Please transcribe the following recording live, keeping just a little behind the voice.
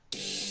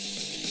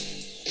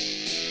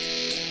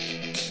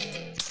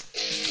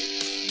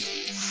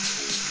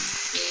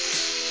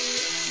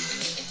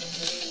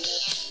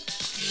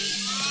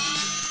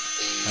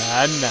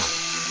And now,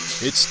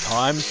 it's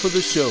time for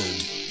the show.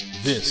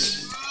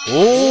 This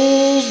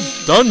Old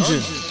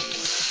Dungeon.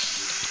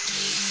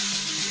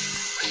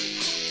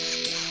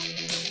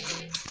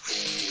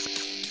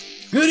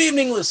 Good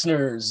evening,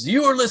 listeners.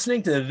 You are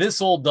listening to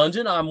This Old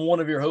Dungeon. I'm one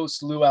of your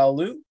hosts, Luau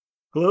Lu.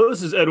 Hello,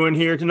 this is Edwin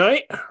here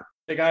tonight.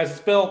 Hey guys,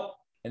 it's Bill.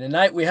 And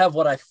tonight we have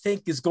what I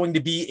think is going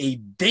to be a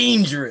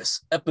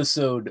dangerous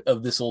episode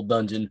of This Old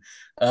Dungeon.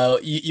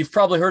 You've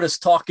probably heard us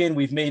talking.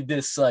 We've made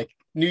this like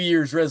New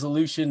Year's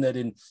resolution that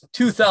in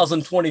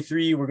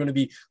 2023, we're going to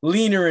be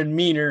leaner and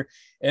meaner.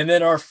 And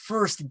then our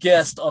first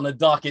guest on the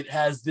docket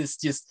has this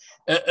just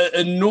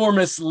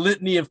enormous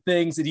litany of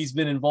things that he's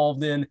been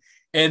involved in.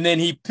 And then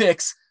he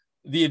picks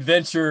the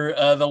adventure,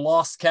 The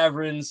Lost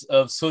Caverns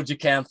of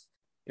Sojakanth,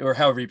 or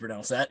however you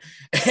pronounce that.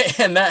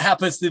 And that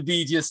happens to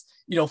be just,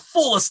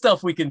 full of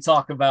stuff we can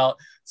talk about.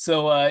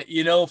 So,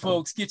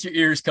 folks, get your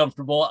ears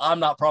comfortable. I'm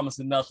not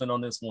promising nothing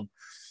on this one.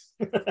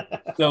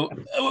 So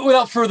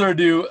without further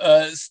ado,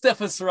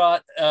 Stefan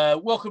Surratt,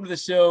 welcome to the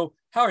show.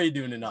 How are you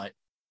doing tonight?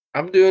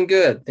 I'm doing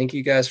good. Thank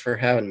you guys for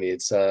having me.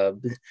 It's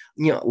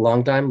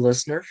long time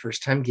listener,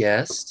 first time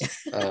guest.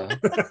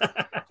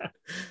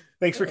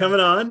 Thanks for coming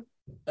on.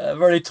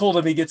 I've already told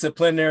him he gets a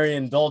plenary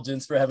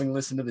indulgence for having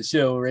listened to the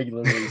show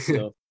regularly.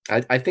 So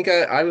I think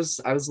I was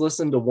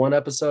listening to one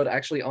episode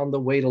actually on the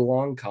way to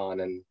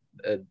LongCon, and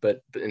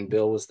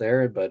Bill was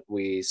there, but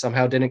we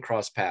somehow didn't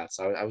cross paths.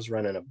 I was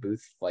running a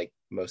booth like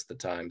most of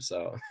the time,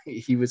 so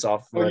he was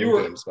off running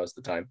games most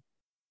of the time.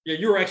 Yeah,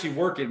 you were actually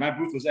working. My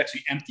booth was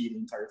actually empty the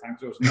entire time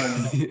because there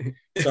was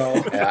no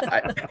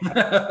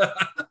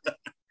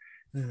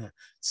one.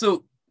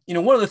 So,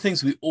 one of the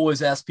things we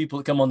always ask people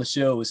that come on the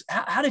show is,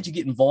 how did you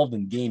get involved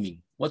in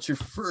gaming? What's your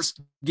first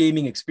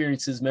gaming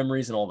experiences,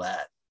 memories, and all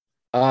that?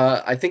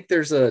 I think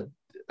there's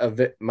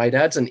my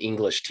dad's an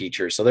English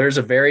teacher, so there's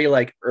a very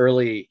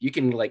early, you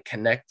can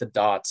connect the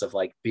dots of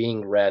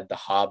being read The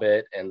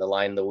Hobbit and The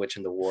Lion, the Witch,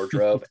 and the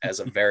Wardrobe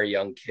as a very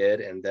young kid,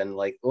 and then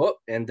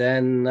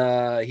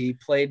he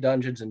played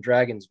Dungeons and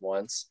Dragons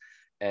once,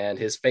 and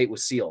his fate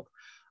was sealed.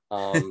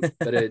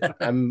 But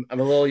I'm a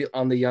little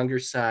on the younger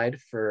side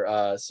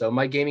so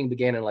my gaming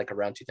began in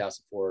around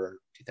 2004,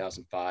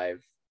 2005.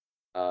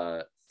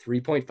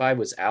 3.5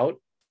 was out,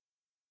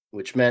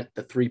 which meant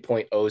the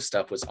 3.0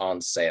 stuff was on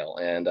sale.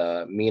 And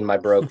me and my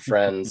broke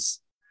friends,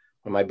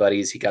 one of my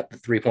buddies, he got the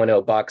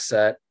 3.0 box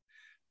set.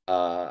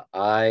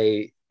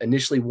 I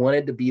initially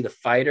wanted to be the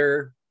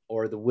fighter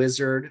or the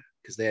wizard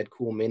because they had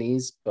cool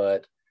minis,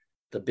 but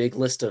the big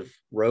list of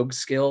rogue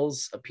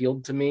skills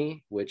appealed to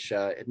me, which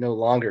it no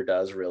longer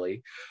does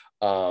really.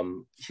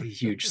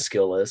 Huge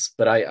skill list,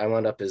 but I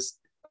wound up as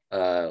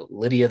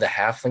Lydia the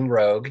Halfling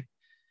Rogue.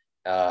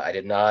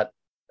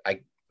 I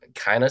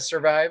kind of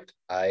survived.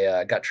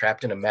 I got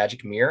trapped in a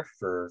magic mirror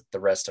for the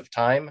rest of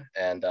time,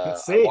 and I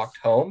walked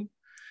home.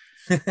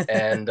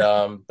 And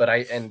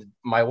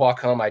my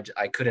walk home,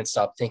 I couldn't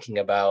stop thinking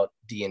about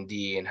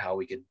D&D and how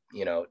we could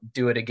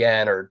do it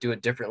again or do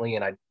it differently,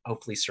 and I'd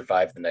hopefully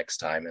survive the next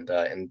time. And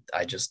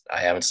I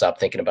haven't stopped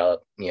thinking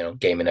about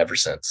gaming ever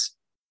since.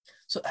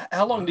 So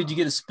how long did you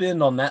get to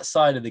spend on that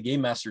side of the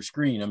Game Master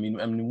screen? I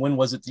mean, when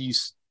was it that you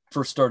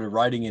first started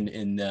writing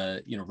and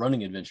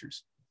running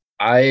adventures?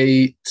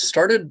 I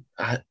started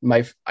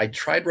I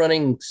tried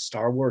running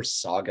Star Wars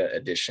Saga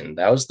Edition.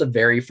 That was the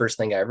very first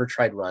thing I ever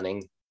tried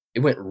running.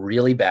 It went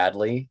really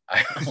badly.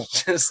 I was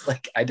just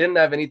I didn't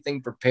have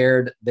anything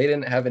prepared. They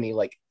didn't have any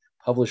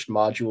published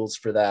modules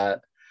for that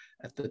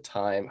at the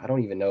time. I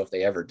don't even know if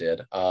they ever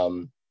did.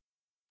 But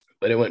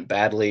it went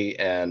badly,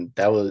 and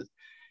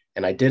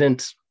I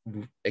didn't,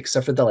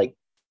 except for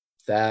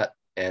that.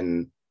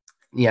 And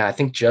yeah, I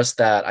think just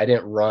that I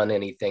didn't run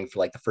anything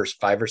for the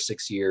first 5 or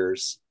 6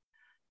 years.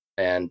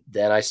 And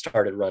then I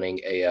started running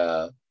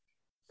a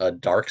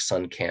Dark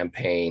Sun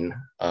campaign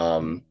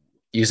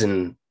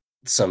using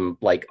some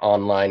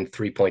online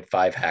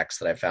 3.5 hacks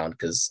that I found,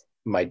 because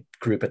my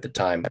group at the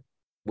time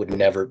they're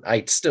never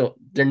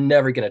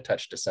going to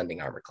touch Descending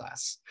Armor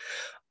class.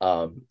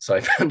 So I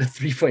found a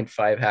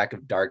 3.5 hack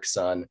of Dark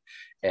Sun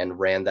and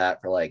ran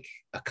that for a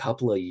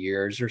couple of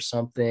years or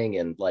something.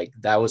 And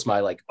that was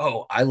my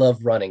I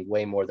love running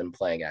way more than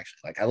playing,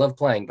 actually. I love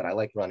playing, but I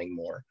like running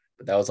more.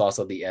 But that was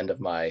also the end of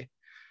my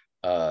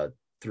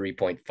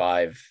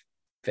 3.5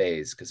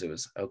 phase, because it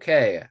was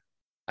okay.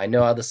 I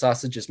know how the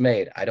sausage is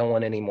made. I don't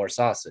want any more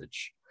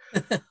sausage.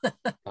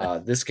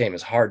 This game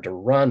is hard to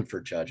run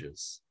for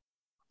judges.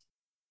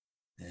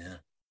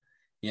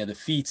 Yeah, the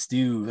feats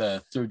do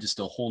throw just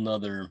a whole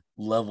nother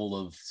level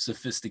of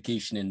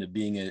sophistication into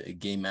being a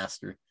game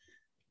master.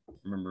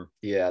 Remember?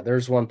 Yeah,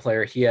 there's one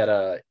player. He had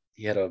a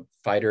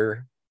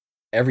fighter.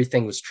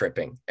 Everything was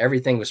tripping.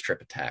 Everything was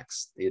trip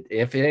attacks.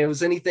 If it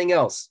was anything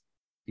else,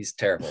 he's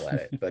terrible at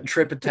it. But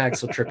trip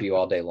attacks will trip you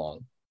all day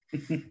long.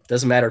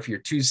 Doesn't matter if you're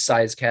 2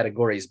 size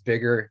categories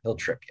bigger, he'll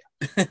trip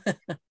you.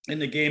 In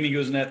the gaming, he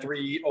was in that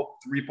 3.0,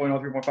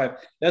 3.5.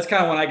 That's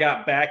kind of when I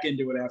got back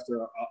into it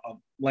after a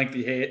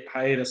lengthy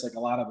hiatus, like a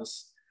lot of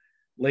us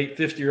late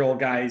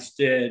 50-year-old guys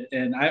did.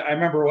 And I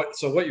remember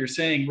what you're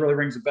saying really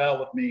rings a bell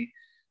with me.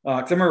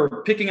 Because I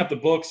remember picking up the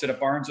books at a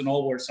Barnes and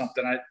Noble or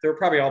something. They were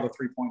probably all the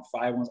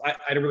 3.5 ones.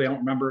 I really don't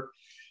remember.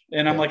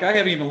 And I'm like, I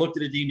haven't even looked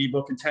at a D&D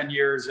book in 10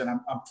 years, and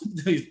I'm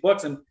these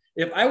books. And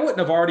if I wouldn't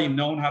have already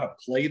known how to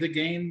play the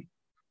game,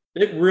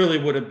 it really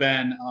would have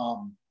been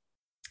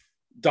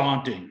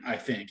daunting, I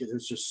think.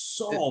 There's just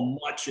so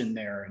much in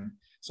there. And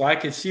so I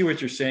could see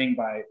what you're saying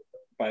by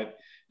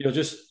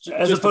just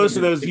as opposed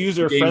to those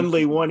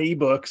user-friendly 1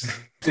 ebooks.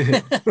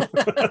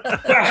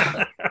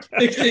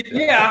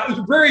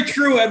 Yeah, very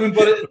true, Edwin,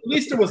 but at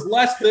least there was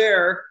less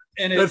there.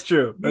 And that's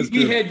true.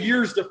 We had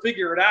years to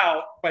figure it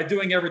out by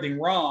doing everything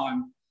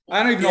wrong.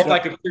 I don't even know if I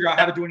could figure out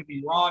how to do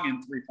anything wrong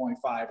in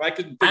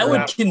 3.5. I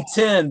would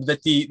contend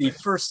that the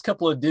first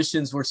couple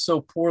editions were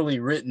so poorly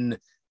written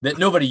that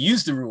nobody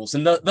used the rules,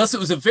 and thus it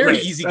was a very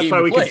easy game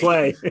to play. That's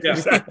why we could play. Yeah.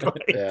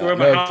 Exactly. Yeah. No,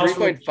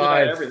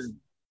 3.5.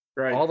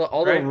 Right.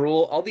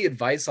 All the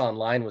advice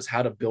online was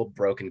how to build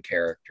broken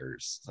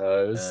characters.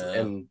 So it was,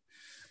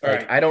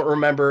 I don't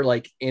remember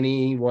like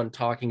anyone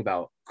talking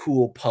about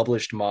cool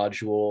published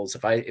modules.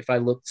 If I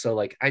looked, so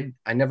like I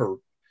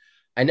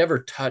never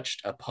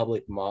touched a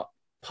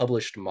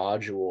published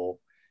module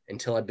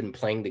until I'd been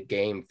playing the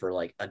game for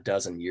like a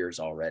dozen years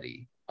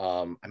already.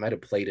 I might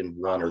have played in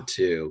 1 or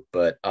 2,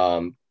 but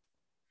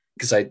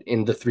because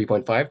in the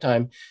 3.5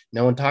 time,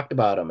 no one talked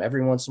about them.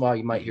 Every once in a while,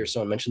 you might hear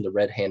someone mention the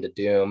Red Hand of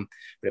Doom,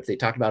 but if they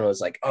talked about it, it was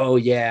like, oh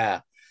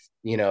yeah,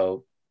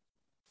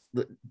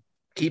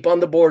 keep on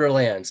the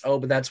Borderlands. Oh,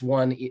 but that's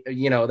one,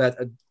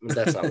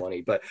 that's not one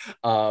E, but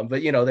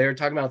they were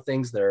talking about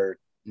things that are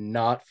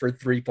not for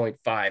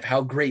 3.5.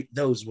 How great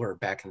those were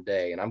back in the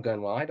day, and I'm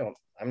going, well,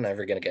 I'm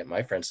never going to get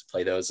my friends to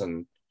play those,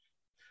 and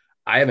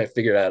I haven't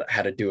figured out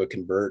how to do a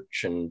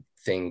conversion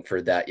thing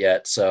for that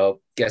yet.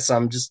 So guess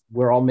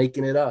we're all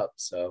making it up.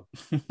 So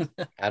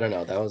I don't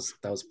know. That was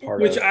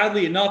part Which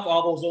oddly enough,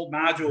 all those old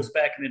modules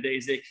back in the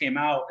days, they came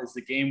out as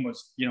the game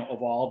was,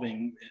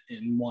 evolving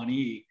in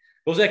 1E.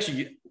 Those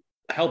actually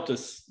helped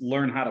us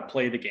learn how to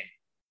play the game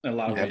in a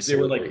lot of ways.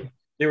 Absolutely.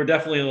 They were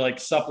definitely like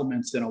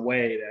supplements in a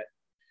way that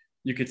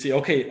you could see,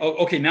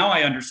 okay, now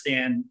I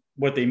understand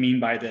what they mean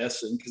by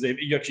this. And because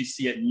you actually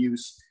see it in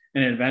use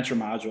in an adventure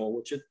module,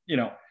 which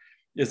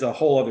is a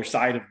whole other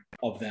side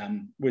of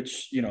them,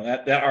 which,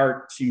 that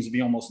art seems to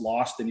be almost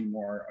lost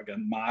anymore.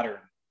 Again, modern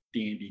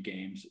D&D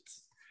games.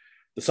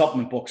 The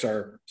supplement books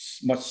are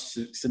much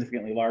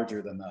significantly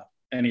larger than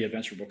any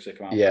adventure books that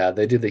come out. Yeah,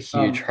 they do the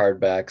huge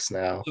hardbacks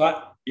now. So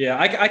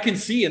I can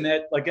see in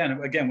that, again,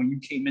 when you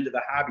came into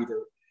the hobby,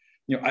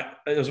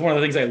 it was one of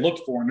the things I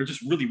looked for, and there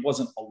just really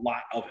wasn't a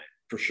lot of it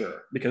for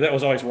sure, because that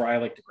was always where I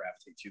like to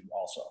gravitate to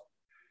also.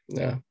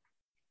 Yeah.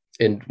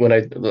 And when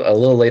a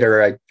little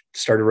later, I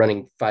started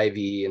running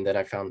 5e, and then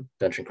I found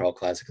Dungeon Crawl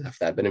Classics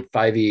after that. But in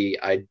 5e,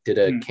 I did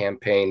a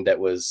campaign that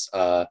was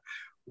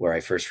where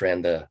I first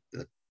ran the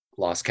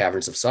Lost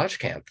Caverns of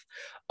Sochcanth.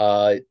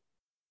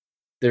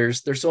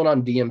 There's someone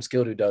on DM's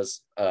Guild who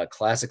does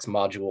classic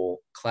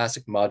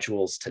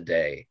modules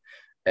today,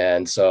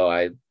 and so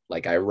I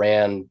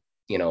ran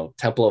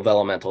Temple of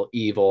Elemental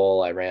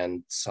Evil, I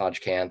ran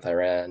Sochcanth, I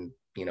ran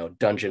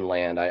Dungeon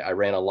Land, I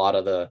ran a lot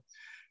of the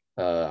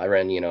I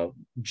ran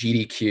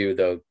GDQ,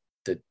 though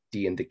the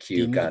D and the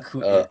Q got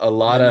a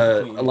lot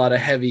of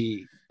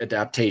heavy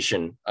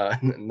adaptation,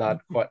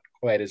 not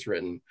quite as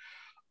written.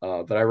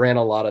 But I ran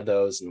a lot of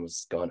those and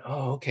was going,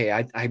 oh, okay,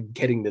 I'm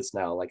getting this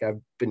now. Like, I've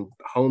been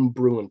home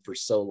brewing for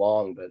so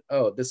long,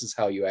 but this is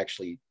how you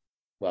actually,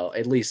 well,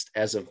 at least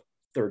as of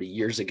 30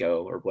 years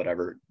ago or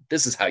whatever,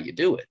 this is how you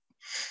do it.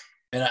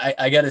 And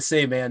I got to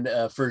say, man,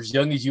 for as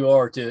young as you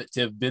are, to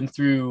have been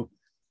through,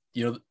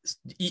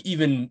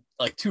 even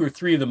like 2 or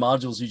 3 of the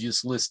modules you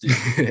just listed,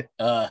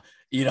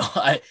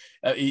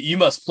 you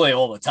must play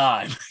all the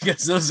time,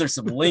 because those are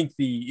some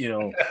lengthy,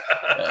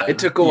 it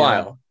took a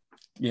while.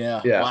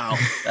 Yeah. Wow.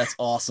 That's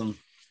awesome.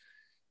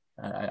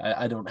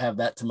 I don't have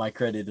that to my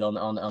credit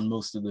on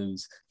most of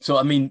those. So,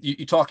 I mean,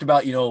 you talked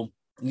about, you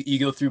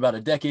go through about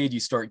a decade, you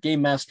start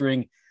game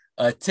mastering.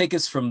 Take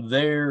us from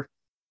there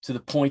to the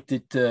point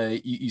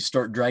that you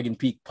start Dragon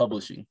Peak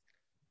publishing.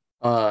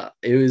 I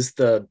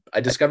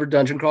discovered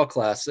Dungeon Crawl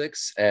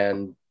Classics,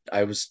 and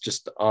I was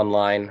just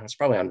online. I was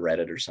probably on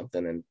Reddit or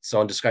something, and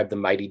someone described the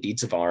Mighty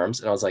Deeds of Arms,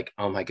 and I was like,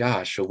 oh my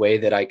gosh, a way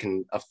that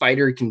a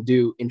fighter can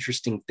do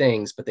interesting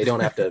things, but they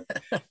don't have to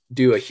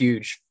do a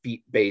huge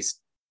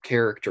feat-based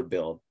character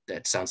build.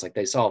 That sounds like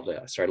they solved it.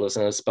 I started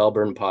listening to the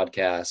Spellburn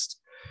podcast,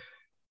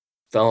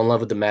 fell in love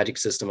with the magic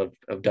system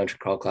of Dungeon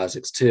Crawl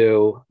Classics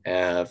 2,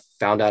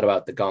 found out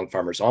about the Gong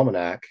Farmer's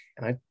Almanac,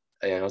 and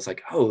I was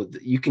like, oh,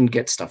 you can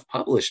get stuff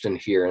published in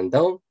here, and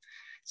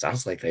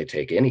sounds like they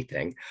take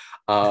anything,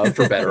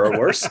 for better or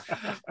worse.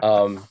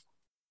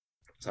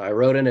 So I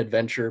wrote an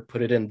adventure,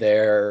 put it in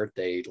there.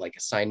 They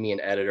assigned me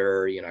an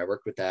editor. I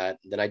worked with that.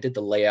 And then I did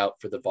the layout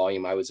for the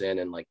volume I was in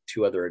and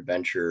 2 other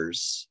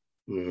adventures.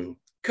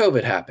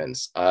 COVID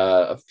happens.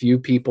 A few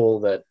people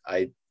that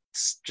I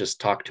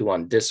just talked to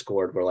on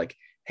Discord were like,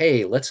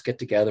 hey, let's get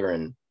together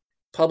and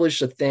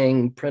publish a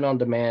thing, print on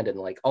demand, and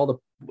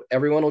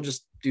everyone will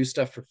just do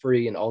stuff for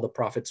free, and all the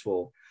profits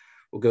will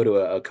we'll go to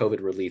a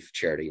COVID relief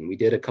charity. And we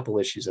did a couple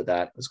issues of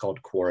that. It was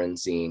called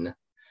Quarantine.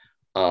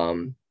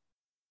 And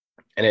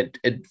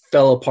it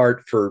fell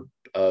apart for,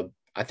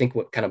 I think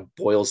what kind of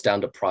boils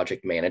down to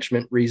project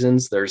management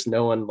reasons. There's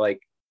no one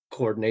like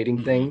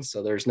coordinating things.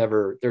 So there's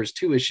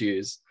 2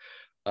 issues.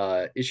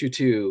 Issue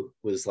 2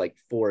 was like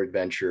 4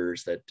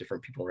 adventures that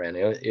different people ran.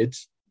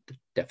 It's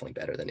definitely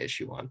better than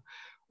issue 1,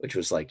 which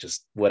was like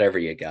just whatever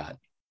you got.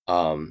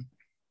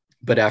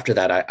 But after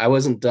that, I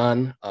wasn't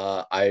done.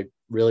 I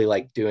really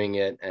like doing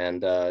it.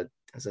 And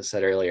as I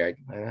said earlier,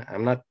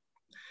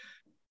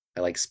 I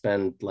like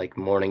spend like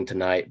morning to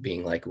night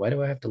being like, why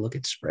do I have to look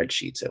at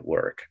spreadsheets at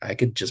work? I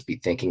could just be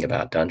thinking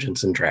about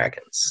Dungeons and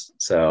Dragons.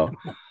 So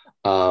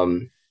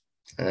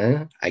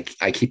I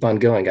keep on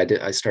going.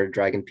 I started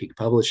Dragon Peak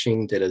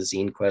Publishing, did a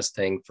zine quest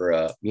thing for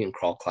a Mutant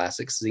Crawl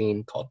Classics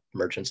zine called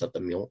Merchants of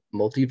the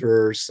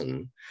Multiverse,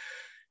 and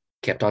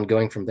kept on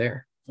going from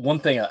there. One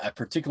thing I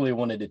particularly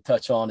wanted to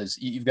touch on is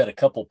you've got a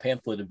couple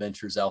pamphlet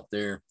adventures out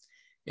there.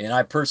 And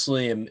I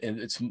personally am, and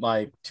it's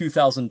my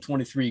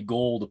 2023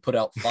 goal to put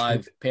out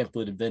 5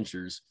 pamphlet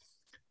adventures.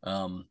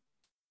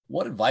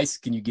 What advice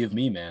can you give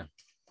me, man?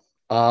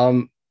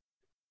 I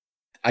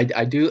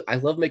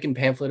love making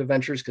pamphlet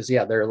adventures because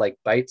they're like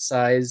bite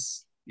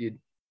size.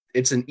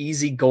 It's an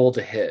easy goal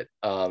to hit,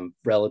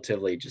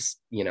 relatively, just,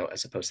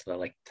 as opposed to the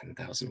like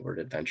 10,000 word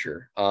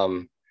adventure.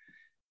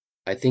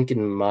 I think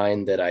in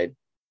mind that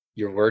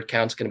your word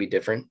count's going to be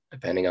different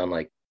depending on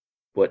like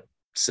what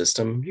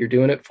system you're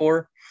doing it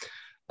for.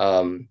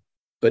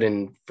 But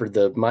for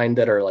the mine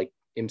that are like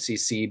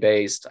MCC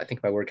based, I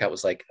think my word count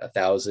was like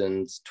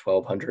 1,000,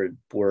 1,200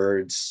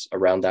 words,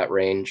 around that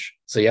range.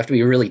 So you have to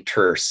be really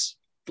terse.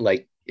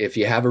 Like if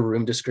you have a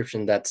room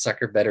description, that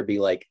sucker better be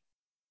like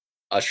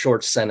a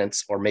short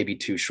sentence or maybe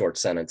 2 short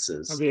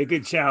sentences. That'll be a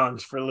good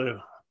challenge for Lou.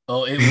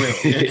 Oh, it will.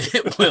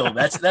 It will.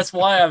 That's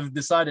why I've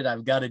decided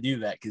I've got to do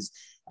that, because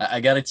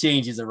I got to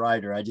change as a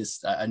writer. I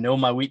know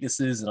my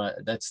weaknesses, and got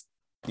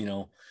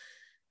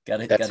to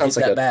hit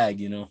that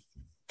bag.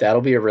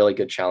 That'll be a really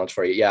good challenge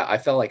for you. Yeah, I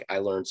felt like I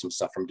learned some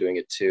stuff from doing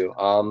it too.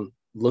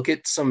 Look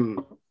at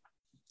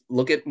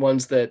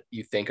ones that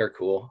you think are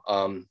cool.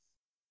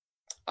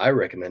 I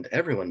recommend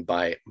everyone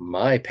buy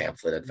my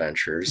pamphlet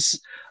adventures.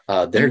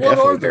 They're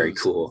definitely very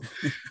cool.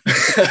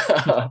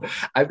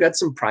 I've got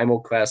some Primal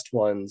Quest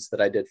ones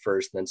that I did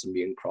first, and then some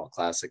Mutant Crawl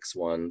Classics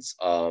ones.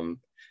 And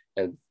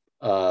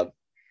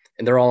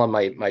they're all on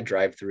my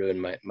drive through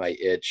and my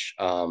itch.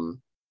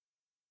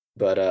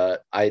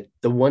 But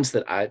the ones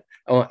that I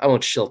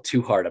won't shill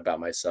too hard about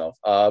myself.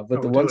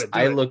 But the ones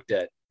I looked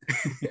at,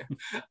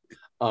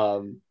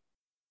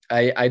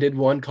 I did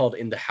one called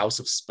In the House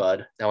of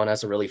Spud. That one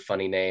has a really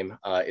funny name.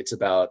 It's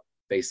about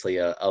basically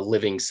a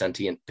living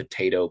sentient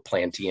potato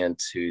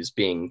plantient who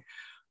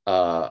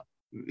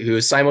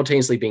is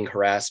simultaneously being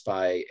harassed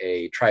by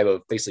a tribe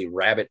of basically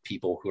rabbit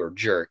people who are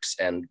jerks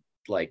and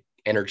like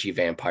energy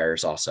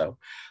vampires also.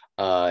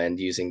 And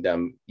using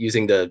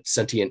the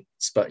sentient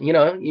spud,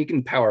 you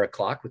can power a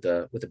clock with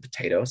a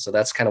potato. So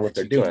that's kind of what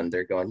they're doing.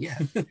 They're going, yeah.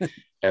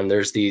 And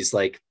there's these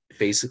like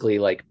basically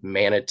like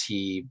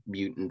manatee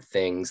mutant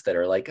things that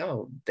are like,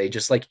 oh, they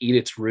just like eat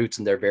its roots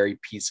and they're very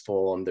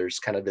peaceful. And there's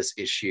kind of this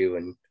issue.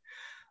 And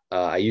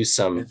I use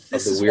some of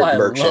the weird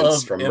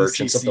merchants from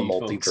Merchants of the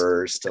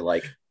Multiverse to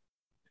like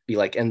be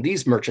like, and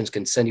these merchants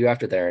can send you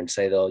after there and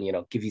say they'll,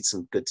 give you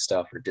some good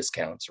stuff or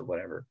discounts or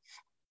whatever.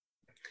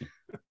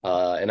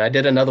 And I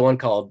did another one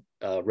called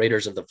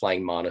Raiders of the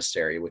Flying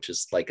Monastery, which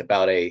is like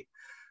about a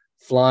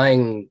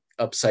flying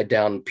upside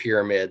down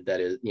pyramid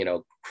that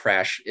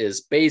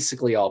is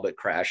basically all but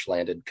crash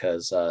landed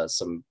because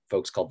some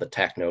folks called the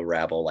Techno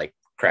Rabble like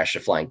crashed a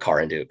flying car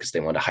into it because they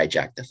wanted to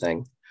hijack the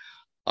thing.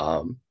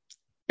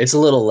 It's a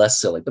little less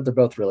silly, but they're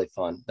both really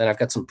fun. Then I've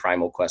got some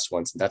Primal Quest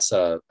ones. That's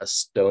a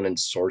stone and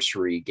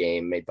sorcery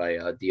game made by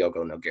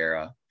Diogo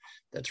Nogueira.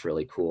 That's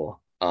really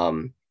cool.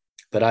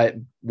 But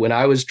when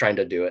I was trying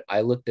to do it,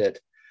 I looked at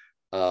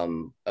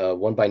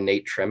one by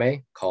Nate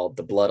Treme called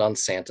The Blood on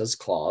Santa's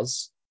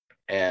Claws.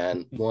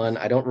 And one,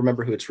 I don't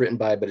remember who it's written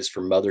by, but it's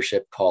for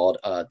Mothership called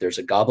There's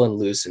a Goblin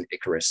Loose in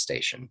Icarus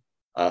Station.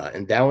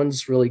 And that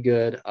one's really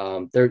good.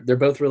 They're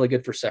both really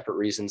good for separate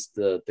reasons.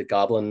 The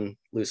Goblin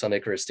Loose on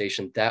Icarus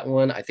Station, that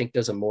one I think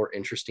does a more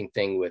interesting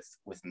thing with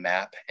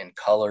map and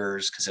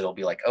colors, because it'll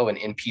be like, oh, an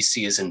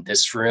NPC is in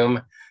this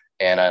room.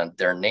 And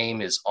their name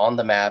is on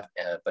the map,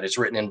 but it's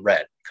written in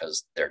red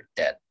because they're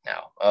dead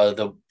now.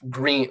 The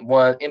green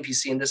one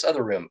NPC in this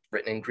other room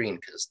written in green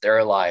because they're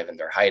alive and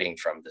they're hiding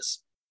from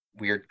this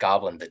weird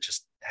goblin that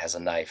just has a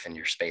knife in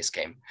your space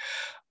game.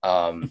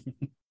 And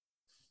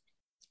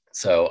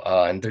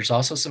there's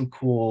also some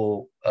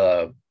cool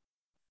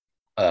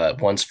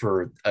ones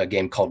for a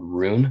game called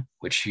Rune,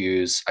 which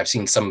I've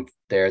seen some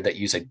there that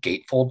use a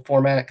gatefold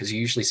format, because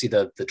you usually see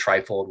the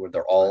trifold where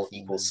they're all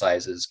equal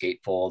sizes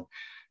gatefold.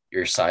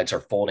 Your sides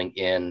are folding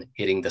in,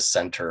 hitting the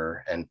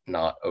center, and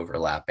not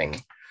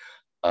overlapping.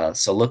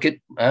 So look at,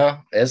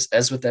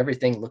 as with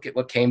everything, look at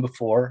what came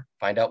before,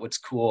 find out what's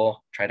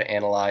cool, try to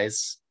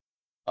analyze.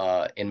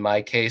 In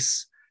my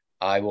case,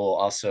 I will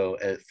also,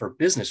 for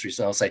business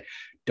reasons, I'll say,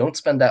 don't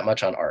spend that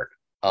much on art.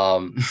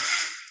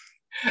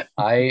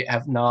 I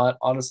have not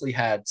honestly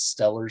had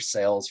stellar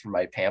sales for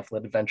my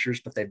pamphlet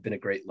adventures, but they've been a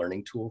great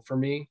learning tool for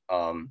me.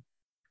 The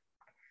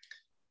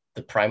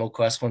Primal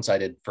Quest ones I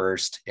did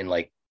first in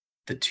like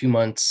the 2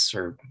 months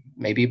or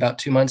maybe about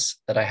 2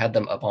 months that I had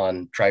them up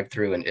on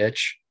Drive-Thru and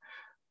Itch.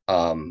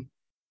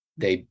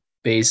 They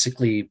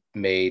basically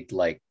made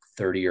like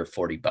 30 or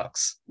 40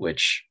 bucks,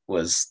 which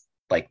was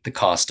like the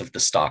cost of the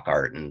stock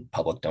art and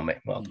public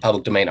domain. Well,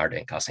 public domain art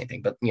didn't cost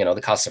anything, but you know,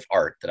 the cost of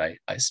art that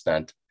I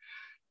spent.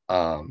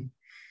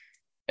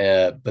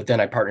 But then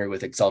I partnered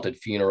with Exalted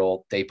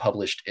Funeral. They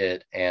published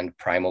it and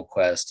Primal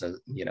Quest,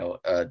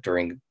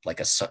 during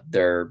like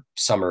their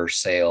summer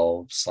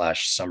sale /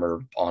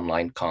 summer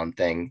online con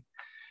thing.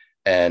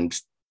 And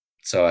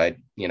so I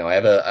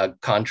have a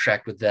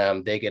contract with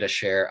them. They get a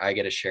share, I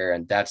get a share.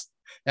 And that's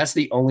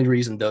the only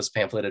reason those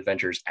pamphlet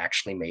adventures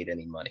actually made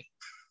any money.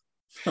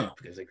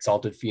 Because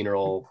Exalted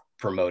Funeral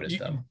promoted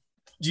them.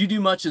 Do you do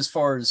much as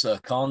far as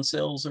con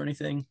sales or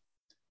anything?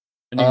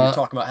 I know you're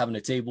talking about having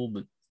a table,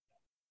 but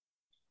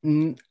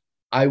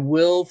I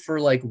will for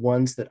like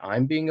ones that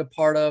I'm being a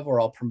part of, or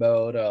I'll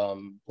promote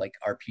like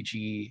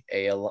RPG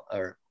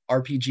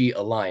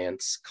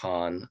Alliance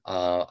Con.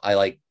 I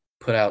like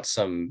put out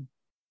some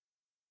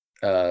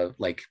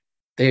like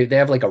they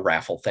have like a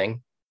raffle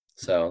thing.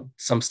 So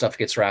some stuff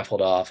gets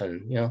raffled off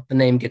and the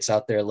name gets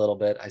out there a little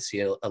bit. I see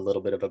a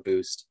little bit of a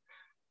boost.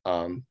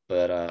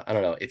 But I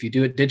don't know, if you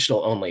do it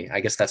digital only, I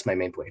guess that's my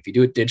main point. If you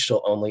do it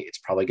digital only, it's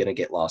probably going to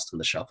get lost in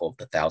the shuffle of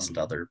the 1,000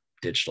 other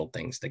digital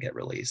things that get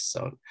released.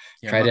 So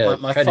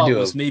my thought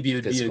was maybe it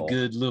would be a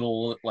good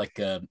little like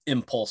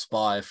impulse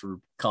buy for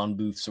con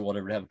booths or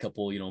whatever, to have a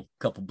couple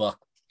buck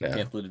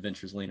pamphlet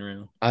adventures laying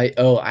around.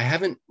 I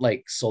haven't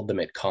like sold them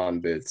at con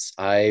booths.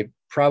 I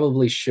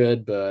probably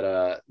should,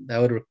 but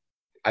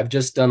I've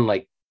just done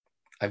like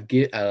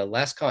at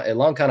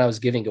Long Con I was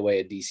giving away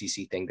a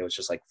DCC thing that was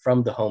just like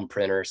from the home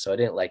printer, so I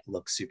didn't like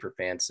look super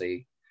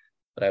fancy,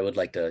 but I would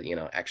like to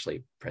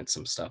actually print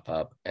some stuff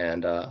up.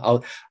 And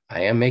I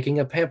am making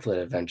a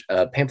pamphlet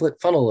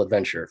funnel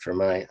adventure for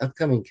my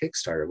upcoming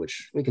Kickstarter,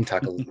 which we can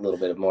talk a little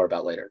bit more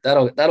about later.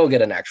 That'll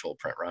get an actual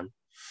print run.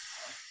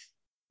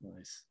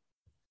 Nice.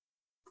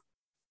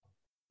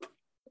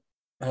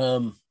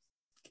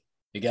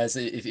 Hey guys,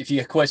 if you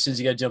got questions,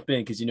 you got to jump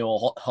in, because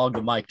I'll hog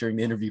the mic during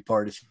the interview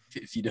part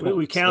if you don't.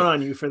 We count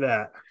on you for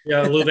that.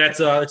 Yeah, Lou, that's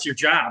your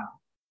job.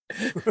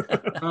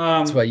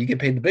 That's why you get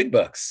paid the big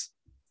bucks.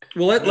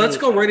 Well, let's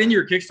go right into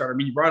your Kickstarter. I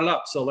mean, you brought it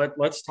up, so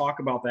let's talk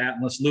about that.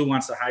 Unless Lou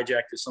wants to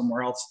hijack to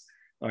somewhere else,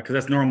 because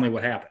that's normally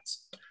what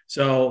happens.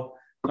 So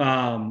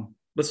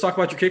let's talk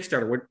about your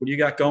Kickstarter. What do you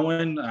got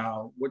going?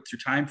 What's your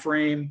time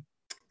frame?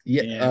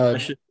 Yeah,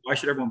 why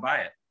should everyone buy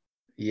it?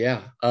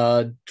 Yeah.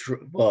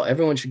 Well,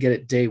 everyone should get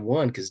it day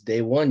one, because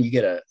day one you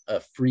get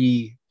a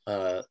free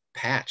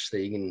patch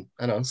that you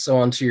can sew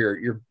onto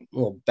your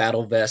little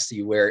battle vest that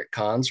you wear at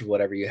cons or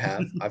whatever you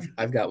have.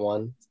 I've got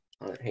one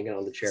hanging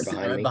on the chair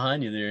behind me.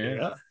 Behind you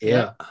there.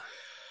 Yeah.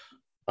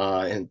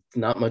 And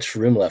not much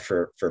room left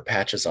for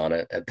patches on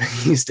it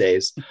these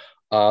days.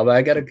 But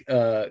I got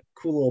a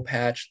cool little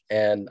patch,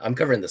 and I'm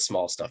covering the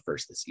small stuff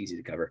first. That's easy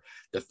to cover.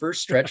 The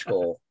first stretch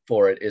goal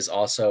for it is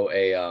also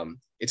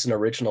it's an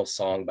original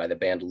song by the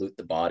band Loot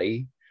the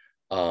Body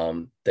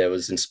that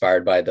was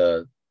inspired by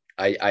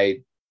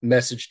I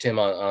messaged him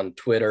on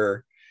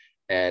Twitter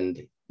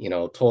and,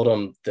 told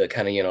him the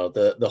kind of,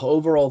 the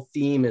overall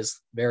theme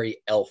is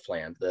very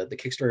Elfland. The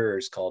Kickstarter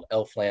is called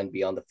Elfland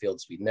Beyond the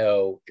Fields We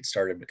Know. It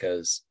started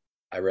because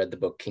I read the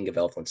book King of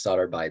Elfland's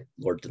Daughter by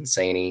Lord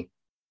Dunsany.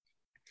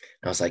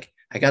 And I was like,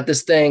 I got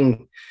this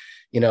thing,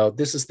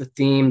 this is the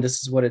theme.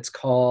 This is what it's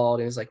called.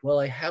 And he was like, well,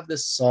 I have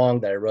this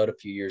song that I wrote a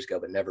few years ago,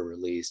 but never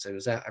released.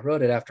 I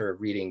wrote it after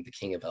reading The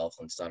King of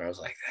Elfland's Daughter. I was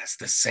like, that's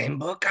the same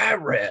book I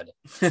read.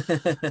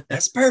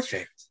 That's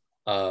perfect.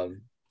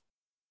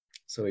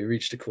 So we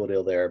reached a cool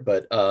deal there.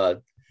 But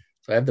so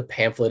I have the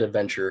pamphlet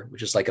adventure,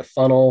 which is like a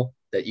funnel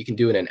that you can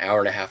do in an hour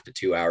and a half to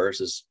 2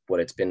 hours is what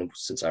it's been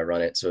since I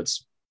run it. So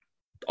it's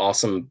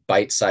awesome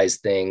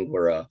bite-sized thing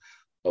where a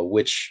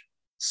witch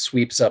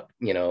sweeps up,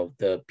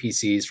 the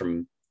PCs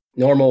from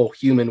normal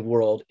human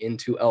world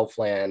into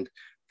Elfland,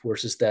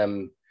 forces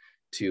them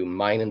to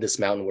mine in this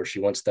mountain where she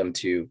wants them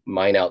to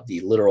mine out the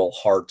literal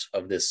heart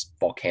of this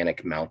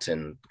volcanic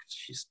mountain.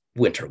 She's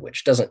Winter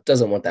Witch,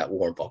 doesn't want that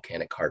warm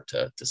volcanic heart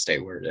to stay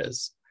where it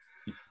is.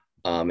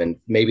 And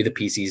maybe the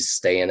PCs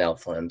stay in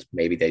Elfland,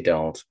 maybe they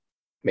don't.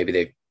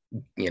 Maybe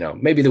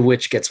maybe the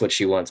witch gets what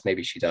she wants,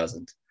 maybe she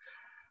doesn't.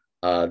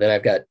 Then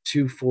I've got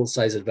 2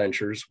 full-size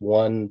adventures.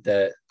 One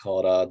that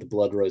called The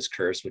Blood Rose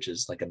Curse, which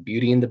is like a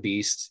Beauty and the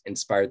Beast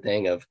inspired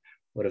thing of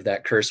what if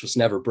that curse was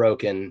never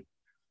broken?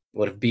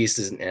 What if Beast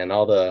and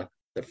all the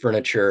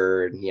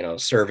furniture,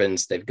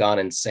 servants, they've gone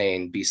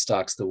insane. Beast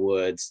stalks the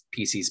woods.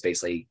 PCs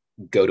basically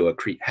go to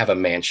have a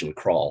mansion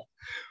crawl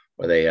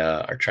where they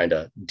are trying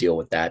to deal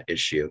with that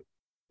issue.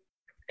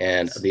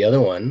 And the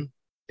other one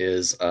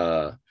is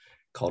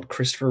called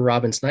Christopher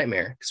Robin's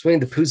Nightmare, because Winnie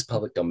the Pooh's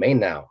public domain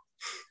now.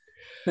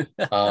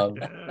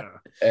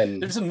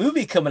 And there's a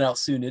movie coming out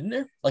soon, isn't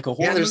there? Like a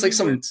horror there's movie like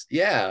some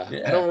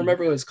I don't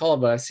remember what it's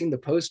called, but I've seen the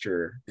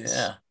poster.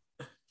 Yeah.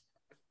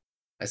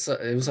 I saw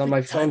it was on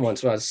my phone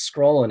once when I was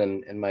scrolling,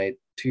 and my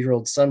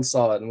 2-year-old son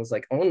saw it and was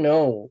like, "Oh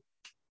no!"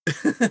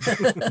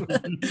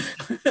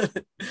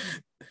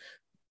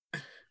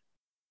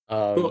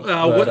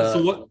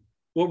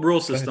 What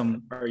rule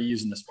system are you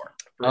using this for?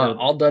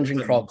 All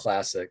Dungeon Crawl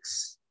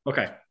Classics.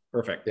 Okay,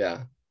 perfect.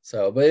 Yeah.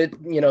 So, but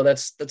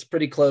that's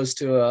pretty close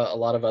to a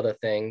lot of other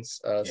things.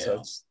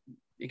 So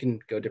you can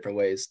go different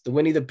ways. The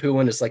Winnie the Pooh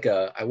one is like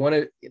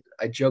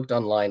I joked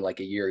online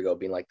like a year ago,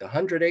 being like the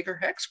 100-acre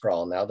hex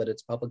crawl. Now that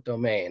it's public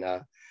domain,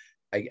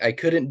 I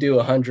couldn't do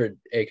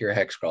 100-acre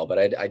hex crawl, but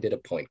I did a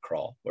point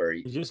crawl where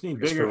you just need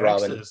bigger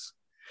hexes.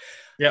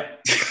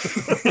 Yep.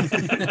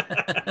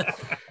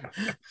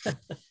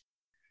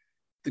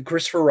 The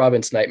Christopher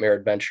Robin's Nightmare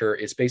Adventure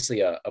is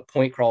basically a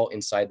point crawl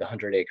inside the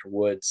 100-acre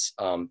woods.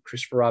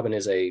 Christopher Robin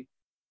is a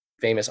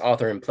famous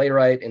author and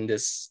playwright in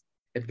this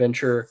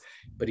adventure,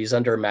 but he's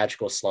under a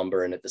magical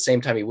slumber. And at the same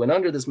time he went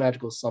under this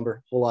magical slumber,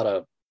 a whole lot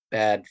of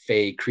bad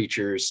fey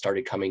creatures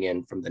started coming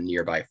in from the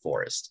nearby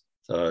forest.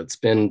 So it's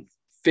been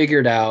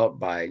figured out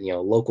by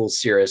local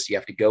Cirrus. You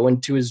have to go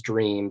into his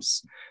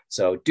dreams.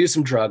 So do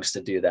some drugs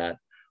to do that,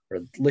 or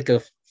lick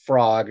a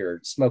frog,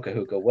 or smoke a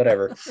hookah,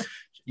 whatever.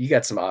 You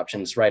got some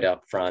options right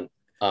up front.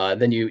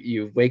 Then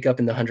you wake up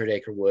in the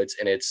 100-acre woods,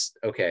 and it's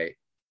okay,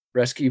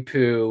 rescue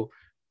Pooh,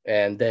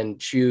 and then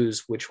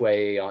choose which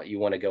way you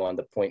want to go on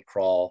the point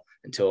crawl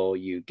until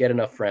you get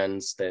enough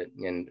friends the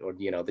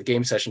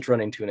game session's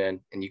running to an end,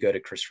 and you go to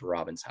Christopher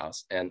Robin's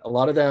house. And a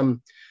lot of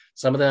them,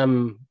 some of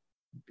them,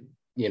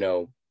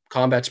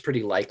 combat's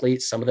pretty likely.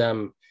 Some of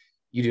them,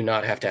 you do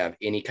not have to have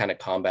any kind of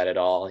combat at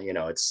all.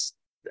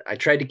 I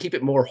tried to keep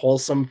it more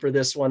wholesome for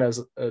this one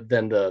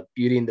than the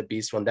Beauty and the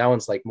Beast one. That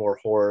one's like more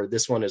horror.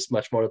 This one is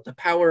much more the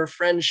power of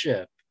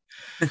friendship.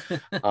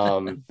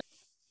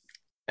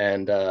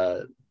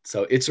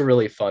 So it's a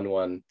really fun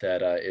one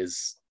that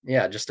is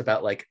just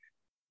about like,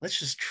 let's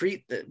just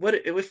treat what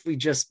if we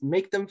just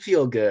make them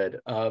feel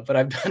good. But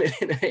I've done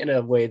it in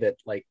a way that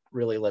like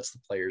really lets the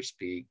players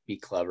be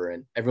clever,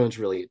 and everyone's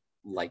really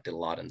liked it a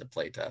lot in the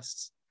play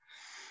tests.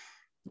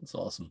 That's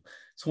awesome.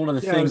 It's one of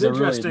the things it was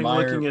I really interesting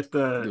admire. Looking at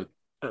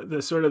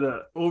the sort of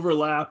the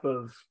overlap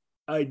of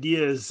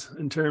ideas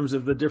in terms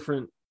of the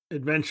different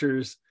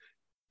adventures.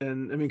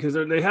 And I mean, because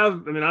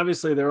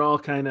obviously they're all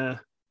kind of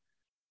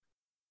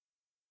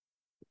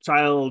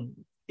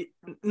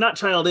not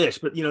childish,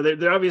 but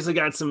they're obviously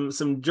got some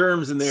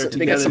germs in there.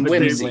 They got some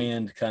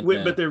whimsy,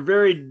 but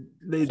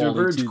they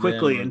diverge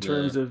quickly in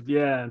terms of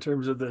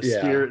the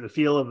spirit, the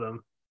feel of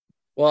them.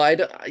 Well,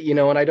 and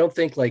I don't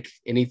think like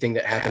anything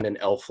that happened in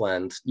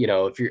Elfland,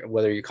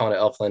 whether you're calling it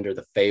Elfland or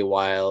the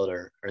Feywild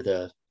or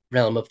the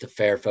realm of the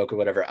fair folk or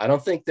whatever, I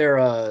don't think they're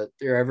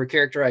ever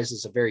characterized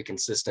as a very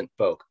consistent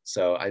folk.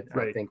 So I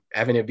think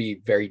having it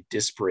be very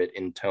disparate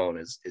in tone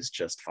is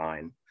just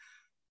fine.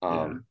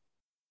 And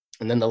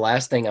then the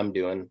last thing I'm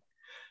doing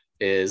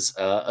is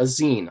a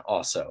zine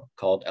also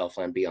called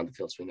Elfland Beyond the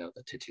Fields We Know,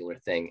 the titular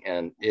thing.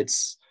 And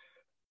it's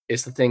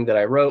the thing that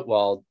I wrote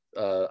while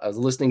I was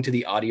listening to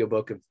the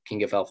audiobook of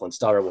King of Elfland's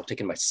Daughter while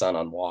taking my son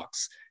on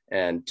walks,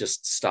 and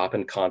just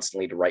stopping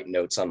constantly to write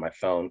notes on my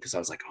phone because I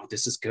was like, oh,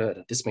 this is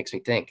good. This makes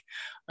me think.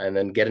 And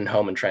then getting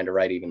home and trying to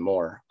write even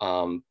more.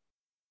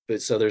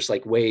 But so there's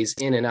like ways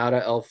in and out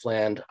of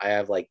Elfland. I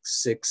have like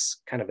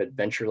 6 kind of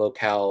adventure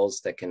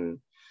locales that can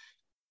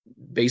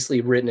basically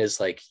written as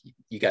like,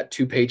 you got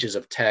 2 pages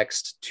of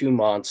text, 2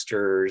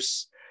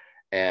 monsters,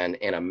 and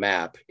a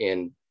map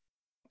in.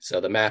 So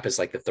the map is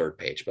like the 3rd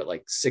page, but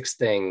like 6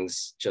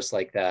 things just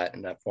like that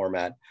in that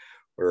format,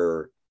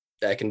 or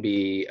that can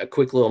be a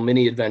quick little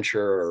mini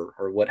adventure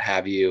or what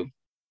have you.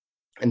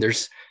 And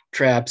there's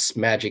traps,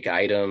 magic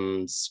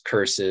items,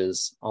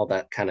 curses, all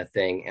that kind of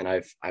thing. And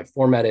I've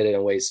formatted it in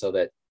a way so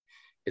that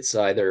it's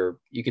either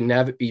you can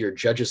have it be your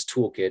judge's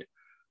toolkit,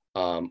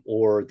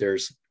 or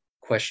there's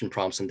question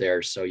prompts in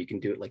there, so you can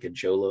do it like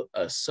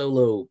a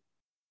solo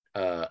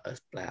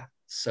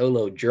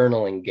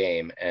journaling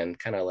game, and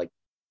kind of like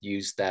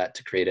use that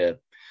to create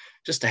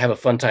to have a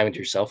fun time with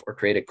yourself, or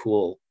create a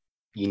cool,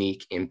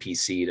 unique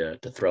NPC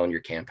to throw in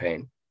your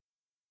campaign.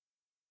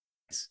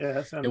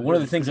 One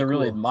of the things I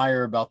really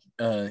admire about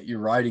your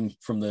writing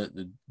from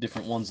the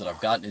different ones that I've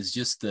gotten is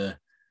just the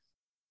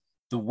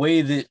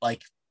way that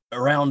like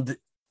around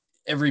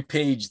every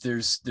page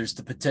there's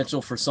the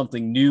potential for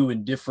something new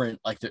and different.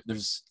 Like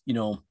there's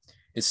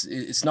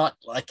it's not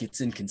like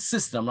it's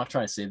inconsistent. I'm not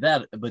trying to say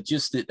that, but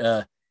just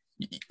that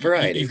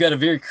you've got a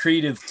very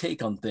creative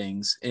take on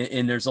things,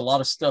 and there's a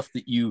lot of stuff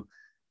that you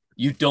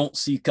don't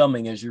see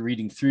coming as you're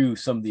reading through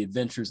some of the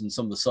adventures and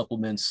some of the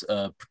supplements,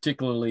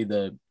 particularly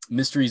the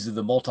Mysteries of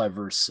the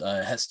Multiverse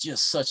has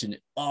just such an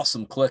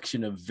awesome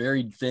collection of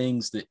varied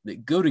things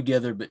that go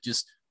together but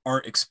just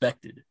aren't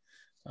expected.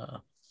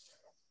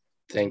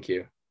 Thank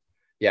you.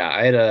 Yeah,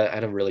 I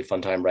had a really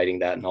fun time writing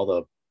that, and all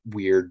the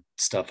weird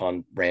stuff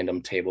on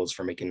random tables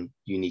for making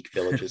unique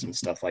villages and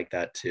stuff like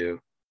that too.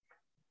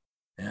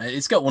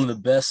 It's got one of the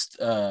best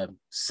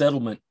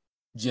settlement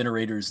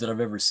generators that I've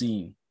ever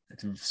seen.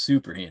 It's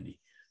super handy.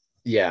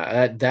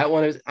 Yeah, that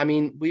one is. I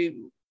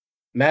mean,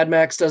 Mad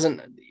Max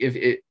doesn't.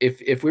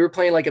 If we were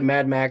playing like a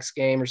Mad Max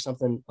game or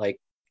something, like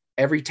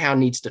every town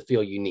needs to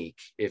feel unique.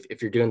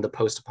 If you're doing the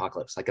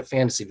post-apocalypse, like a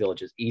fantasy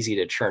village is easy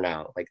to churn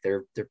out. Like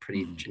they're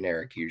pretty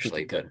generic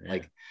usually, but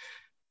like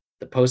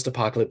the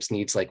post-apocalypse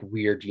needs like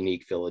weird,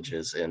 unique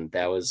villages, and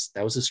that was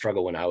a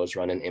struggle when I was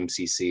running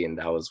MCC, and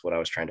that was what I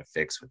was trying to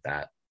fix with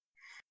that.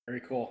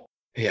 Very cool.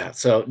 Yeah,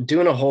 so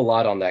doing a whole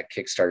lot on that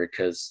Kickstarter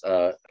because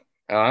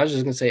I was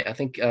just gonna say I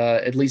think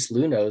at least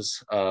Lou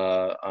knows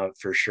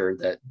for sure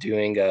that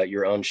doing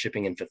your own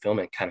shipping and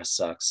fulfillment kind of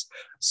sucks.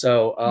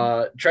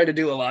 So try to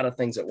do a lot of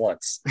things at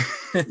once,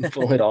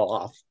 pull it all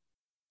off.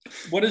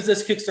 What is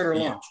this Kickstarter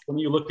launch? When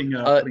are you looking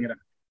putting it out?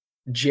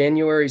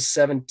 January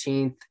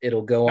 17th.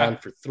 It'll go on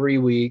for 3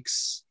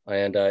 weeks,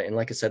 and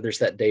like I said, there's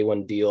that day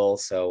one deal,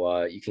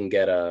 so you can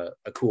get a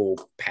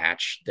cool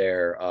patch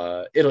there.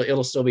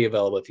 It'll still be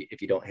available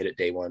if you don't hit it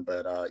day one,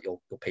 but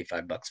you'll pay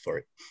 $5 for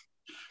it.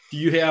 Do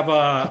you have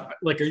are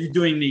you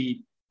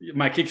doing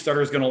my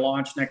Kickstarter is going to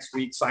launch next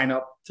week, sign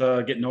up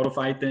to get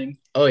notified thing?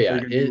 Oh yeah,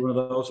 one of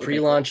those?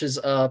 Pre-launch is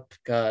up,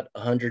 got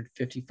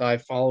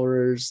 155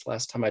 followers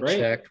last time I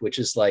checked, which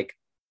is like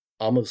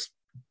almost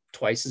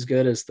twice as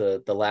good as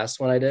the last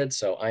one I did.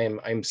 So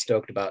I'm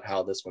stoked about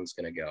how this one's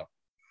going to go.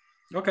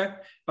 Okay.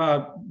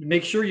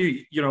 Make sure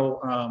you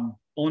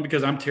only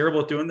because I'm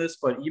terrible at doing this,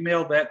 but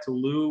email that to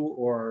Lou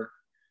or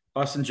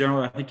us in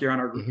general. I think you're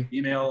on our group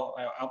email.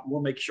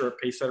 We'll make sure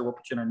Pacesetter, we'll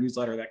put you in our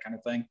newsletter, that kind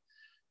of thing.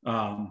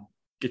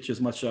 Get you as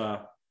much,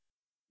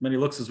 many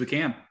looks as we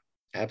can.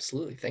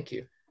 Absolutely. Thank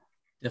you.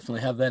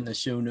 Definitely have that in the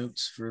show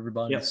notes for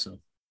everybody. Yep. So,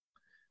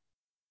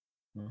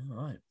 all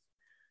right.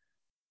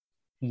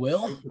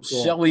 Well,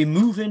 shall we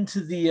move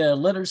into the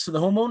letters to the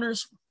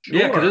homeowners? Sure.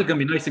 Yeah, because it's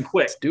going to be nice and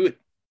quick. Let's do it.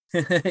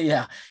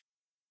 Yeah.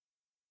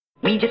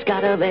 We just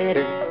got a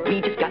letter. We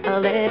just got a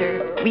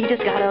letter. We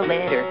just got a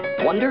letter.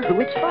 Wonder who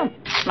it's from.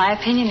 My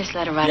opinion is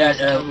letter writers.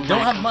 Yeah,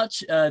 don't have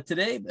much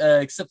today,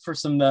 except for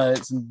some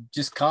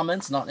just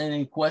comments, not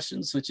any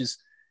questions, which is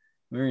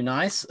very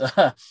nice.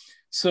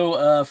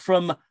 So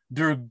from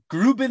Der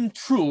Gruben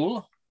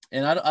Truhl,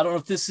 and I don't know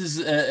if this is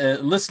a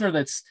listener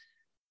that's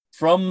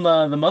from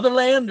the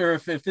motherland or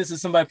if this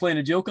is somebody playing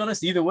a joke on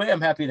us. Either way,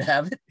 I'm happy to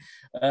have it.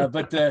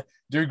 But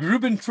Der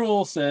Gruben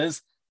Truhl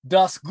says,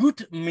 Das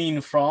gut,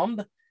 mein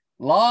Freund,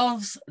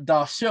 loves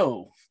das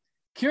Show.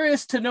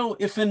 Curious to know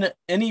if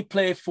any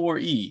play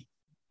 4E.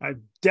 I've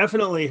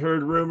definitely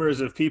heard rumors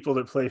of people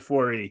that play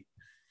 4E.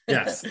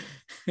 Yes.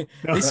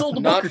 They sold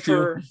a book or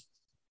two.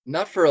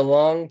 Not for a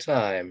long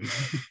time.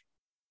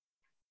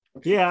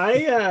 Yeah,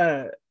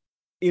 I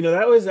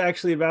that was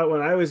actually about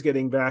when I was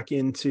getting back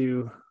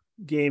into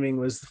gaming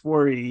was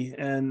 4E,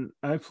 and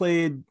I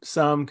played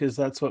some because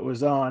that's what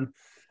was on.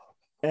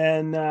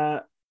 And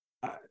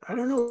I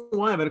don't know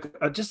why,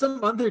 but just a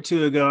month or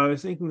two ago, I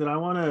was thinking that I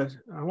want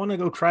to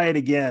go try it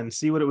again,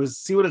 see what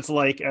it's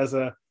like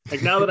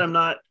now that I'm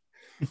not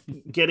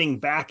getting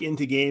back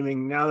into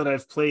gaming, now that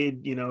I've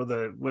played,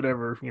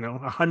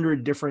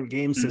 100 different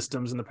game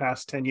systems in the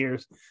past 10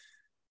 years,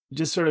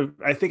 just sort of,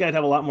 I think I'd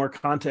have a lot more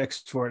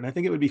context for it. And I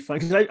think it would be fun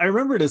because I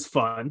remember it as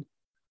fun.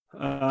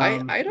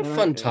 I had a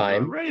fun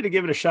time. I'm ready to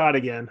give it a shot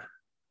again.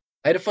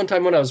 I had a fun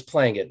time when I was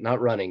playing it,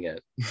 not running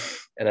it.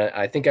 And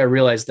I think I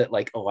realized that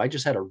I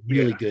just had a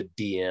really good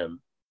DM.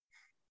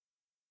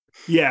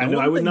 Yeah, no,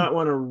 I would not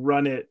want to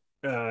run it.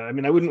 I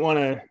wouldn't want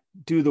to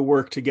do the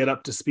work to get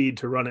up to speed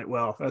to run it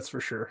well. That's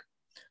for sure.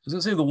 I was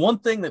going to say the one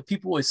thing that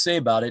people always say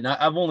about it, and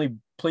I've only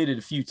played it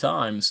a few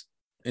times,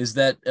 is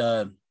that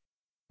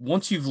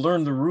once you've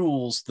learned the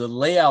rules, the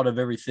layout of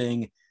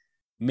everything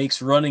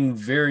makes running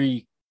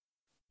very,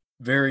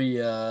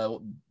 very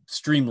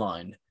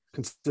streamlined.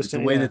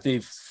 Consistent. The way that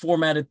they've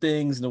formatted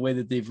things and the way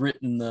that they've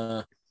written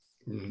the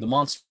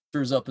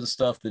monsters up and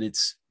stuff, that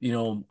it's,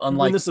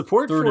 unlike the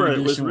support for it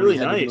was really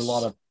nice. A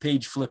lot of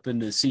page flipping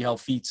to see how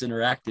feats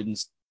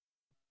interacted.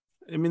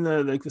 And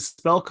the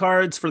spell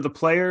cards for the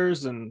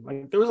players,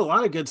 and there was a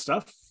lot of good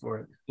stuff for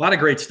it. A lot of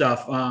great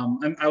stuff.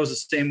 I was the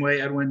same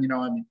way,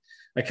 Edwin.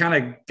 I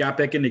kind of got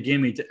back into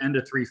gaming to end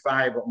of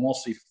 3.5, but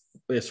mostly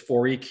as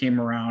 4E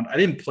came around. I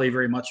didn't play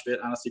very much of it,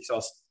 honestly, because I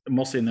was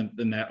mostly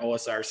in that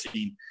OSR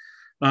scene.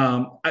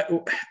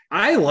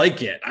 I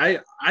like it.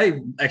 I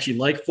actually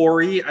like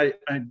 4E.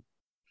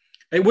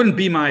 It wouldn't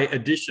be my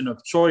edition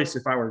of choice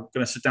if I were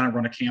going to sit down and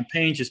run a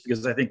campaign, just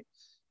because I think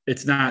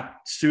it's not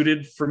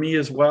suited for me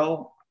as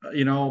well,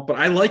 but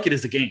I like it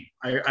as a game.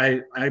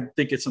 I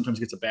think it sometimes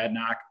gets a bad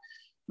knock.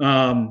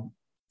 And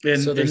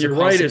you're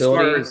right as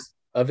far as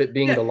of it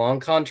being the Long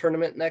Con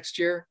tournament next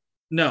year.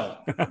 No.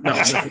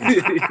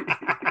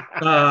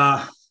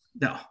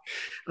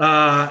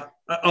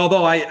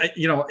 Although I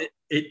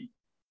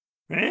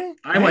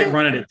might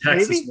run it at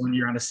Texas one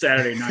year on a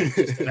Saturday night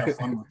just to have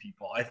fun with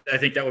people. I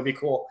think that would be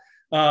cool.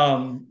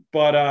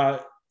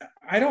 But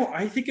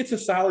I think it's a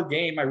solid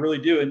game. I really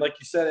do. And like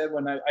you said,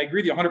 Edwin, I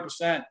agree with you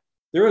 100%.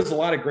 There is a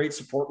lot of great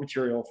support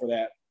material for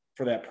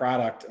that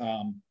product.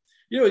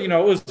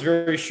 it was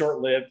very short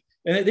lived,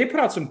 and they put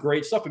out some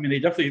great stuff. I mean, they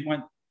definitely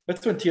went.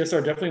 That's when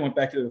TSR definitely went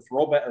back to the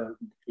throwback, or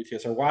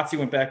TSR WotC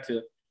went back to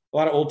a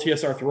lot of old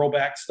TSR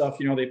throwback stuff.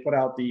 They put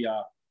out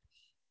the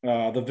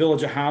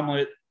Village of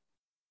Hamlet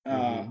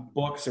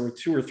books. There were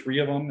 2 or 3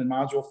 of them in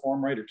module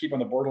form, right? Or Keep on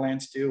the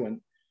Borderlands 2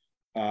 and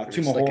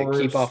Tomb of Horrors.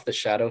 Keep Off the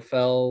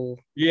Shadowfell.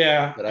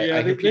 Yeah, but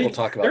I hear people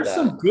talk about there's that.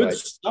 There's some good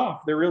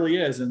stuff. There really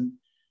is, and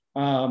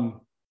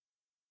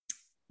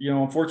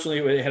unfortunately,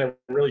 it had a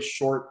really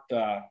short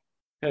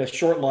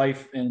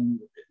life, and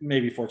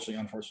maybe fortunately,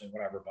 unfortunately,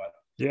 whatever. But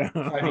yeah,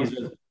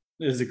 5e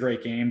is a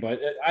great game. But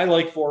I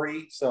like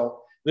 4E,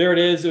 so there it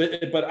is.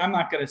 But I'm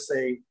not going to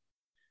say,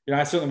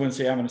 I certainly wouldn't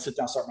say I'm going to sit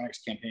down, start my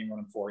next campaign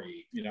running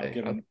 4E.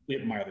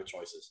 Given my other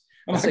choices,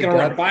 I'm not going to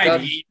run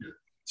 5E.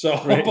 So,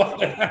 right.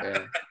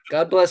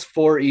 God bless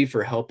 4E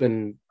for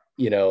helping,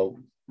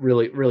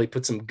 really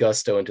put some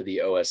gusto into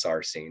the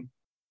OSR scene.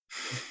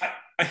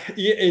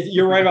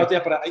 You're right about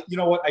that, but you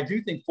know what? I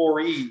do think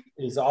 4E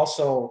is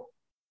also,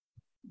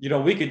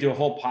 we could do a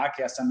whole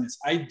podcast on this.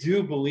 I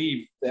do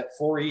believe that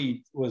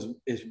 4E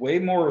is way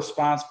more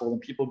responsible than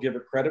people give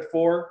it credit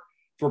for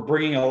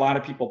bringing a lot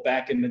of people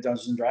back into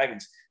Dungeons and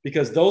Dragons,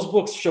 because those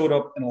books showed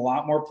up in a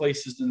lot more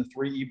places than the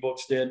 3E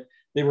books did.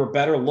 They were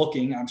better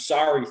looking. I'm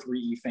sorry,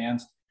 3E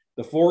fans.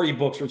 The 4E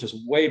books were just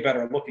way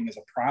better looking as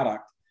a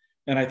product,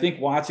 and I think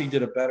WotC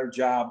did a better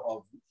job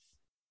of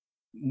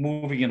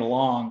moving it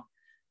along.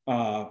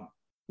 Well,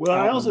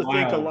 I also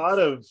think a lot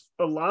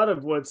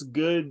of what's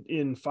good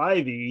in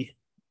 5e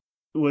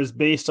was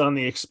based on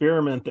the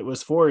experiment that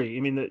was 4e. I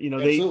mean,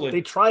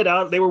 they tried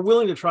out, they were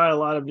willing to try a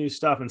lot of new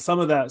stuff, and some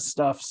of that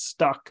stuff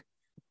stuck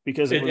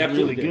because it was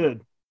really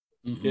good.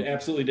 Mm-hmm. It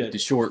absolutely did. The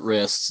short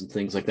rests and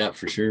things like that,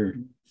 for sure.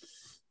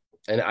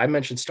 And I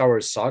mentioned Star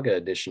Wars Saga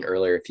Edition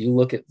earlier. If you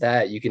look at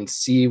that, you can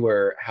see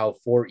how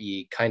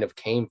 4E kind of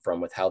came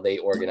from with how they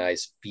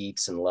organize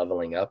feats and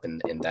leveling up in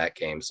that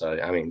game. So,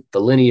 I mean,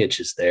 the lineage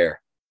is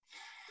there.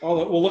 Oh,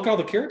 well, look at all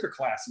the character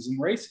classes and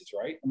races,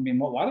 right? I mean,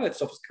 a lot of that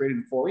stuff was created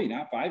in 4E,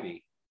 not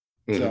 5E.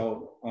 Mm-hmm.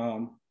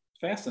 So,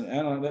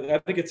 fascinating. I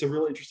think it's a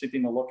really interesting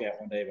thing to look at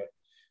one day, but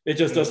it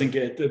just doesn't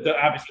get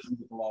obviously doesn't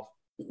get the love.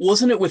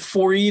 Wasn't it with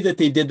 4E that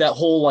they did that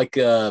whole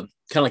kind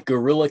of like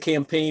guerrilla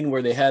campaign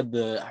where they had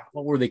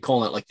what were they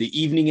calling it? Like the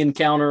evening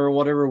encounter or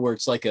whatever, where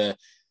it's like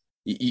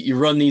you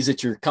run these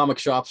at your comic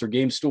shops or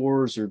game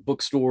stores or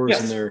bookstores,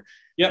 yes. And they're,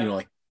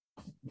 like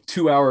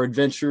 2-hour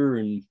adventure,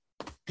 and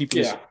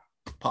people just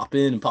pop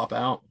in and pop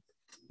out.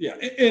 Yeah.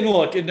 And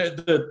look,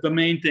 the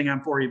main thing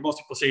on 4E, most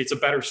people say it's a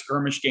better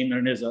skirmish game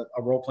than it is a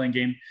role-playing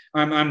game.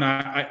 I'm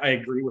not, I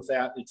agree with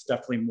that. It's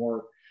definitely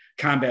more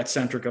combat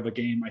centric of a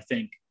game, I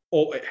think.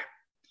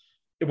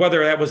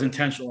 Whether that was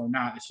intentional or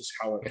not, it's just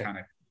how it kind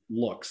of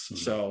looks. Mm-hmm.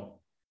 So,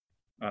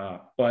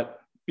 but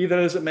be that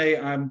as it may,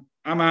 I'm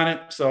on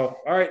it. So,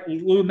 all right,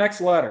 Lou,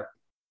 next letter.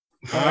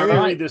 I'm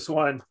gonna read this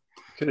one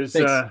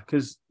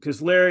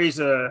because Larry's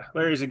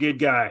a good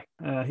guy.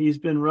 He's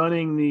been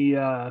running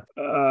the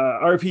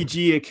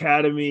RPG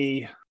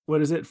Academy.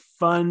 What is it?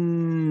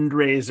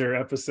 Fundraiser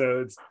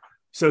episodes.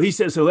 So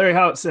Larry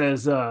Hout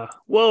says,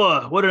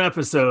 "Whoa, what an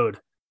episode!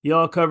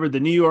 Y'all covered the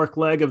New York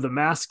leg of the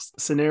Masks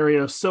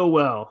scenario so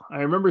well. I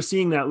remember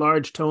seeing that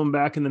large tome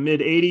back in the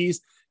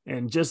mid-'80s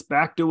and just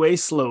backed away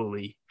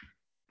slowly.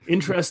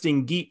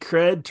 Interesting geek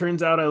cred.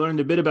 Turns out I learned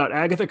a bit about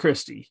Agatha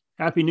Christie.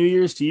 Happy New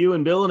Year's to you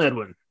and Bill and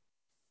Edwin."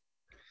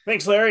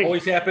 Thanks, Larry.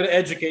 Always happy to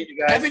educate you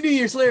guys. Happy New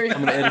Year's, Larry.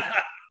 I'm going to edit.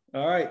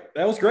 All right.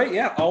 That was great.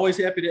 Yeah, always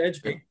happy to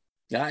educate.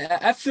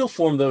 I feel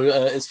for him, though,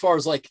 as far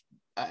as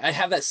I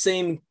have that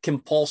same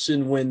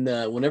compulsion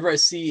whenever I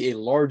see a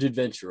large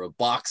adventure, a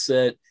box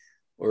set,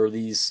 or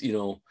these,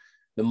 the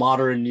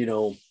modern,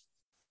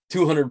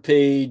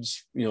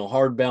 200-page,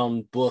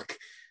 hardbound book.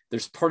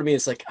 There's part of me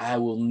that's like, I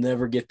will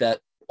never get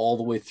that all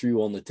the way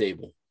through on the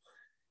table.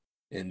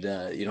 And,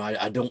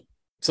 I don't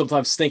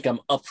sometimes think I'm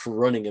up for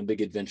running a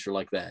big adventure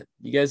like that.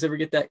 You guys ever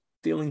get that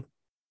feeling?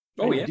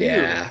 Oh, yeah.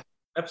 Yeah.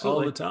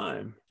 Absolutely. All the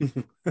time.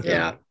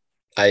 Yeah.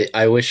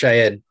 I wish I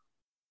had,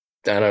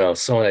 I don't know,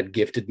 someone had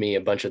gifted me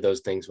a bunch of those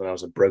things when I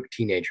was a broke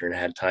teenager and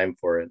had time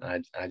for it.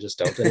 I just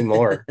don't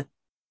anymore.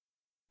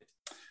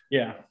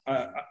 Yeah,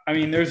 I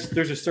mean, there's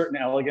a certain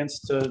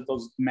elegance to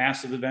those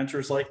massive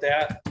adventures like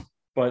that,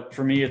 but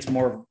for me, it's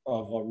more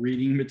of a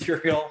reading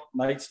material,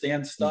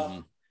 nightstand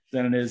stuff,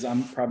 than it is.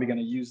 I'm probably going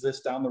to use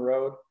this down the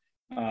road.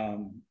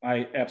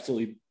 I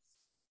absolutely,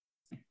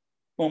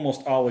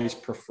 almost always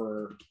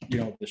prefer,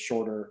 the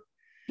shorter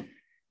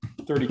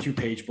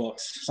 32-page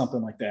books,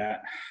 something like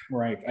that,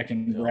 where I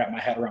can wrap my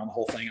head around the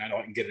whole thing. I know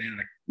I can get it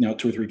in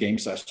 2 or 3 game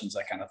sessions,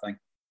 that kind of thing.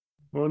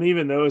 Well, and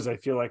even those, I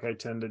feel like I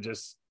tend to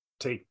just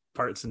take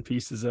parts and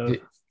pieces of,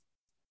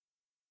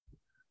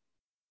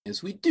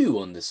 as we do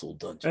on this old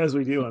dungeon.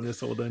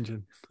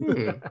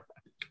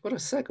 What a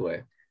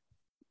segue.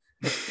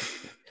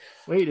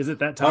 Wait, is it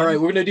that time? All right,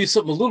 we're going to do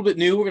something a little bit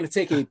new. We're going to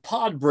take a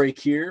pod break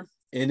here,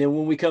 and then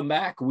when we come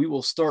back, we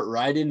will start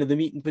right into the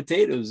meat and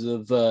potatoes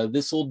of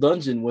this old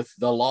dungeon with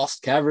the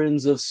Lost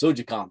Caverns of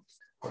Sojakanth,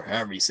 or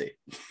however you say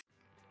it.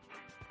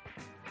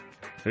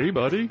 Hey,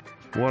 buddy.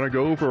 Want to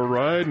go for a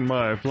ride in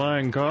my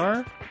flying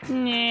car?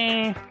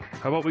 Nah.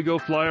 How about we go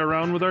fly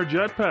around with our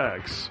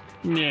jetpacks?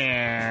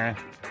 Nah.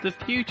 The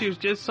future's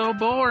just so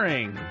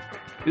boring.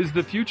 Is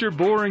the future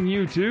boring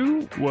you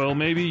too? Well,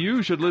 maybe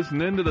you should listen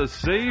into the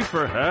Save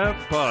for Half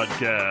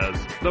podcast,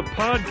 the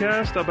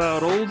podcast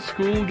about old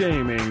school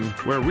gaming,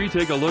 where we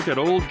take a look at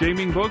old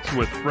gaming books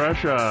with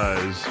fresh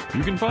eyes.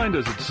 You can find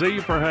us at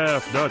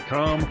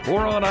saveforhalf.com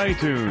or on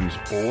iTunes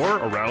or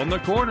around the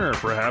corner.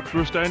 Perhaps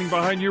we're standing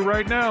behind you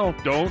right now.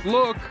 Don't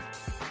look.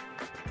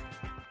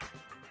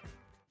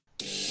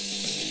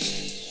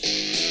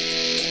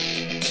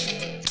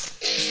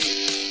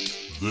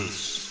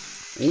 This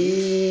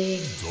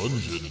Old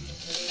Dungeon.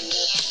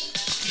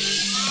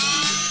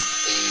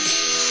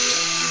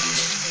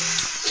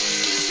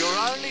 You're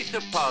only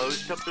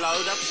supposed to blow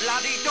the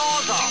bloody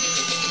doors off.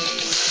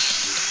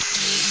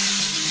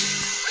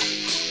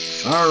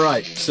 All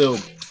right, so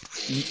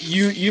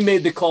you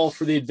made the call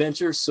for the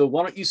adventure, so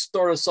why don't you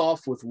start us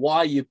off with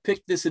why you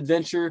picked this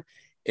adventure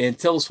and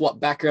tell us what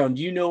background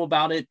you know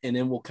about it, and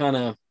then we'll kind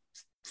of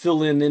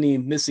fill in any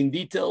missing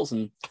details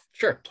and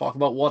talk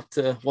about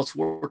what's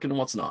working and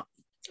what's not.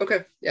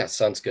 Okay. Yeah,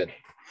 sounds good.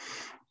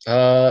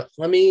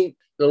 The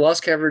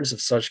Lost Caverns of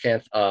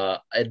Sludgecanth,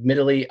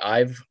 admittedly,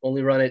 I've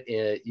only run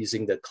it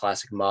using the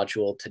classic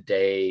module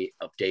today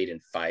update in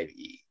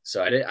 5e.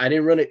 So I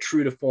didn't run it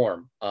true to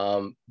form,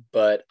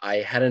 but I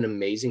had an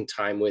amazing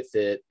time with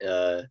it,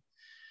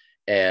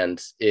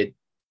 and it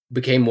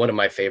became one of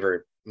my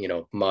favorite,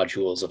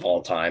 modules of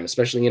all time,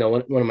 especially,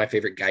 one of my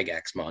favorite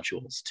Gygax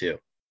modules too.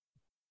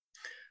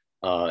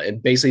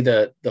 And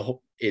basically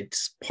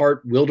it's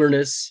part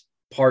wilderness,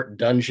 part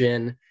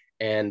dungeon,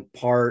 and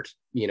part,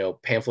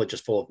 pamphlet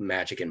just full of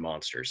magic and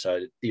monsters.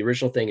 So the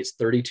original thing is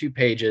 32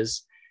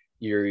 pages.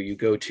 You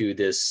go to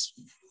this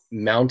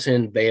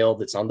mountain vale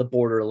that's on the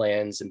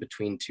borderlands in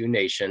between two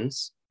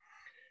nations.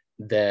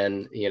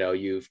 Then,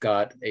 you've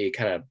got a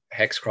kind of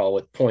hex crawl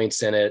with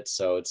points in it.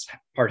 So it's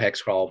part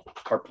hex crawl,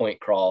 part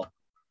point crawl.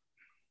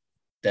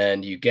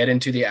 Then you get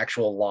into the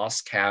actual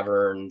Lost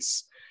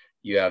Caverns.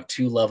 You have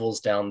 2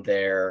 levels down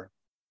there.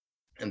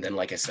 And then,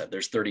 like I said,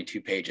 there's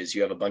 32 pages.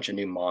 You have a bunch of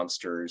new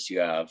monsters. You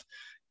have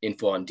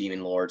info on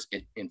demon lords,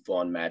 info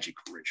on magic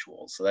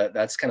rituals. So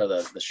that's kind of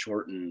the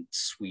short and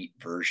sweet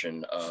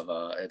version of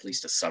at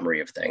least a summary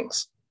of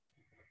things.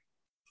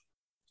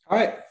 All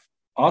right.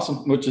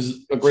 Awesome. Which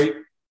is a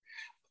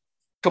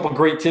couple of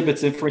great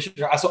tidbits of information.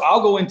 So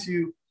I'll go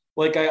into,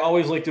 like I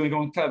always like doing,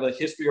 going kind of the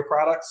history of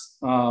products.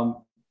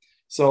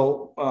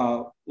 So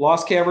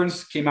Lost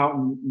Caverns came out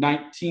in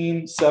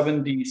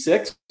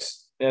 1976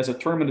 as a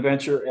tournament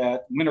adventure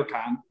at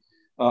WinterCon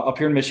up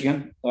here in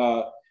Michigan.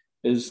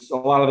 As a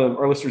lot of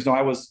our listeners know,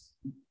 I was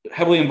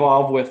heavily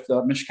involved with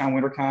the Michigan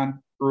WinterCon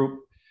group,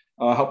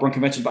 helped run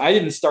conventions, but I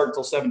didn't start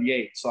until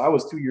 78. So I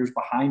was 2 years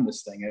behind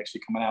this thing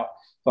actually coming out.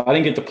 But I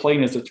didn't get to play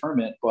in as a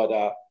tournament.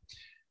 But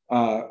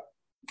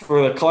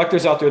for the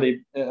collectors out there,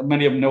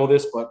 many of them know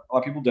this, but a lot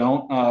of people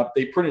don't.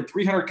 They printed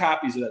 300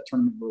 copies of that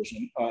tournament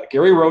version.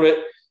 Gary wrote it.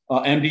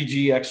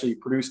 MDG actually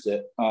produced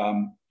it.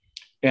 And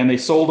they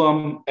sold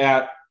them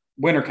at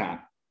WinterCon.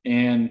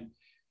 And,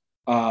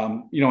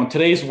 in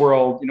today's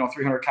world,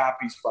 300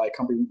 copies by a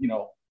company,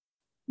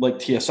 like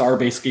TSR,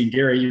 basically, and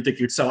Gary, you'd think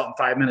you'd sell it in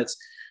 5 minutes.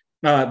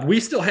 We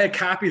still had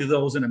copies of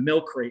those in a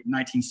milk crate in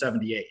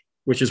 1978,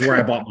 which is where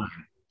I bought mine.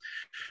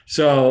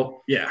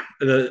 So yeah,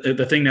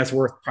 the thing that's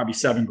worth probably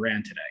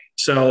 $7,000 today.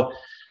 So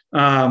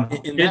and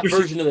that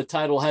version of the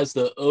title has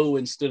the O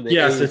instead of the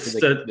yes, A it's for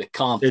the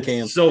comp. It's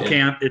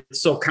SoCamp.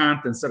 It's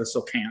SoCamp instead of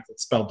SoCamp.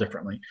 It's spelled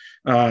differently.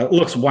 It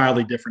looks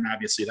wildly different,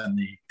 obviously, than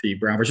the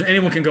brown version.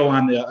 Anyone can go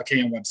on the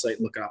AKM website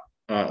and look up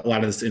a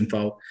lot of this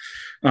info.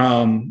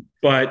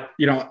 But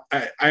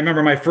I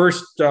remember my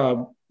first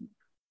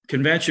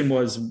convention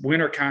was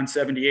WinterCon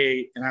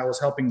 78, and I was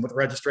helping with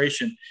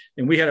registration,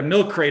 and we had a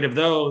milk crate of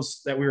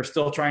those that we were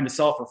still trying to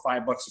sell for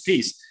 $5 a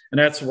piece, and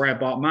that's where I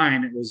bought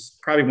mine. It was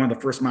probably one of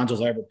the first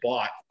modules I ever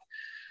bought.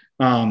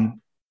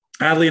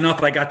 Oddly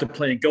enough, I got to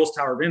play in Ghost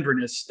Tower of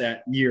Inverness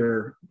that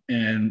year,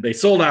 and they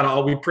sold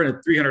out we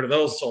printed 300 of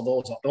those, so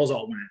those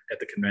all went at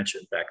the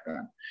convention back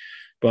then.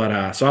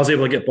 But so I was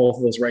able to get both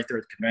of those right there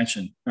at the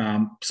convention.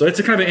 So it's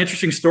a kind of an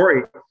interesting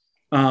story.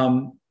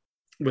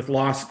 With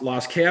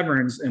Lost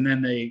Caverns, and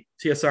then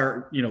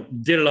TSR,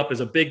 did it up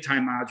as a big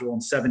time module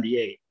in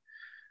 78,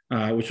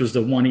 which was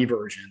the 1E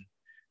version,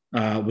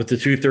 with the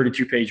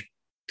 232 page.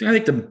 I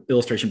think the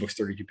illustration book's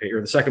 32 page,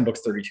 or the second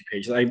book's 32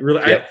 pages.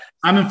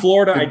 I'm in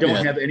Florida. I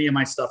don't have any of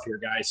my stuff here,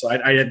 guys. So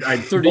I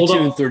 32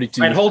 and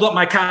 32. I'd hold up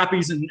my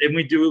copies and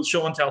we do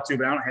show and tell too,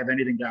 but I don't have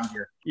anything down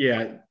here.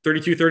 Yeah.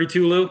 32,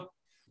 Lou.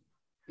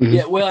 Mm-hmm.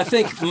 Yeah. Well, I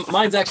think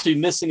mine's actually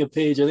missing a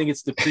page. I think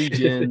it's the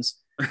pre-gens.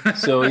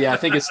 So yeah, I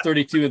think it's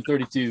 32 and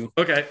 32.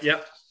 Okay,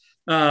 yep.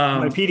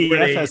 My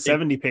PDF has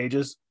 70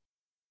 pages.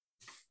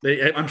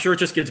 I'm sure it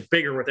just gets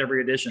bigger with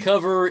every edition.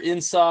 Cover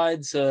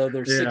insides,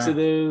 there's 6 of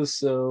those,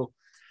 so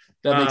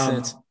that makes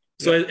sense.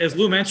 So as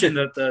Lou mentioned,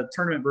 that the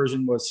tournament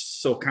version was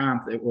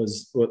SoCamp. It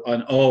was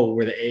an O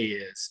where the A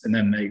is, and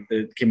then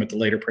they came with the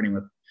later printing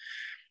with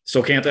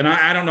Socanth, and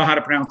I don't know how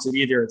to pronounce it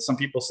either. Some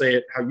people say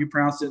it how you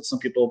pronounce it. Some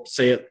people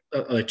say it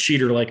a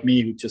cheater like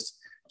me who just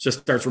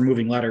starts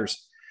removing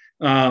letters.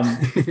 Great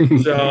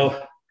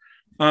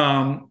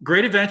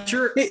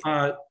adventure.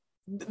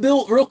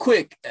 Bill, real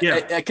quick,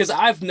 Yeah. because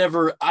I've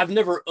never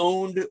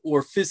owned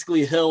or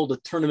physically held a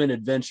tournament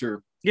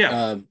adventure.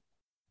 Yeah.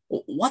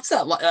 What's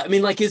that like? I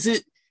mean, like, does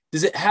it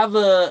have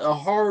a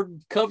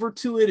hard cover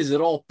to it? Is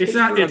it all paper? It's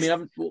not. It's, I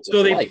mean,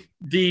 so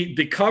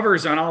the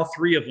covers on all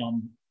three of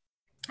them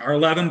are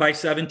 11 by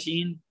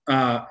 17,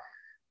 and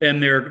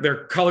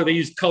they're color. They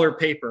use colored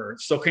paper.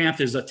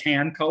 Socanth is a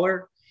tan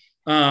color,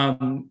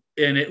 and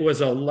it was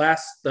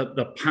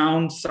the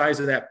pound size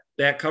of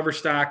that cover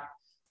stock.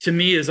 To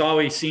me, has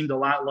always seemed a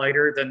lot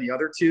lighter than the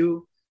other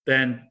two,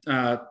 than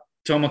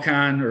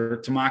Tomakan or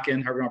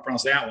Tomakin, however you want to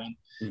pronounce that one,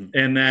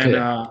 and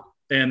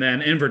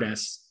then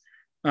Inverness.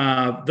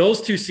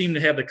 Those two seem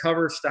to have the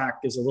cover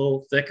stock is a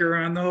little thicker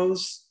on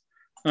those.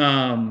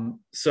 So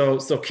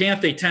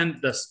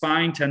the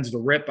spine tends to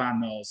rip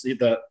on those,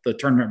 the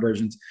tournament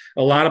versions.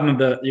 A lot of them,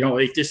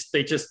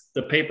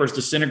 the paper's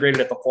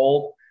disintegrated at the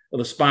fold of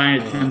the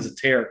spine. It tends to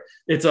tear.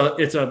 It's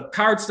a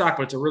card stock,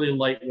 but it's a really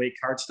lightweight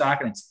card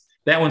stock, and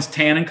that one's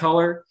tan in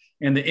color,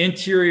 and the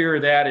interior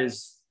of that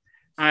is,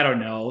 I don't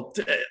know.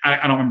 I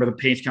don't remember the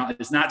page count.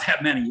 It's not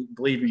that many,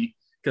 believe me,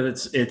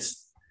 because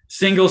it's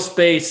single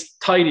space,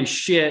 tight as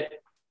shit,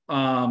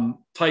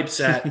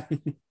 typeset.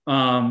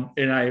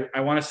 And I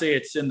want to say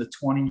it's in the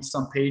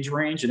 20-some page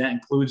range, and that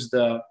includes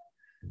the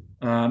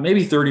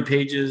maybe 30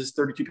 pages,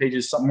 32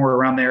 pages, somewhere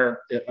around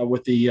there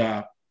with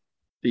the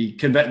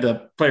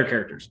player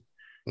characters.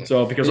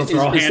 So because those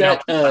are all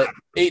handouts.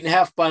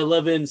 8.5 by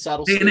 11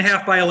 saddle.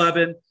 8.5 by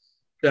 11.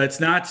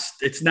 It's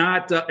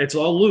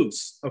all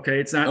loose. Okay.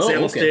 It's not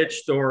saddle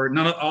stitched, or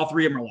all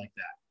three of them are like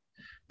that.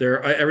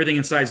 They're everything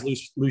inside is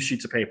loose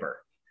sheets of paper.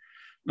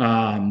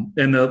 And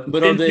the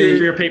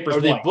interior paper. Are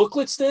they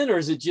booklets then, or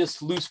is it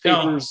just loose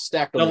papers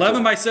stacked on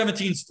 11 by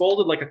 17 is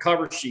folded like a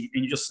cover sheet,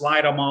 and you just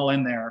slide them all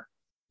in there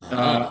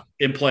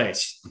in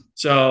place.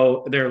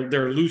 So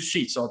they're loose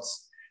sheets. So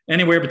it's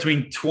anywhere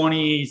between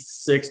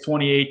 26,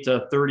 28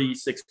 to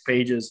 36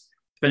 pages,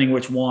 depending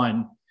which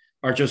one,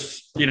 are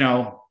just,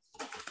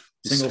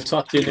 single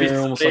tucked in there,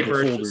 almost like a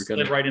folder,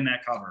 slid right in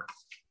that cover.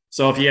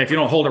 So if you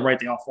don't hold it right,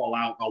 they all fall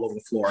out all over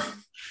the floor.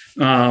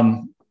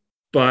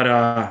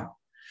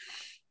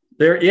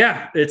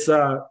 It's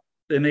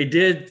and they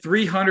did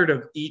 300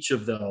 of each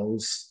of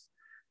those.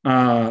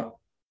 I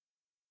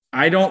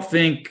don't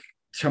think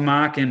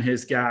Tomakin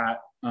has got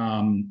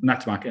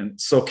not Tomakin,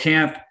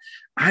 Socanth.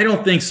 I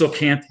don't think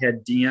Socanth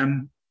had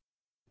DM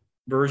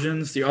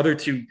versions. The other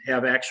two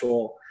have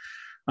actual.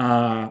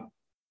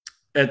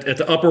 At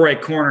the upper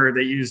right corner,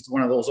 they used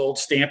one of those old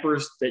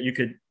stampers that you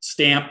could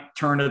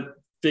turn a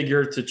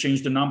figure to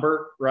change the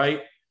number,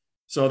 right?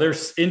 So they're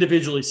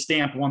individually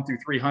stamped 1 through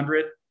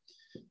 300,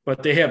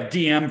 but they have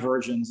DM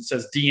versions. It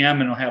says DM,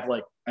 and it'll have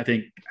I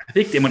think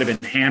they might have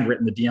been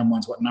handwritten, the DM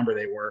ones, what number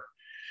they were.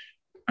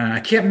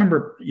 I can't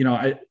remember,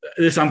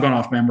 I'm going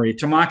off memory.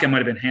 Tomakin might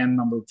have been hand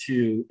numbered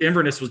too.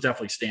 Inverness was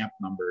definitely stamp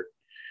numbered.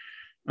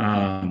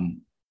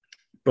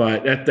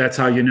 But that's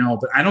how you know.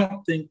 But I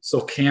don't think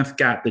Socanth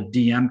got the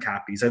DM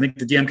copies. I think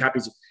the DM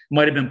copies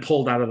might have been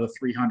pulled out of the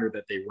 300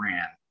 that they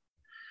ran.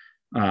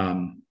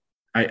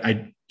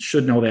 I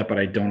should know that, but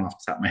I don't off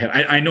the top of my head.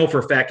 I know for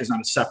a fact there's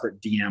not a separate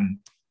DM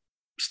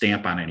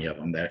stamp on any of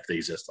them that if they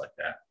exist like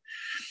that.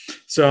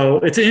 So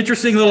it's an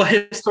interesting little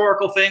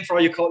historical thing for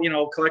all you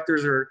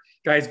collectors or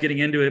guys getting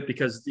into it,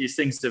 because these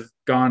things have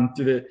gone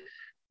through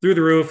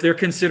the roof. They're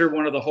considered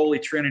one of the holy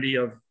trinity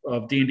of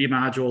D&D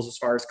modules as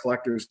far as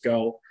collectors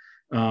go.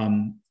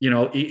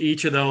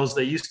 Each of those,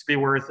 they used to be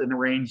worth in the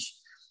range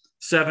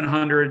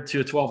 $700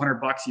 to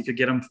 $1,200. You could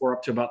get them for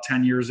up to about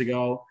 10 years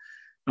ago.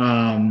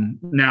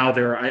 Now I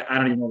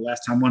don't even know the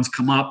last time one's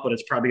come up, but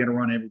it's probably going to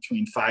run in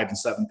between $5,000 and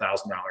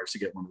 $7,000 to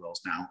get one of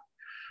those now.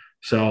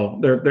 So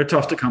they're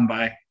tough to come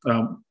by.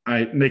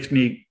 It makes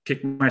me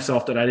kick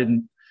myself that I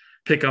didn't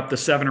pick up the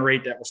 7 or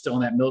 8 that was still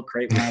in that milk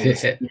crate when I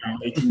was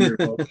 18 years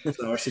old,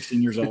 or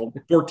 16 years old,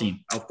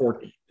 14. I was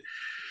 14.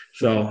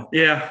 So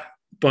yeah.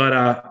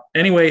 But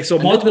anyway, so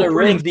multiple. I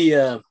read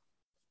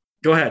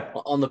go ahead.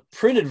 On the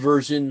printed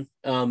version.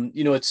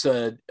 It's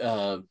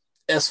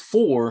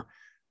S4,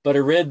 but I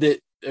read that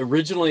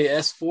originally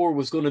S4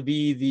 was going to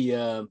be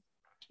the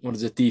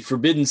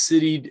Forbidden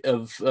City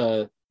of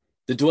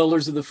the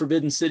Dwellers of the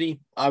Forbidden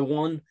City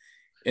I1,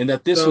 and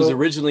that this was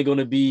originally going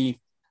to be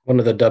one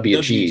of the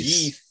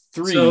WGs.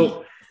 WG3.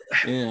 So,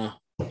 yeah.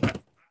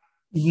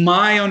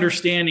 My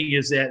understanding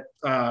is that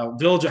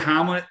Village of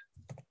Hamlet,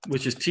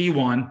 which is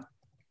T1.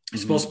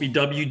 It's supposed to be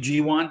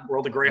WG1,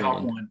 World of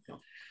Greyhawk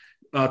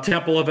 1.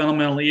 Temple of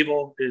Elemental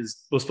Evil was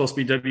supposed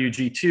to be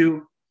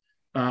WG2.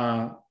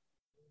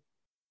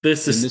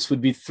 This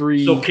would be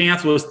 3. So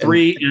Socanth was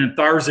 3, and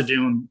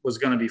Tharizdun was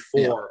going to be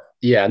 4.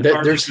 Yeah,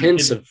 there's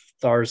hints of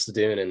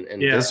Tharizdun in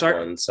this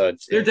one, so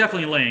they're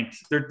definitely linked.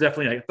 They're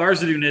definitely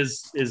Tharizdun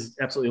is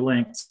absolutely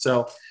linked.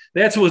 So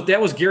that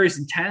was Gary's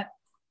intent,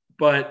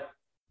 but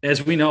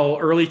as we know,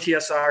 early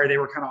TSR, they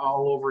were kind of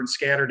all over and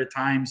scattered at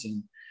times.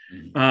 And,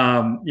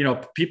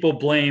 people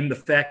blame the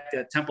fact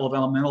that Temple of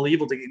Elemental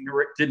Evil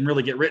didn't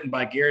really get written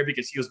by Gary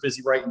because he was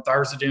busy writing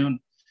Tharizdun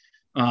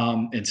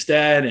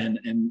instead.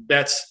 And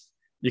that's,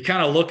 you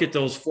kind of look at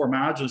those 4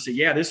 modules and say,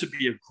 yeah, this would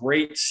be a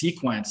great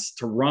sequence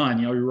to run.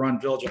 You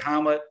run Village of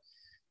Hamlet,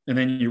 and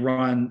then you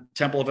run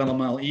Temple of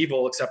Elemental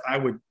Evil, except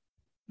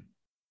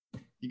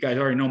you guys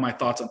already know my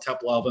thoughts on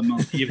Temple of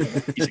Elemental Evil,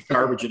 what a piece of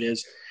garbage it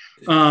is.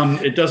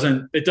 It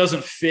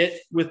doesn't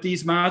fit with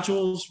these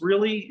modules,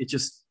 really. It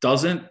just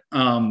doesn't.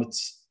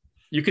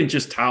 You can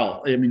just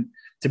tell. I mean,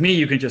 to me,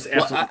 you can just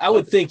absolutely. Well, I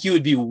would think you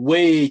would be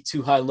way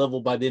too high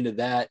level by the end of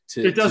that.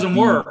 It doesn't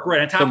work,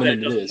 right? On top of that,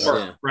 it doesn't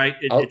work, right?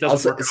 It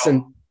doesn't work at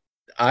all.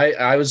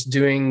 I was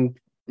doing,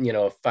 a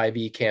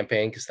 5e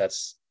campaign because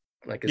that's,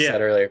 like I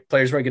said earlier,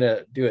 players weren't going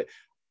to do it.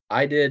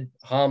 I did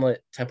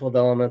Hamlet, Temple of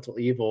Elemental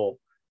Evil,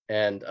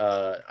 and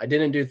I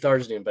didn't do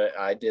Tharizdun, but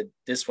I did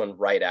this one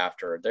right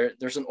after.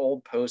 There's an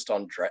old post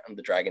on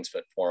the Dragon's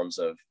Foot forums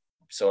of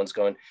someone's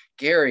going,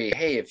 Gary,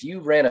 hey, if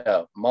you ran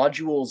a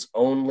modules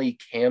only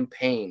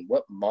campaign,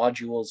 what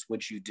modules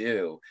would you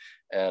do?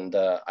 And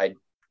I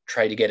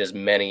tried to get as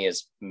many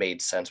as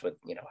made sense with,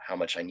 how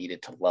much I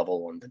needed to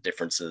level and the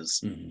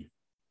differences,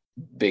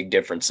 big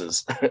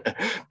differences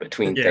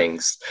between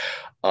things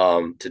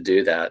to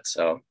do that.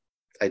 So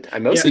I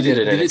mostly did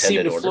it in Did it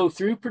seem to order. flow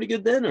through pretty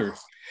good then, or?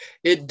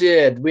 It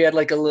did. We had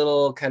like a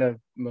little kind of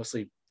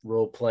mostly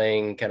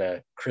role-playing kind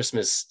of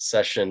Christmas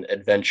session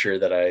adventure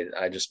that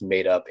I just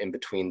made up in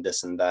between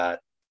this and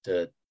that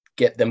to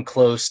get them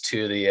close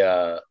to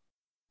the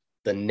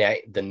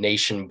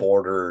nation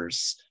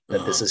borders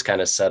that this is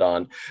kind of set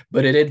on.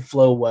 But it did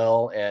flow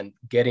well, and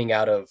getting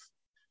out of,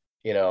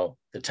 the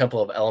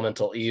Temple of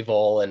Elemental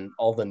Evil and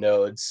all the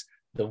nodes,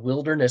 the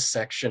wilderness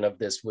section of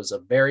this was a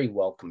very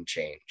welcome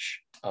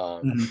change.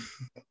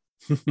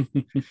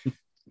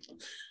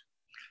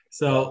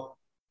 So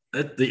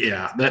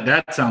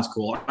that sounds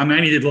cool. I mean,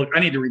 I need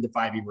to read the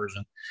 5e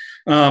version.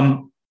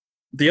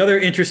 The other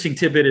interesting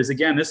tidbit is,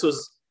 again, this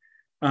was,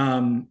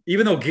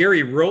 even though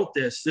Gary wrote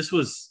this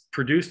was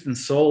produced and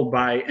sold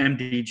by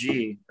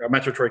MDG, or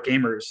Metro Detroit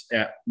Gamers,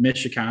 at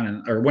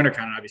MishiCon or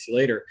WinterCon, obviously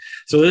later.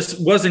 So this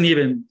doesn't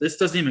even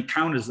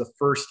count as the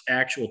first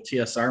actual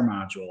TSR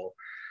module,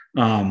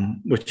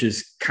 which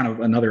is kind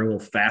of another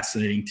little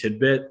fascinating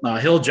tidbit.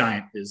 Hill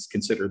Giant is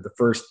considered the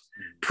first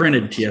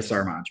printed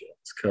TSR module,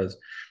 because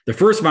the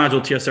first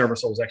module TSR ever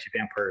sold was actually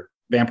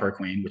Vampire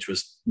Queen, which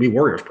was We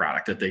Warriors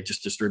product that they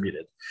just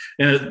distributed.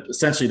 And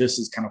essentially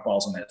this kind of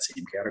falls in that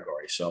same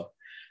category. So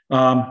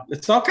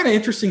it's all kind of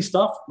interesting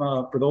stuff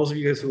for those of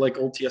you guys who like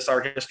old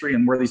TSR history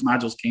and where these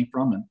modules came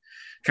from and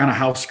kind of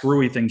how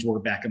screwy things were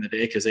back in the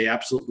day, because they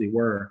absolutely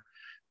were.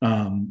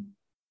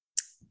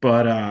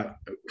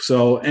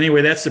 So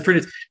anyway, that's the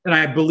printed, and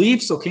I believe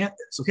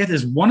Socantha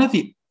is one of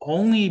the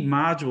only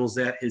modules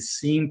that has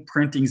seen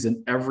printings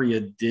in every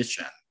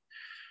edition,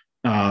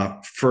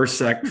 first,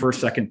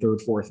 second,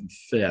 third, fourth, and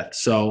fifth.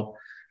 So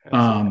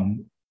I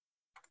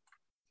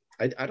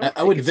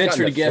would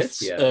venture to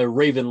guess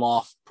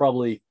Ravenloft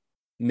probably,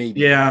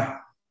 maybe. Yeah,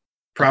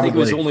 probably. I think it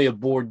was only a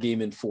board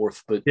game in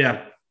fourth, but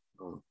yeah,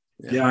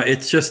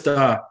 it's just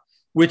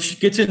which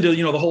gets into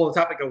the whole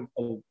topic of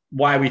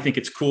why we think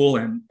it's cool,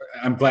 and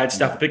I'm glad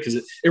Steph picked,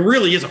 because it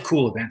really is a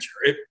cool adventure.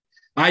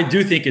 I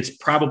do think it's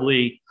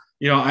probably,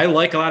 I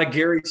like a lot of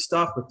Gary's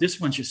stuff, but this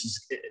one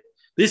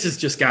this has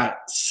just got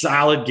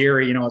solid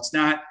Gary.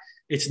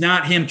 It's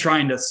not him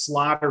trying to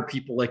slaughter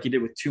people like he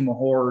did with Tomb of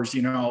Horrors,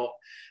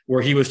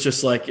 where he was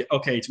just like,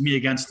 okay, it's me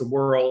against the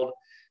world.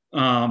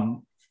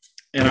 And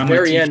the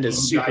very end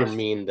is super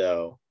mean,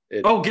 though.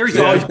 Gary's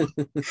always,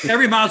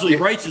 every module he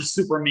writes is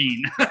super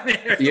mean.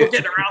 We're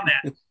getting around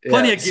that.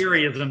 Plenty of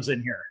Garyisms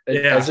in here.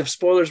 As if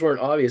spoilers weren't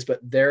obvious, but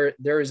there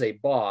is a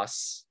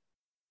boss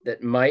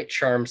that might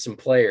charm some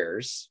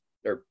players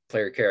or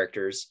player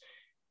characters.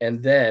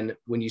 And then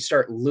when you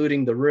start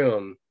looting the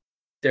room,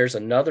 there's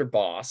another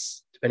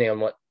boss, depending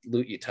on what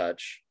loot you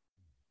touch.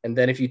 And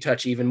then if you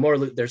touch even more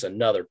loot, there's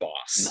another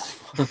boss.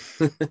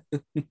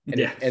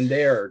 And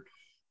they're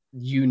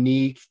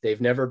unique.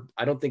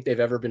 I don't think they've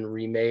ever been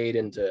remade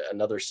into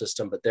another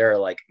system, but they're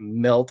like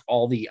melt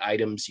all the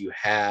items you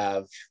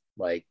have,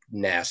 like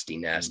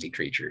nasty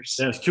creatures.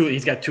 There's two.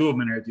 He's got two of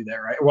them in there to do that,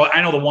 right? Well,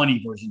 I know the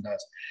 1E version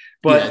does,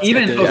 but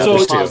even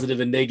positive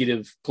and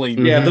negative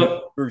plane. Yeah,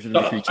 version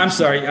of the creatures. I'm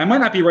sorry, I might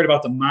not be right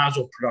about the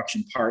module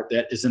production part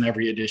that is in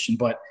every edition,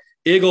 but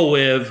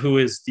Igglewiv, who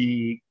is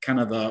the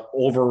kind of the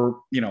over,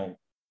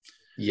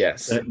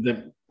 yes,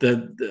 the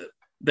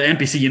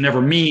NPC you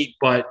never meet,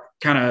 but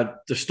kind of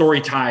the story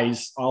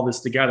ties all this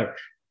together.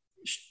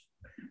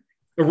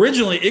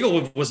 Originally,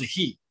 Igglewiv was a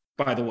he,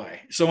 by the way.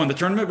 So in the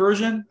tournament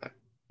version,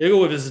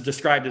 Igglewiv is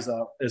described as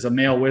a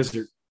male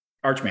wizard,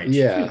 archmage.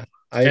 Yeah,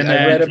 I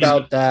read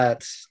about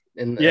that.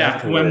 When the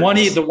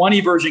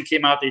 1E version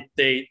came out,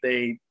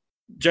 they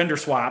gender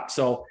swapped.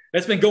 So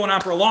that's been going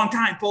on for a long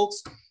time,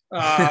 folks.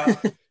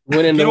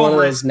 Went into one of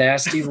those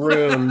nasty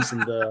rooms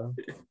and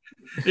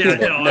Yeah,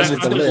 no, That's I'm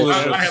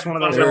just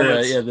one of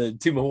those. yeah, the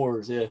Tomb of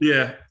Horrors. Yeah,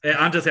 yeah,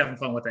 I'm just having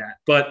fun with that.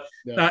 But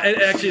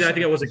actually, I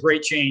think it was a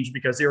great change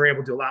because they were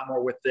able to do a lot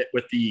more with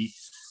the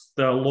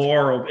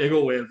lore of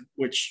Igglewiv,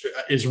 which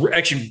is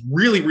actually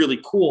really,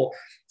 really cool.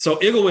 So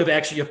Igglewiv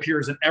actually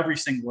appears in every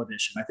single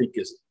edition. I think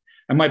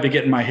I might be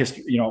getting my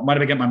history, might have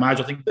been getting my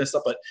module thinking this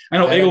stuff, but I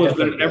know Igglewiv's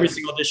been in every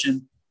single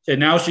edition, and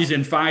now she's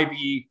in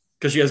 5e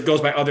because she goes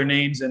by other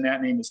names, and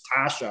that name is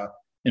Tasha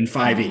in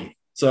 5e.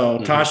 So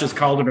Tasha's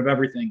cauldron of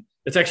everything.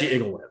 It's actually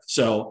Igglewiv.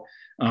 So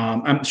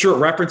I'm sure it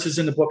references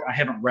in the book. I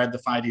haven't read the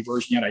 5e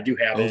version yet. I do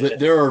have it.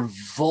 There are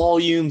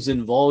volumes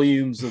and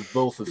volumes of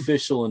both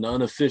official and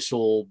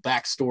unofficial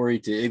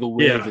backstory to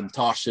Igglewiv and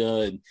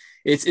Tasha, and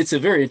it's a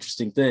very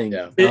interesting thing.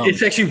 Yeah.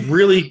 It's actually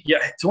really,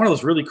 it's one of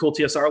those really cool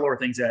TSR lore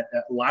things that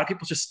a lot of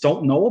people just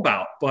don't know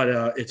about, but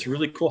it's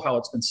really cool how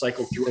it's been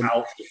cycled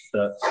throughout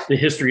the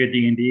history of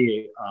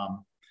D&D.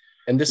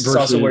 And this is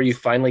also where you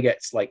finally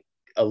get like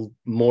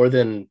more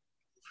than.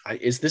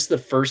 Is this the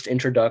first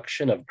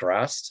introduction of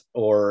Grast,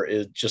 or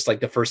is just like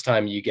the first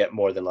time you get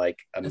more than like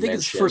a mention? I think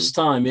it's the first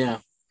time, yeah.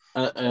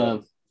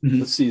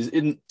 Let's see,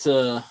 isn't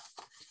so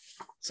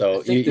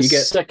you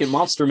get second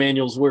monster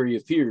manuals where he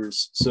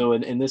appears. So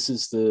and this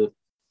is the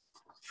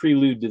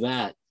prelude to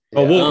that.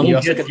 Oh,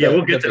 we'll get to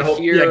the whole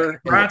the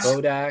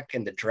Bodak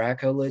and the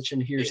Draco Lich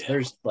in here. So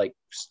there's like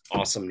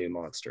awesome new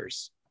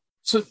monsters.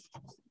 So.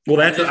 Well,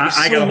 I got a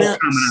whole comment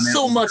on that.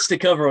 So much to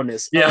cover on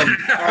this. Yeah,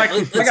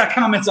 I got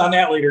comments on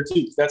that later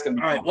too. That's gonna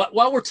be all right.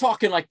 While we're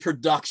talking like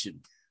production,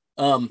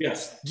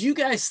 yes. Do you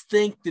guys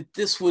think that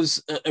this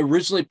was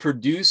originally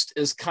produced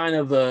as kind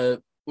of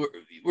or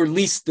at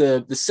least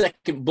the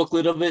second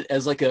booklet of it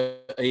as like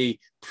a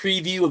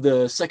preview of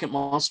the second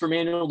monster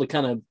manual to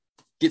kind of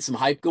get some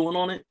hype going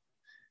on it?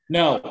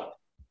 No.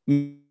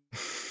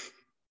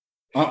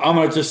 I'm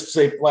going to just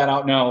say flat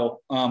out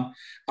no.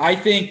 I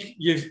think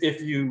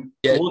if you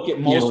look at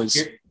most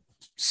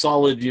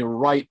solid,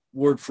 right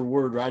word for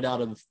word right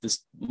out of this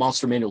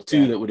Monster Manual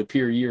 2 that would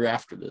appear a year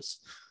after this.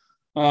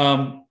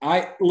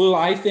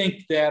 I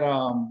think that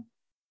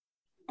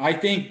I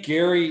think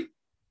Gary,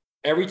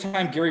 every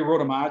time Gary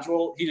wrote a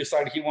module, he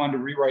decided he wanted to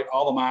rewrite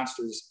all the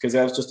monsters because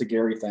that was just a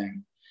Gary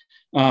thing.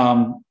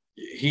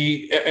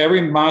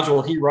 Every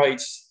module he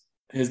writes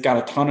has got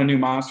a ton of new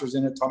monsters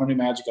in it, a ton of new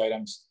magic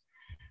items.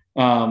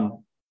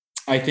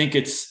 I think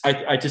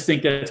I just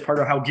think that it's part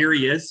of how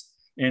Gary is.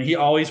 And he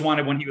always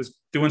wanted, when he was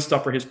doing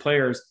stuff for his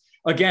players,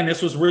 again,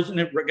 this was written,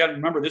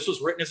 remember, this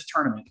was written as a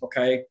tournament.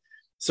 Okay.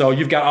 So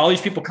you've got all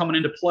these people coming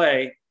into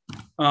play.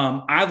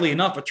 Oddly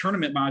enough, a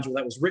tournament module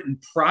that was written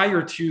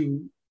prior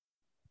to,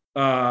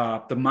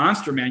 the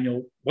monster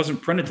manual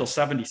wasn't printed until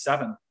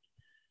 77.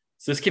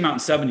 So this came out in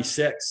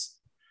 76.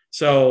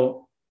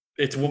 So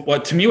it's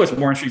what to me was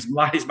more interesting. A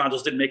lot of these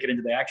modules didn't make it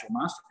into the actual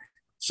monster manual.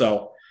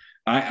 So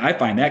I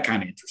find that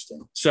kind of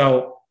interesting.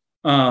 So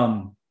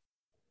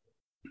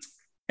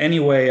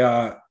anyway,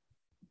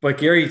 but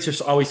Gary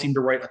just always seemed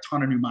to write a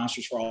ton of new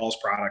monsters for all his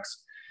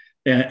products.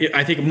 And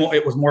I think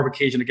it was more of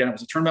occasion. Again, it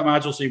was a tournament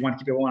module, so you want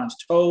to keep everyone on his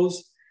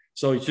toes.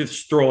 So you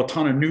just throw a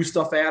ton of new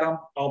stuff at them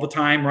all the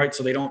time, right?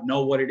 So they don't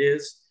know what it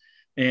is.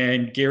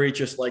 And Gary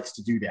just likes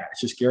to do that.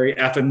 It's just Gary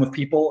effing with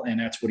people, and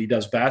that's what he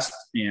does best,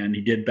 and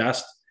he did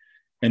best.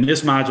 And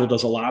this module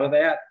does a lot of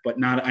that, but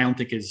not, I don't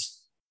think is,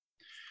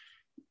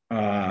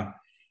 I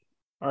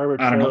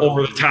don't know,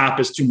 over the top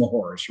as Tomb of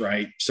Horrors,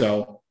 right?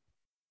 So,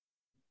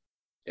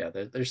 yeah,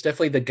 there's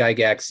definitely the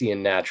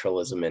Gygaxian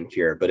naturalism in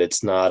here, but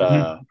it's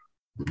not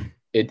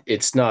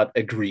it's not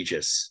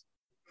egregious.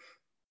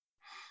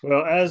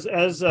 Well,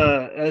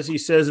 as he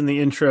says in the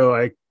intro,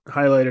 I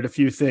highlighted a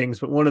few things,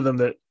 but one of them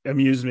that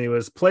amused me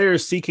was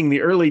players seeking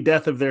the early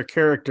death of their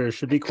characters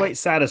should be quite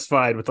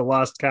satisfied with the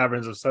Lost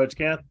Caverns of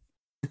Sochcan,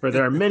 for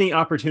there are many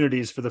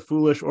opportunities for the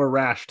foolish or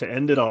rash to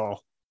end it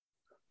all.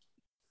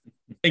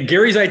 And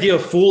Gary's idea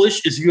of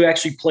foolish is you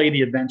actually play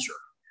the adventure.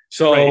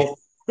 So right.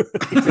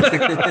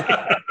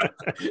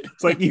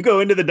 It's like you go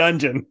into the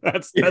dungeon.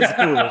 That's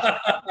foolish.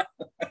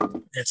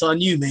 That's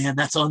on you, man.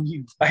 That's on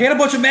you. I had a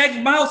bunch of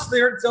magic mouths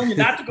there telling you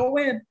not to go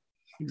in.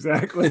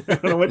 Exactly. I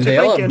don't know what they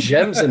all have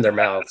gems in their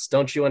mouths.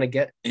 Don't you want to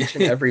get each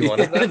and every one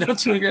of them?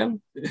 Don't you agree?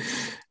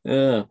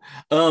 Yeah,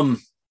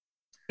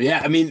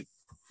 I mean,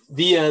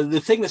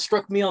 the thing that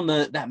struck me on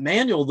that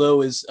manual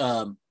though is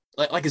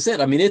like I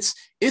said, I mean it's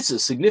a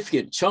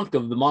significant chunk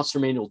of the Monster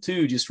Manual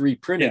 2 just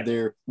reprinted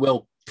there.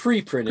 Well,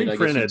 pre-printed, I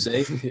guess you'd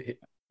say.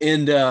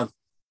 And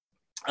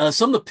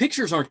some of the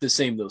pictures aren't the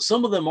same though.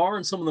 Some of them are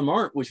and some of them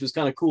aren't, which was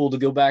kind of cool to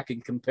go back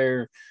and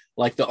compare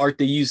like the art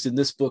they used in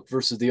this book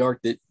versus the art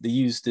that they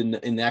used in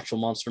the actual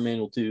Monster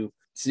Manual 2.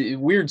 It's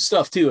weird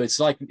stuff too. It's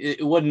like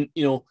it wasn't,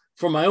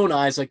 from my own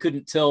eyes, I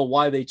couldn't tell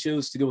why they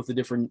chose to go with a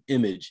different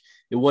image.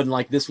 It wasn't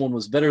like this one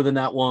was better than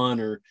that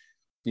one, or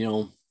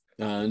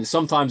and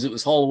sometimes it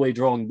was Holloway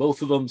drawing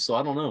both of them. So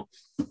I don't know.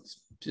 It's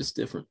just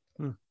different.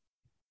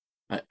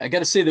 I got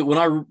to say that when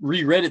I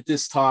reread it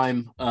this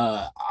time,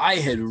 I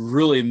had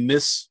really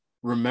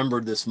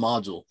misremembered this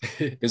module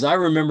because I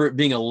remember it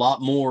being a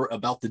lot more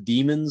about the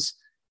demons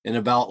and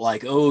about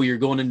like, oh, you're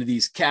going into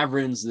these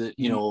caverns that,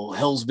 you know,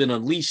 hell's been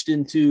unleashed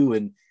into.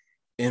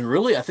 And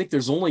really, I think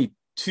there's only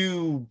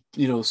 2,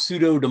 you know,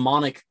 pseudo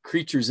demonic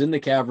creatures in the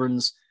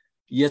caverns,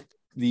 yet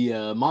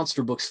the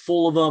monster book's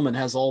full of them and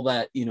has all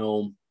that, you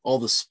know, all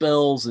the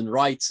spells and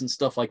rites and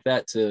stuff like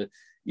that to,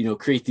 you know,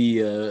 create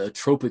the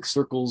tropic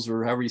circles,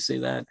 or however you say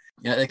that.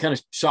 Yeah, that kind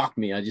of shocked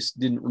me. I just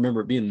didn't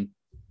remember it being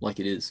like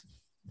it is.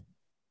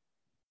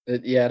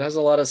 It has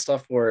a lot of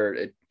stuff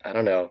where I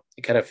don't know,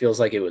 it kind of feels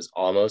like it was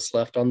almost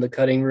left on the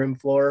cutting room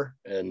floor,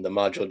 and the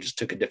module just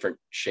took a different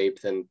shape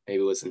than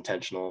maybe was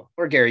intentional,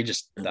 or Gary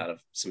just thought of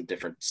some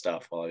different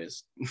stuff while he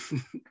was.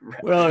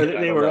 Well,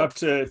 they were up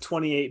to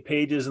 28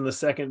 pages in the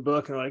second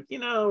book, and like, you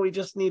know, we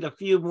just need a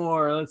few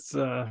more. Let's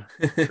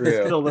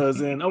fill those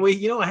in. Oh, wait,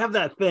 you know, I have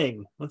that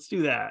thing. Let's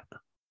do that.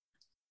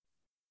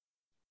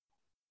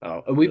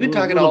 Oh, we've been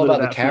talking all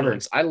about the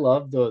caverns. I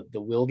love the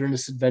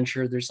wilderness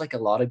adventure. There's like a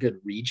lot of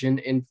good region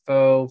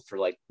info for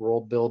like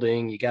world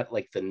building. You got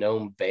like the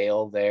Gnome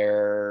Vale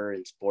there.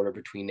 It's border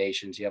between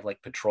nations. You have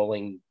like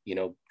patrolling, you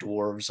know,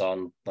 dwarves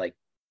on like,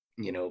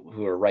 you know,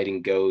 who are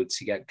riding goats.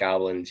 You got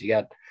goblins. You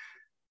got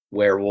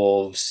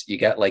werewolves. You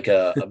got like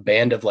a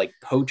band of like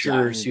poachers.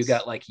 Giants. You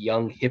got like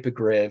young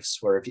hippogriffs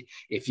where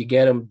if you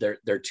get them,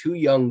 they're too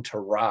young to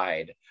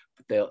ride,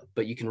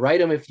 but you can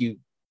ride them if you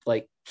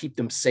like keep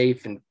them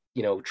safe and,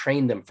 you know,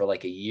 train them for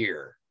like a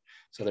year.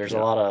 So there's a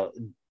lot of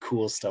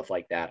cool stuff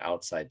like that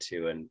outside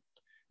too. And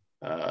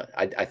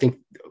I think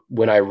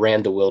when I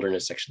ran the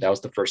wilderness section, that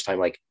was the first time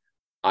like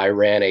I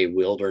ran a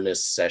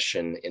wilderness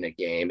session in a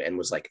game and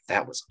was like,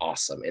 that was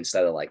awesome.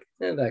 Instead of like,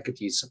 that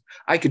could use some,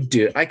 I could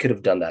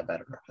have done that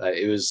better.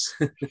 It was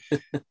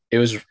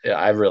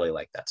I really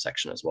like that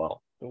section as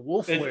well. The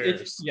wolf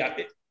wares.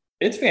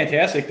 It's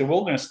fantastic. The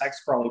wilderness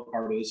hex crawler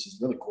part of this is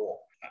really cool.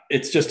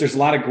 It's just, there's a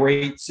lot of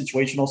great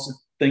situational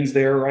things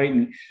there, right?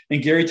 And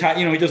Gary,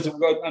 you know, he does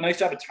a nice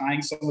job of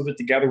tying some of it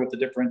together with the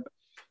different,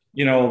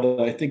 you know,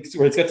 I think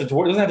where it's got the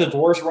dwarves, doesn't have the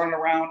dwarves running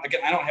around.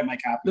 Again, I don't have my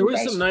copy. There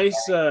was some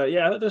nice,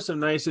 there's some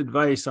nice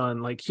advice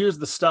on like, here's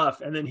the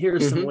stuff, and then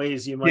here's some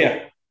ways you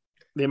might,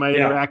 they might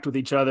interact with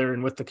each other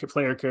and with the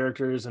player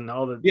characters and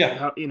all the,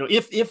 how, you know,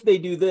 if they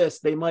do this,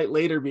 they might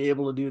later be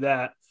able to do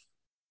that.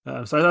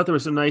 So I thought there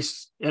was some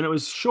nice, and it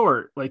was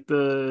short, like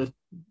the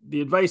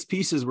advice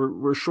pieces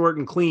were short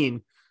and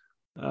clean,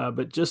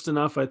 but just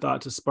enough, I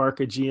thought, to spark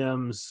a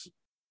GM's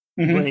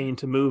brain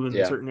to move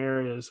in certain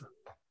areas.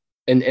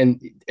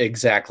 And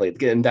exactly.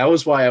 And that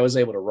was why I was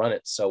able to run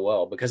it so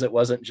well, because it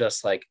wasn't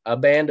just like a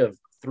band of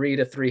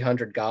 300 to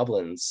 300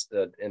 goblins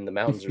in the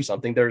mountains or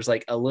something. There's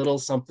like a little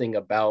something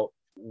about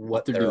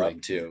what they're doing.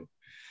 Up to.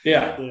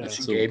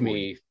 Which gave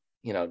me,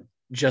 you know,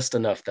 just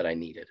enough that I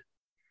needed.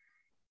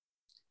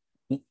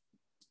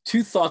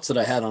 2 thoughts that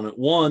I had on it.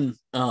 One,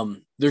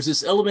 there's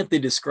this element they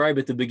describe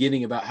at the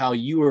beginning about how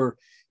you're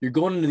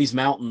going into these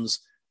mountains,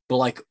 but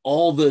like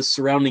all the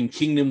surrounding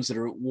kingdoms that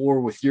are at war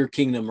with your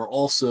kingdom are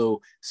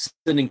also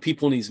sending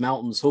people in these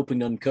mountains, hoping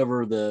to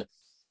uncover the,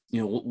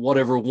 you know,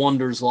 whatever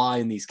wonders lie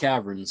in these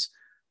caverns.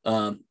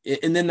 And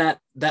then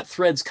that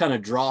thread's kind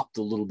of dropped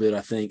a little bit,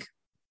 I think.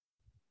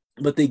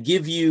 But they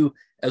give you,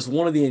 as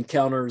one of the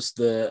encounters,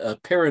 the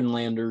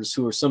Perrinlanders,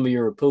 who are some of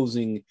your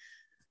opposing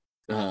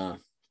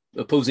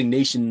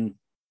nation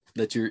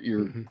that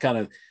you're kind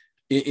of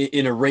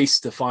in a race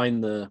to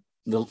find the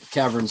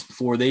caverns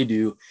before they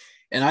do.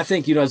 And I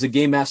think, you know, as a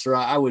game master,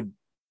 I would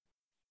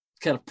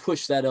kind of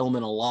push that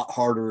element a lot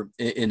harder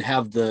and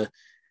have the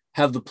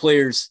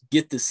players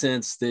get the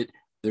sense that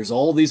there's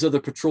all these other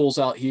patrols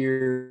out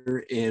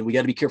here, and we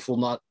got to be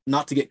careful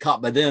not to get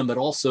caught by them, but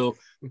also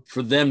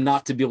for them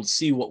not to be able to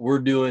see what we're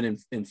doing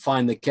and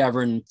find the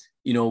cavern,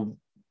 you know,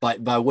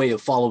 by way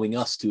of following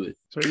us to it.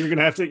 So you're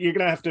gonna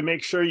have to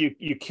make sure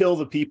you kill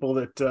the people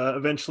that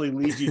eventually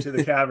lead you to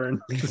the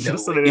cavern,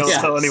 just so they don't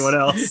tell anyone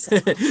else.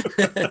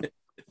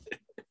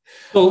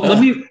 So let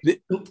me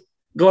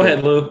go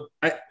ahead, Lou.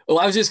 I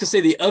was just gonna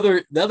say the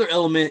other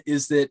element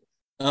is that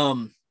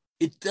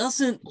it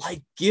doesn't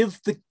like give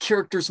the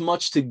characters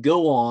much to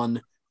go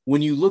on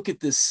when you look at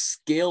the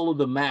scale of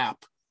the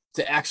map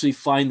to actually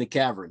find the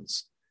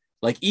caverns.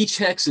 Like each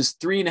hex is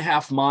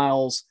 3.5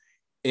 miles,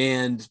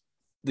 and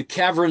the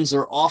caverns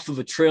are off of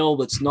a trail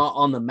that's not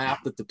on the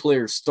map that the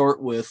players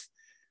start with,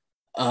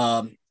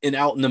 and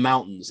out in the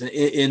mountains.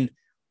 And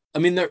I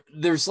mean,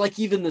 there's like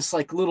even this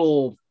like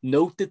little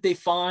note that they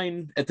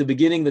find at the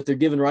beginning that they're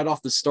given right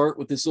off the start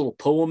with this little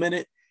poem in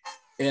it.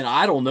 And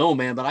I don't know,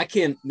 man, but I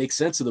can't make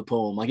sense of the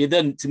poem. Like it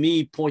doesn't, to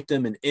me, point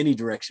them in any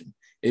direction.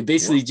 It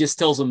basically just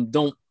tells them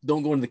don't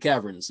go into the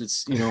caverns.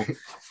 It's, you know,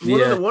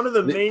 one of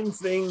the main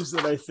things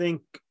that I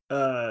think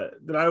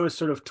that I was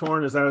sort of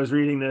torn as I was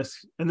reading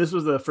this, and this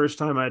was the first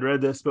time I'd read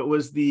this, but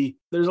was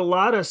there's a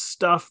lot of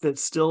stuff that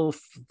still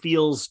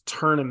feels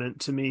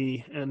tournament to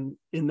me, and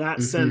in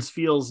that sense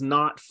feels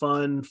not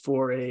fun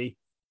for a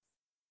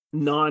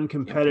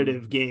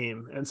non-competitive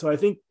game. And so I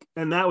think,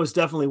 and that was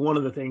definitely one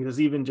of the things,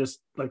 is even just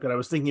like that I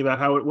was thinking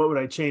about what would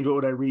I change, what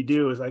would I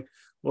redo, is like,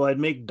 well, I'd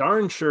make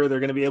darn sure they're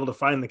going to be able to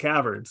find the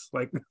caverns.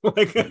 Like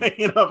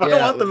if I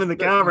want them in the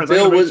caverns,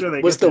 Bill, I'm make sure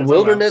they was get the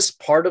wilderness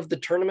part of the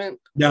tournament?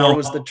 No. Or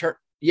was the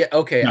Yeah,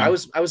 okay. No.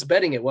 I was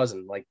betting it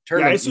wasn't like Yeah, I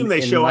tournament. assume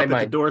they show up at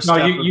the doorstep.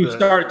 No, you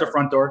start at the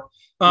front door.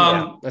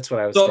 That's what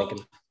I was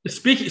thinking.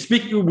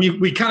 Speaking,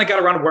 we kind of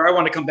got around to where I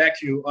want to come back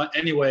to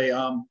anyway.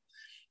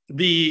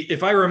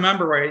 If I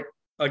remember right,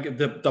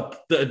 the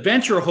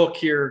adventure hook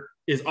here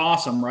is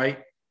awesome, right?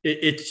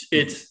 It's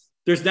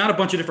there's not a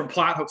bunch of different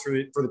plot hooks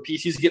for the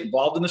PCs to get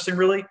involved in this thing.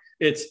 Really,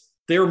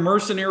 they're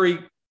mercenary,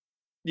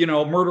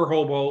 murder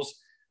hobos.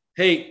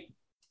 Hey,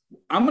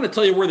 I'm going to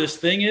tell you where this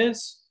thing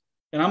is,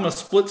 and I'm going to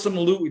split some of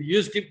the loot with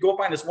you. Just go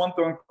find this one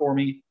thing for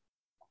me.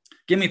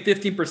 Give me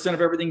 15%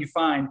 of everything you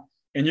find,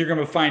 and you're going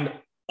to find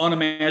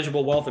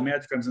unimaginable wealth and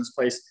magic comes in this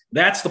place.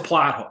 That's the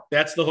plot hook.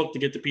 That's the hook to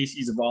get the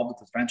PCs involved with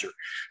this venture.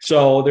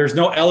 So there's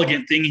no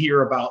elegant thing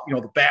here about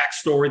the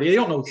backstory. They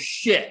don't know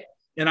shit,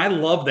 and I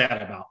love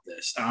that about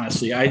this.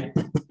 Honestly,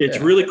 it's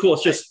really cool.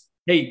 It's just,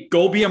 hey,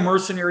 go be a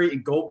mercenary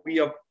and go be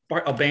a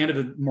band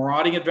of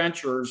marauding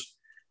adventurers,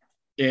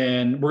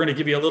 and we're going to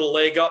give you a little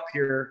leg up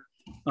here.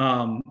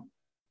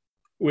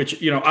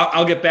 Which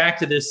I'll get back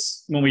to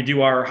this when we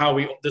do our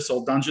this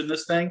old dungeon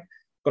this thing.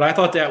 But I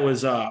thought that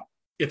was.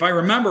 If I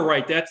remember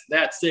right,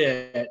 that's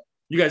it.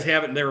 You guys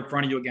have it there in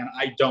front of you again.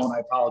 I don't. I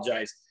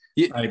apologize.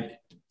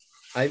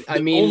 I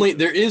mean,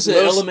 there is an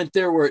element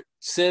there where it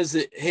says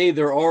that, hey,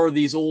 there are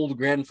these old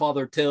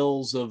grandfather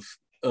tales of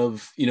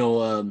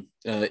Igglewolf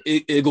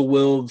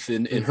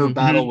and her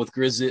battle with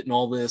Grizzit and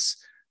all this,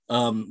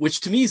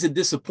 which to me is a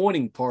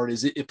disappointing part.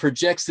 Is it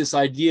projects this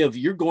idea of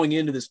you're going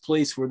into this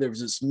place where there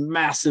was this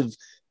massive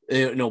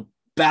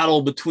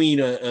battle between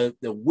a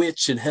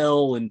witch and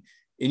hell, and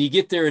you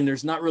get there and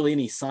there's not really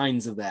any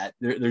signs of that.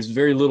 There's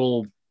very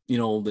little,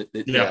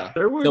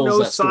 there were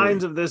no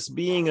signs of this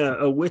being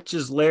a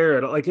witch's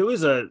lair. Like it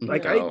was I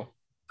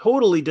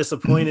totally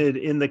disappointed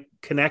in the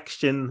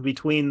connection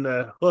between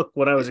the hook,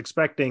 what I was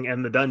expecting,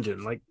 and the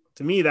dungeon. Like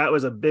to me, that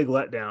was a big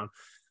letdown.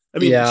 I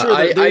mean, sure,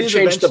 I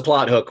changed the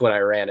plot hook when I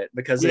ran it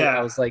because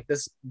I was like,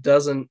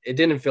 it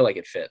didn't feel like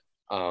it fit.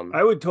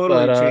 I would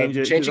totally change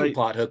it. Changing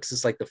plot hooks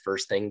is like the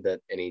first thing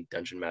that any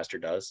dungeon master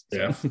does.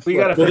 Yeah. We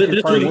got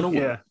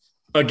to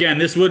Again,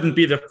 this wouldn't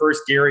be the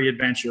first Gary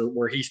adventure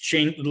where he's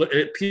changed.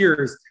 It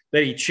appears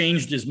that he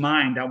changed his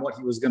mind on what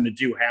he was going to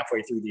do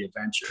halfway through the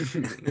adventure.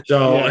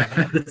 So,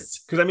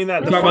 because I mean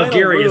that talk about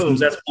Garyisms,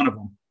 that's one of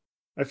them.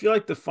 I feel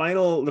like the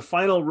final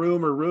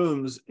room or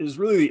rooms is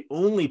really the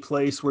only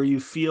place where you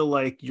feel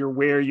like you're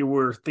where you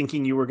were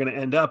thinking you were going to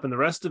end up, and the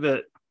rest of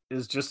it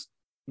is just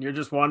you're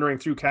just wandering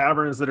through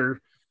caverns that are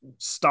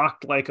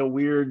stocked like a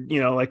weird,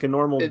 like a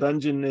normal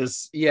dungeon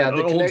is. Yeah,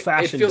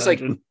 old-fashioned. It feels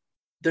dungeon. like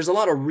there's a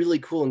lot of really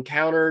cool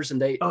encounters,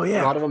 and a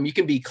lot of them you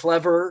can be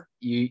clever.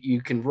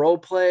 You can role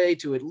play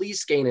to at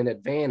least gain an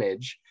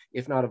advantage,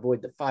 if not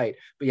avoid the fight.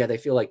 But yeah, they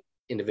feel like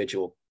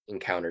individual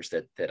encounters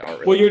that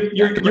aren't. Really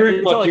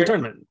you're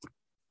tournament.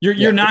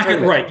 You're not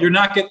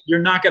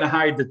going to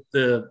hide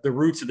the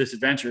roots of this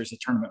adventure as a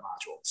tournament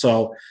module.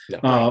 So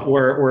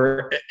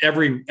where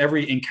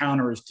every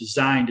encounter is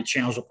designed to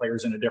challenge the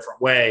players in a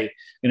different way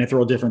and to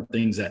throw different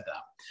things at them.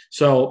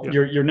 So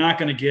you're not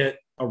going to get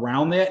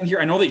around that in here.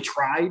 I know they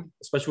tried,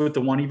 especially with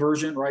the 1E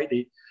version, right?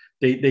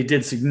 They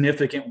did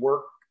significant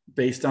work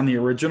based on the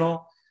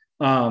original,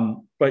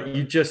 but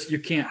you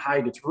can't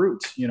hide its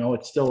roots.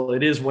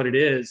 It is what it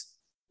is.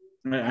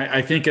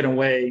 I think in a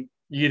way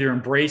you either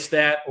embrace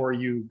that or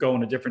you go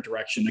in a different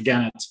direction.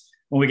 Again, it's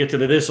when we get to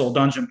this old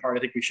dungeon part, I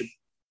think we should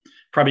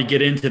probably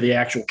get into the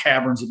actual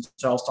caverns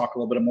themselves, talk a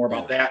little bit more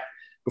about that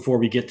before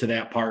we get to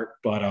that part.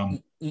 But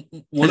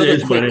one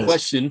other quick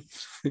question,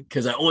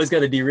 because I always got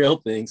to derail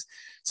things.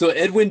 So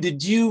Edwin,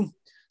 did you?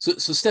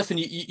 So Stefan,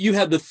 you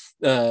had the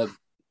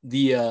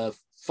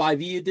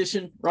 5e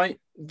edition, right?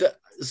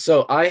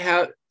 So I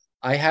have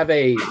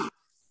a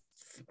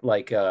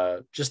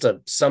just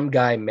some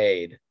guy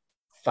made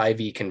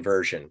 5e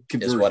conversion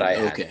is what I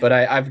had. Okay. But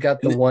I've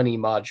got the 1e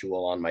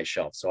module on my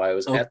shelf. So I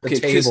was at the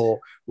table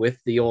with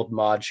the old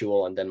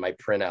module and then my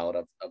printout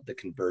of the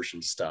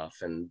conversion stuff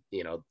and,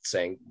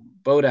 saying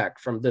Bodak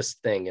from this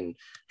thing and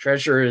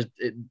treasure,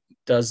 it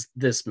does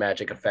this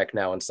magic effect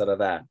now instead of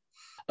that.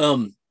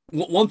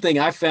 One thing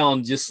I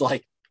found just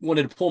like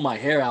wanted to pull my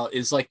hair out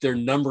is like their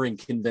numbering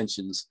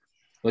conventions.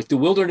 Like the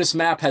wilderness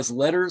map has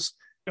letters,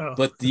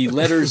 but the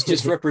letters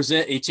just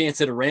represent a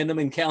chance at a random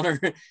encounter,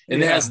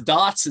 and it has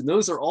dots, and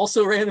those are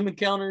also random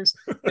encounters.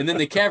 And then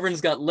the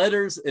cavern's got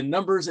letters and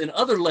numbers and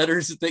other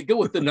letters that go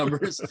with the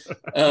numbers.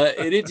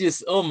 And it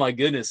just, oh my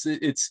goodness,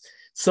 it's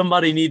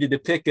somebody needed to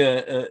pick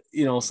a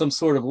some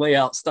sort of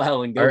layout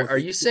style and go. Are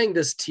you saying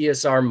this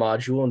TSR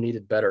module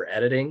needed better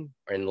editing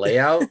and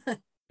layout?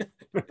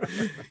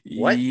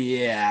 What?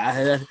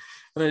 Yeah.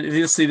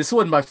 Let's see. This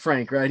wasn't by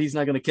Frank, right? He's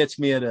not going to catch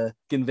me at a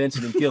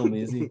convention and kill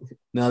me, is he?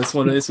 No,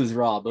 this was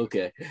Rob.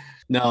 Okay.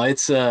 No,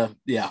 it's that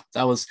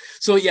was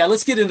so. Yeah,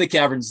 let's get into the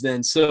caverns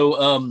then.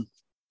 So,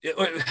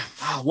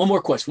 one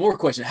more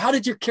question. How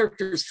did your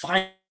characters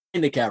find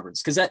the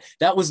caverns? Because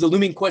that was the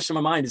looming question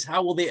in my mind, is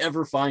how will they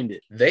ever find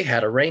it? They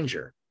had a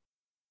ranger.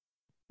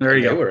 There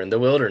you They go. were in the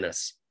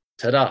wilderness.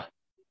 Ta-da.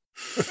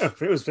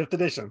 It was 5th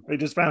edition. They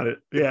just found it.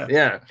 Yeah.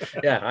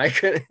 Yeah. I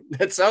could.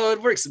 That's how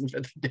it works in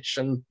 5th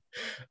edition.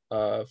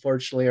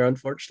 Fortunately or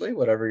unfortunately,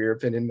 whatever your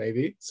opinion may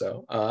be.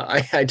 So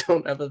I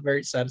don't have a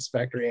very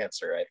satisfactory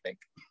answer, I think.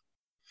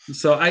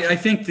 So I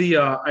think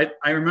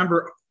I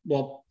remember,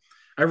 well,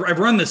 I've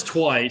run this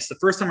twice. The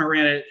first time I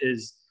ran it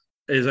is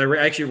I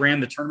actually ran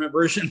the tournament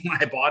version when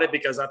I bought it,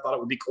 because I thought it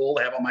would be cool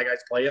to have all my guys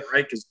play it,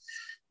 right? Because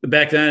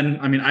back then,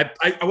 I mean, I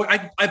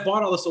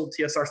bought all this old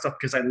TSR stuff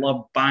because I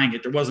loved buying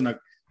it. There wasn't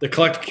the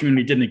collector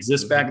community didn't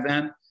exist back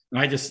then, and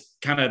I just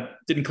kind of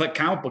didn't collect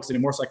comic books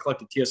anymore, so I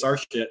collected TSR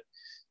shit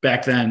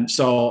back then.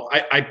 So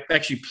I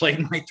actually played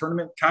my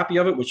tournament copy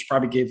of it, which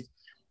probably gave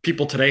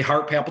people today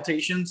heart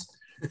palpitations.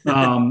 So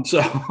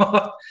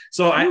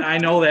I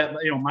know that,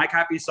 you know, my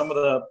copy, some of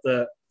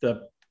the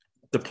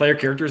player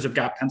characters have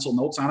got pencil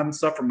notes on them and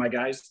stuff from my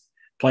guys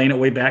playing it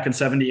way back in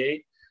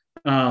 '78.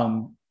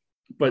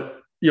 But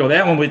you know,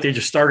 that one, they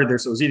just started there,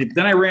 so it was easy. But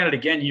then I ran it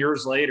again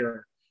years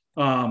later,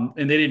 and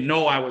they didn't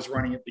know I was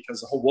running it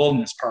because the whole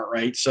wilderness part,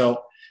 right?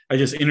 So I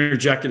just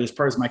interjected as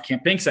part of my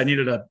campaign because I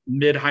needed a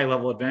mid-high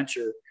level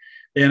adventure.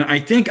 And I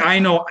think I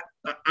know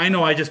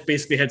I just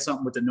basically had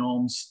something with the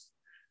gnomes,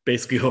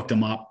 basically hooked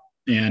them up.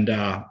 And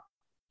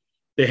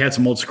they had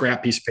some old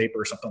scrap piece of paper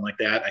or something like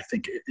that. I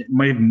think it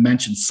might have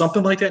mentioned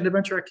something like that in the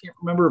adventure. I can't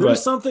remember.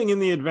 There's something in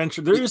the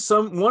adventure. There is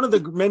one of the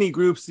many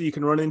groups that you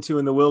can run into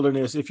in the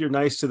wilderness. If you're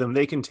nice to them,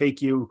 they can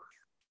take you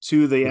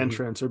to the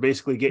entrance or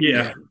basically get you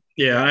in.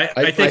 Yeah,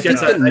 I think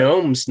the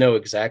gnomes know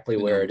exactly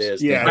where it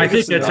is. Yeah, I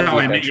think that's how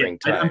I made it.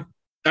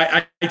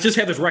 I just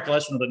had this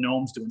recollection of the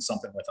gnomes doing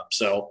something with them.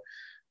 So,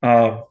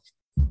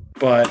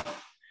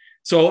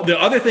 so the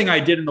other thing I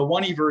did in the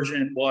 1E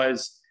version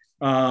was,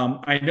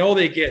 I know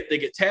they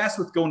get tasked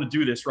with going to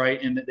do this, right?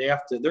 And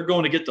they're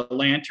going to get the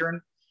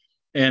lantern,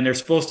 and they're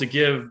supposed to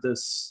give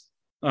this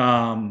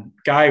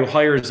guy who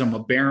hires them a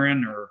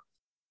baron, or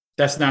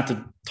that's not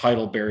the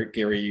title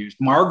Gary used,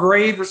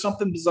 Margrave or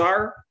something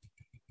bizarre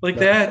like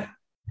that.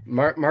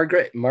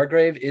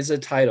 Margrave is a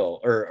title,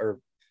 or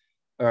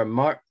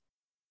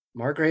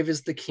Margrave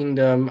is the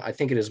kingdom. I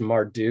think it is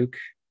Marduk.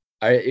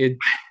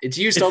 It's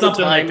used all the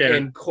time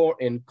in core.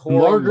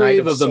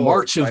 Margrave of the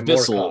March of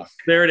Bissell.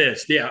 There it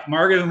is. Yeah,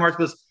 Margrave of the March of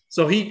Bissell.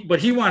 So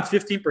he wants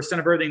 15% of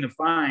everything to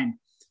find.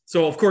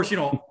 So of course, you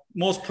know,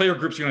 most player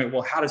groups are going,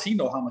 well, how does he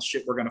know how much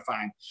shit we're going to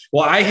find?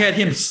 Well, I had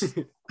him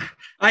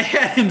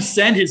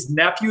send his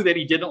nephew that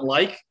he didn't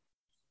like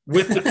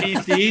with the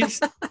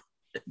PCs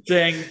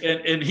saying,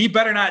 and he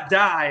better not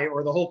die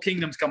or the whole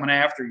kingdom's coming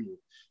after you.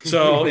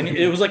 So and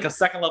it was like a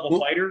second level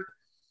fighter.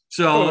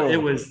 So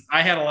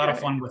I had a lot of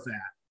fun with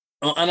that.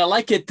 And I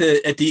like it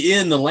at the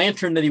end, the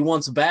lantern that he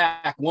wants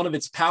back, one of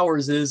its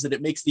powers is that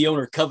it makes the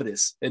owner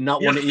covetous and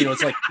not one, you know,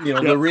 it's like, you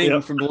know, the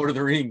ring from Lord of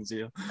the Rings.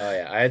 You know? Oh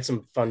yeah. I had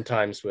some fun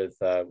times with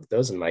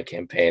those in my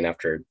campaign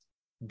after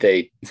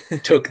they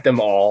took them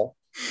all.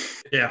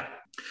 Yeah.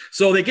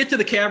 So they get to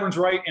the caverns,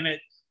 right? And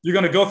you're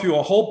going to go through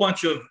a whole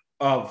bunch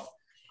of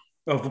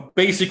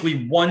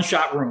basically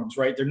one-shot rooms,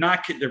 right?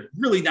 They're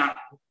really not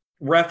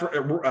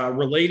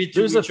related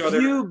to each other. There's a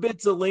few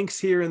bits of links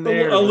here and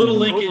there. A little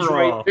linkage,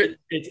 right?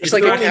 It's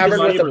like a cavern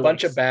with a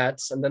bunch of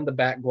bats, and then the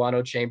bat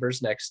guano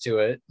chambers next to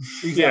it.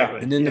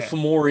 Exactly. And then the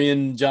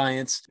Fomorian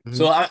giants. Mm-hmm.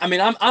 So I mean,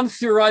 I'm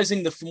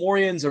theorizing the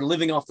Fomorians are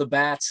living off the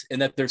bats,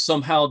 and that they're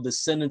somehow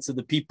descendants of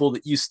the people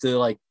that used to,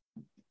 like,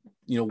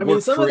 you know,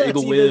 work for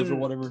Iglewiv or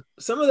whatever.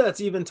 Some of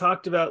that's even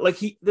talked about. Like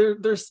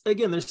there's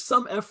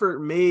some effort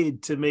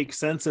made to make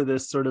sense of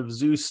this sort of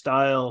Zeus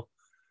style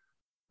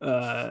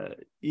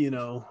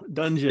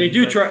dungeon. They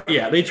do try to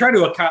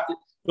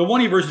the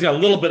 1E version's got a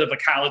little bit of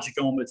ecology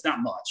going, but it's not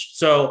much.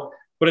 So,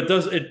 but it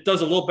does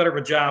a little better of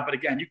a job. But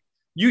again,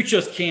 you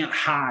just can't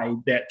hide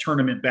that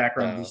tournament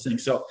background of these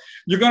things. So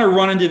you're going to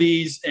run into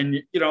these, and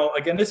you know,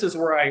 again, this is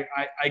where I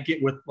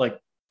get with, like,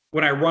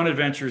 when I run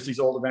adventures,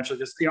 these old adventures,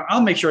 just, you know, I'll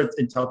make sure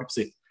and tell people,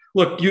 say,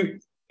 look,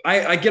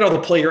 I get all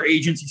the player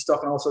agency stuff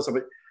and all sorts of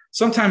stuff, but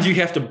sometimes you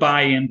have to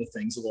buy into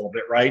things a little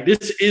bit, right? This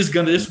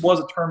was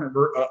a tournament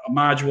a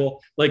module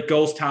like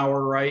Ghost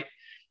Tower, right?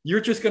 You're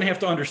just going to have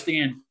to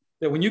understand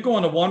that when you go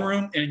into one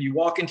room and you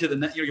walk into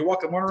you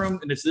walk in one room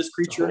and it's this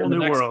creature in the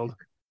next world.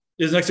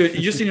 Is next to it.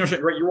 You just need to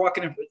understand, right? You're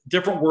walking in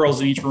different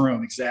worlds in each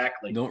room,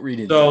 exactly. Don't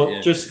read it.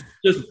 So just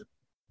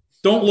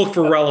don't look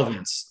for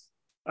relevance.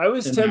 I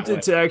was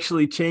tempted to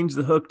actually change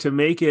the hook to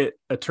make it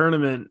a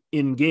tournament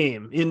in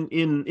game,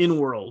 in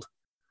world.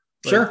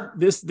 Sure.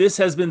 This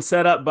has been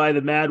set up by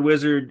the Mad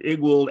Wizard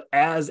Igwold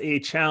as a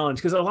challenge,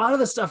 because a lot of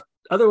the stuff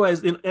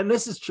otherwise, and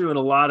this is true in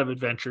a lot of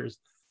adventures,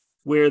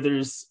 where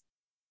there's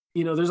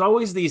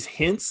always these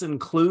hints and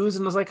clues,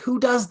 and I was like, who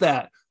does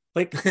that?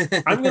 Like,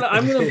 I'm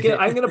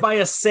gonna buy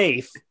a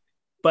safe,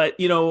 but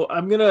you know,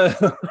 I'm gonna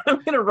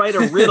write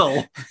a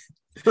riddle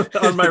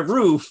on my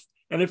roof.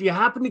 And if you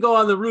happen to go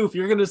on the roof,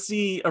 you're going to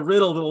see a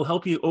riddle that will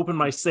help you open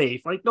my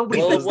safe. Like,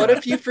 nobody does what that.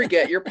 if you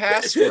forget your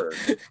password?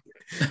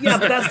 Yeah,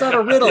 but that's not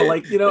a riddle.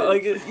 Like,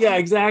 yeah,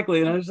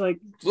 exactly. And I was like,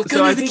 look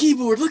under the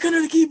keyboard. Look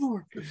under the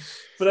keyboard.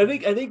 But I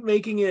think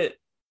making it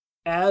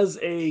as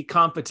a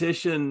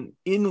competition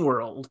in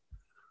world,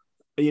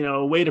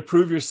 a way to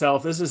prove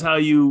yourself. This is how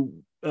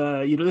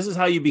this is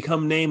how you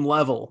become name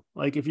level.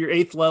 Like if you're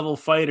 8th level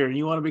fighter and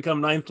you want to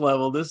become 9th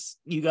level,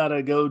 you got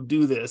to go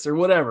do this or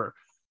whatever.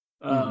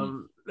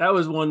 That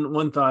was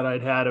one thought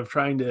I'd had of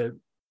trying to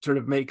sort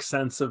of make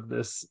sense of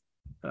this.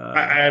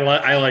 I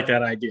like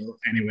that idea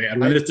anyway. I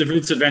mean,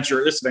 this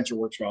adventure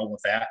works well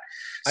with that.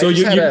 So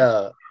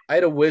I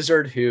had a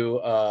wizard who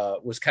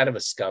was kind of a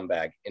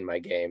scumbag in my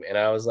game, and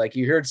I was like,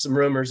 "You heard some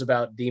rumors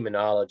about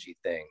demonology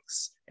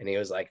things," and he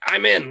was like,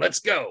 "I'm in. Let's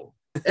go,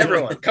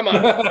 everyone, come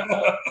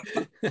on."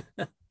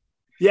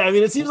 Yeah, I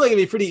mean, it seems like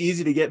it'd be pretty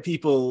easy to get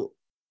people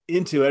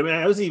into it. I mean,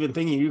 I was even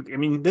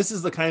thinking, this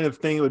is the kind of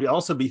thing it would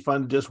also be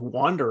fun to just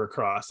wander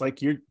across.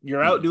 Like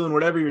you're out doing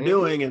whatever you're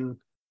doing, and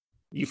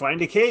you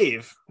find a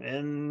cave,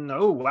 and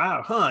oh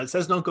wow, it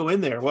says don't go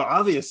in there. Well,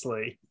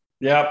 obviously,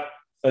 yep.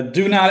 A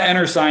do not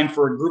enter sign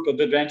for a group of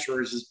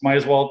adventurers might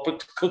as well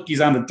put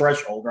cookies on the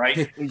threshold, right?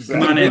 Exactly.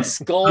 Come on in.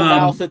 Skull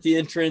mouth at the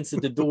entrance,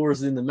 and the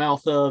doors in the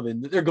mouth of,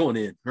 and they're going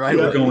in, right?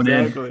 They're going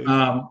exactly.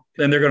 in.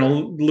 Then they're going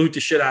to loot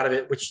the shit out of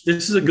it, which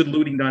this is a good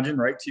looting dungeon,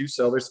 right? Too.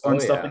 So there's fun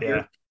stuff in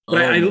here.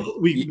 But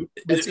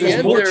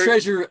there's more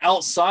treasure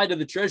outside of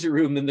the treasure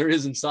room than there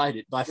is inside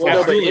it. By far. Well,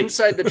 no, but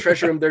inside the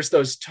treasure room, there's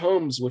those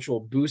tomes which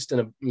will boost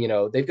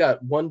they've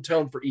got one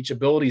tome for each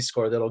ability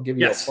score that'll give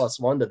you a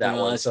 +1 to that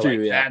one. That's so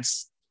true,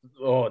 that's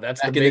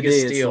back the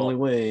biggest deal. deal. The only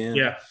way,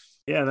 yeah.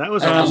 That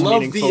was. I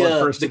love the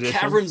edition.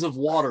 caverns of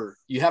water.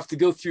 You have to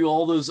go through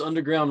all those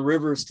underground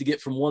rivers to get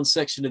from one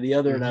section to the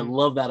other, and I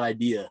love that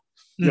idea.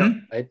 Yeah.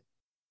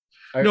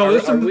 Are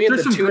we in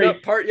the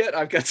tune-up part yet?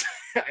 I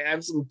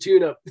have some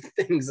tune-up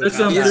things.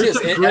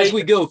 As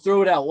we go,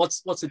 throw it out.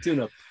 What's the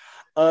tune-up?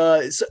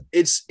 So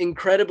it's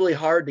incredibly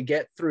hard to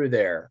get through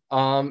there,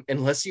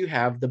 unless you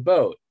have the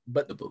boat.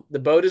 But the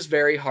boat is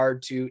very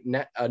hard to.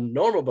 A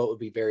normal boat would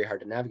be very hard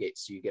to navigate.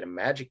 So you get a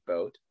magic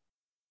boat,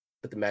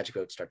 but the magic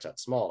boat starts out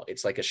small.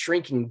 It's like a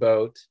shrinking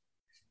boat,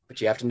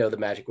 but you have to know the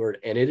magic word,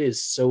 and it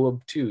is so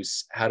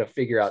obtuse how to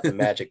figure out the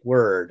magic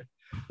word.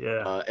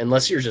 Yeah.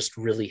 Unless you're just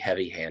really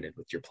heavy-handed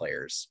with your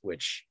players,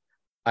 which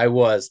I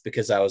was,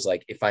 because I was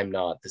like, if I'm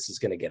not, this is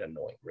going to get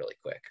annoying really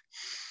quick.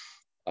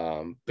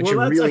 But you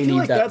really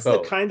need that boat. That's the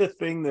kind of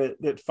thing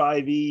that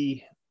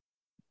 5e.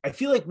 I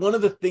feel like one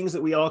of the things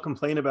that we all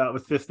complain about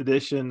with 5th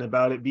edition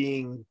about it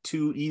being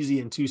too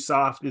easy and too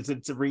soft is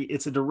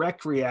it's a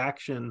direct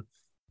reaction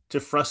to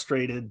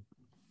frustrated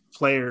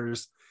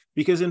players.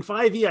 Because in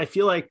 5e, I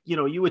feel like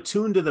you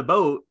attune to the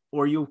boat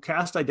or you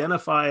cast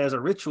Identify as a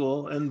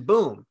ritual, and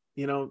boom.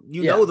 You know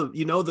how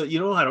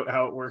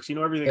it works. You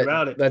know everything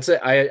about it. That's it.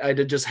 I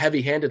did just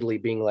heavy-handedly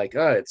being like,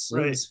 it's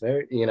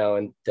very,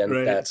 and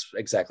then that's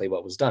exactly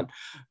what was done.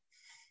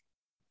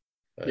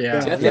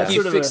 I think he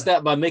fixed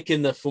that by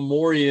making the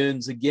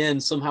Fomorians again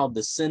somehow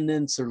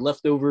descendants or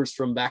leftovers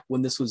from back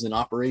when this was in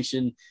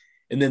operation,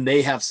 and then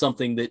they have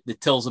something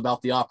that tells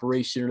about the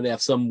operation, or they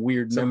have some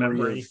weird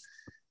memory.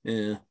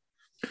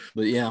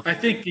 But yeah, I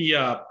think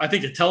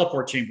the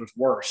teleport chamber is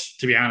worse,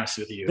 to be honest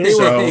with you. They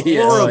were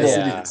horrible.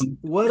 Yeah.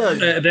 What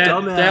a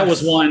that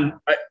was one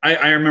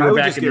I remember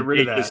back in the the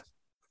rid of that.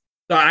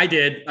 I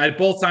did.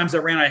 Both times I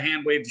ran, I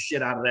hand waved the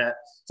shit out of that.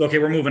 So okay,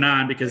 we're moving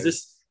on,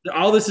 because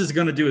all this is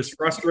going to do is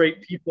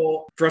frustrate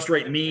people,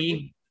 frustrate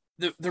me.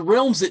 The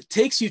realms it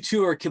takes you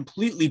to are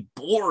completely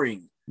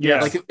boring.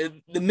 Yeah, like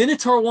the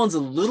Minotaur one's a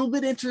little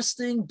bit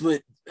interesting,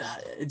 but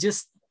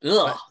just.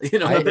 Ugh,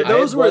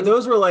 those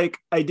were like,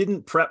 I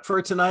didn't prep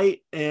for tonight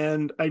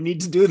and I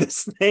need to do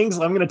this thing,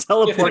 so I'm going to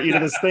teleport you to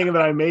this thing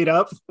that I made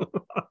up.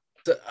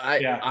 So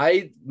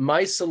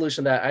my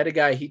solution that I had a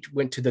guy, he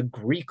went to the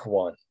Greek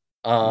one,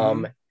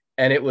 and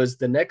it was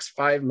the next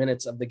 5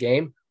 minutes of the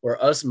game were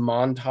us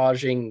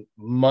montaging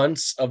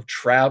months of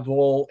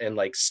travel and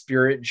like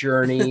spirit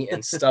journey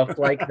and stuff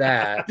like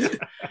that,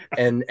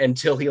 and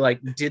until he like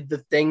did the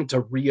thing to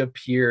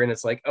reappear, and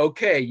it's like,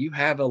 okay, you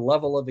have a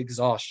level of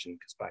exhaustion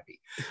because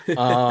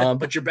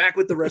but you're back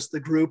with the rest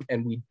of the group,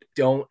 and we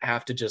don't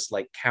have to just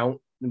like count.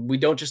 We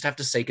don't just have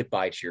to say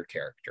goodbye to your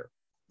character.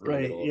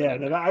 Right. Yeah.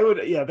 Then I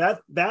would. Yeah.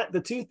 That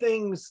the two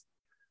things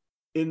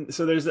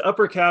so there's the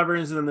upper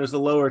caverns and then there's the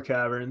lower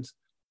caverns.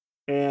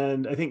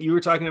 And I think you were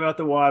talking about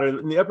the water.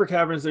 In the upper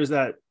caverns,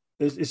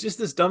 it's just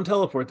this dumb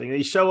teleport thing.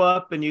 You show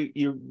up and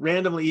you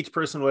randomly each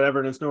person whatever,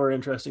 and it's nowhere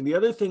interesting. The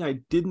other thing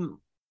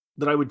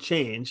that I would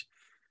change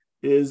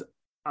is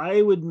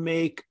I would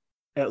make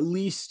at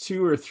least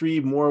 2 or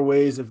 3 more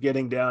ways of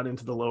getting down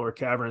into the lower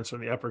caverns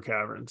from the upper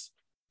caverns.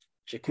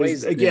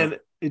 Again,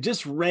 it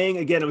just rang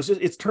again.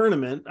 It's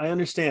tournament. I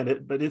understand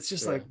it, but it's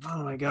just like,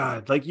 oh my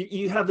God, like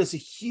you have this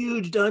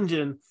huge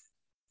dungeon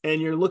and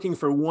you're looking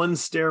for one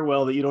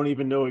stairwell that you don't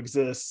even know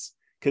exists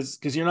because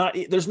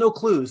there's no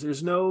clues.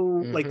 There's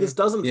no, like, this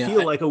doesn't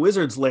feel like a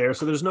wizard's lair.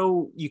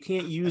 So you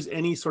can't use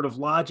any sort of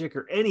logic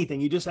or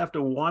anything. You just have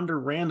to wander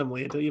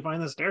randomly until you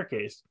find the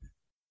staircase.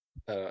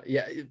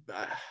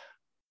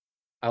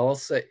 I'll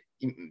say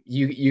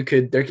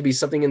there could be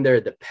something in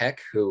there. The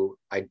Peck,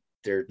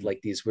 they're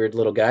like these weird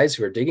little guys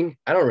who are digging.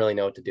 I don't really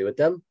know what to do with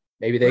them.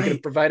 Maybe they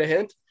could provide a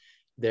hint.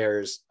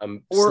 There's a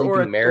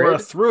sleeping Merid. Or a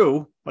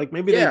through. Like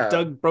maybe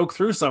they broke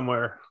through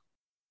somewhere.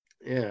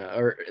 Yeah,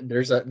 or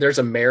there's a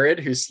Merid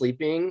who's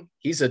sleeping.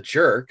 He's a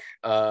jerk,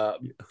 but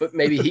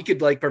maybe he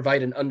could like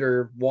provide an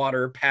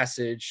underwater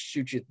passage,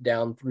 shoot you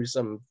down through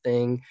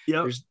something.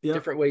 There's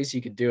different ways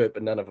you could do it,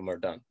 but none of them are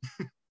done.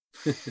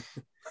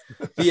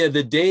 Yeah,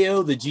 the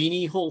Deo, the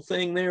genie whole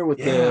thing there with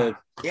the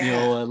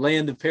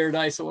land of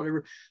paradise or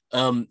whatever.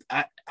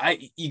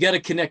 You got to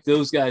connect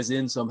those guys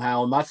in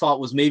somehow. And my thought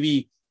was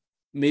maybe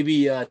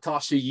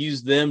Tasha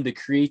used them to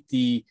create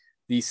the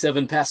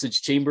 7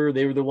 passage chamber.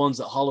 They were the ones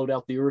that hollowed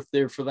out the earth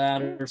there for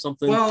that or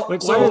something. Well,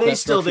 why are they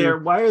still there?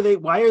 Why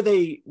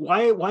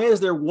is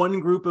there one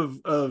group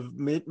of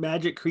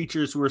magic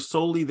creatures who are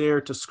solely there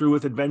to screw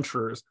with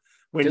adventurers?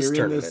 When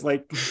you're in this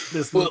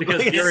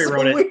because Gary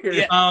wrote it.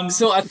 Yeah.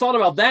 So I thought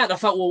about that. I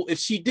thought, well, if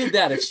she did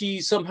that, if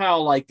she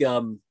somehow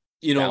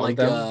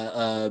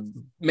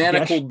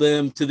manacled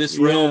them to this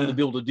realm to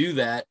be able to do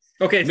that.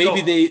 Okay,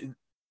 maybe they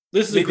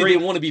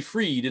want to be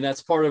freed, and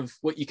that's part of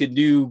what you could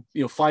do.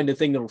 Find a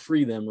thing that'll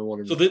free them or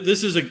whatever. So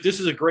this is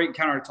a great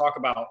encounter to talk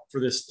about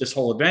for this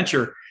whole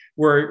adventure.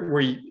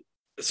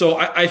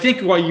 I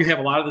think why you have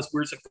a lot of this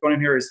weird stuff going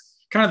on here is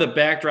kind of the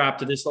backdrop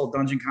to this whole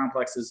dungeon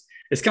complex is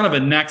it's kind of a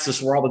nexus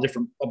where a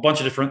bunch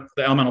of different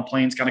the elemental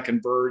planes kind of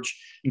converge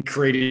and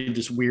created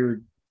this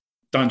weird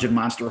dungeon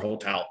monster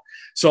hotel.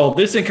 So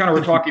this encounter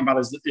we're talking about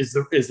is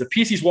the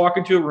PCs walk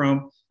into a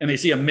room and they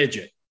see a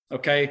midget,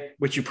 okay,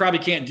 which you probably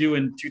can't do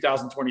in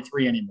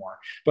 2023 anymore.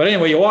 But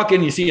anyway, you walk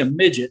in, you see a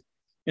midget,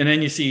 and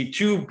then you see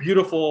 2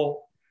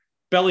 beautiful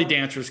belly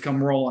dancers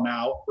come rolling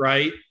out,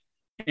 right?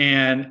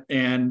 And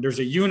there's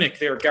a eunuch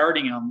there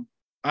guarding them.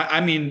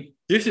 I mean,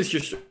 this is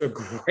just a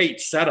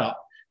great setup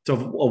to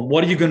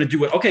what are you going to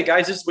do? Okay,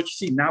 guys, this is what you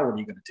see. Now what are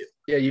you going to do?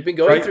 Yeah, you've been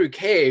going through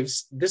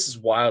caves. This is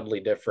wildly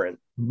different.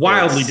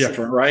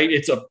 Different, right?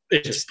 It's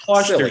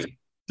plush.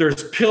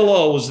 There's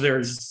pillows.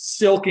 There's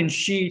silken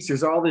sheets.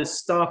 There's all this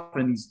stuff,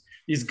 and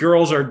these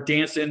girls are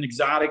dancing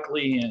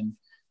exotically, and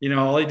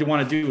all they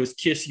want to do is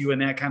kiss you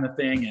and that kind of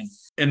thing.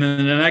 And then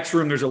in the next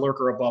room, there's a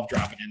lurker above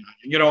dropping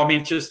in. I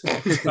mean, just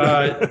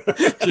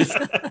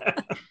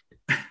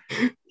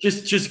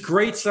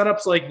great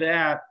setups like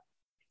that.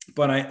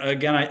 But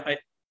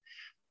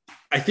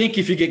I think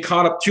if you get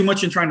caught up too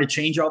much in trying to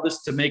change all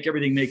this to make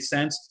everything make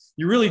sense,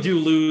 you really do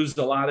lose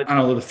a lot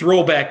of the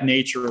throwback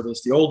nature of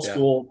this, the old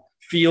school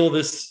feel.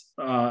 This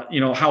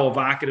how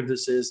evocative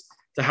this is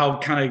to how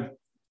kind of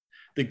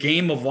the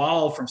game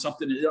evolved from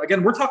something.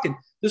 Again, we're talking.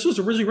 This was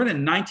originally written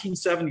in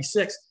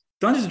 1976.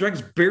 Dungeons and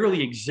Dragons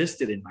barely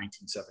existed in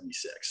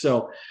 1976.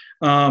 So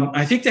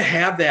I think to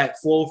have that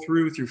flow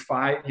through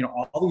 5,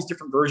 all these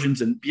different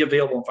versions and be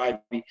available in 5e,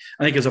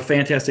 I think is a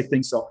fantastic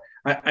thing. So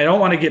I don't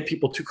want to get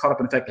people too caught up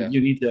in the fact that you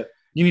need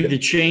to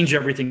change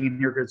everything in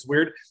here because it's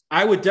weird.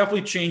 I would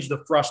definitely change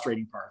the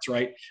frustrating parts,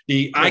 right?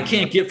 I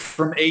can't get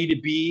from A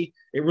to B.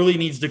 It really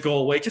needs to go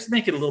away. Just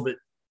make it a little bit.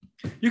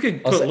 You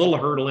can put a little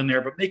hurdle in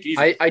there, but make it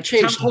easy. I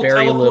changed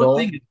very little.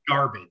 Thing is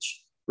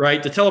garbage,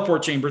 right? The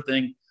teleport chamber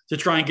thing to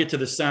try and get to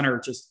the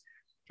center.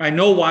 I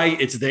know why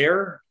it's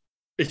there.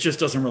 It just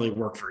doesn't really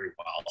work very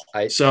well.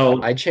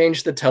 I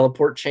changed the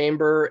teleport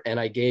chamber and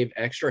I gave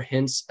extra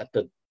hints at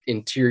the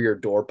interior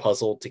door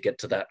puzzle to get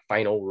to that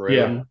final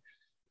room.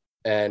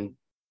 Yeah. And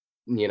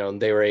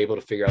they were able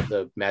to figure out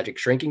the magic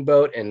shrinking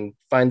boat and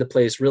find the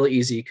place really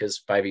easy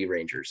because 5e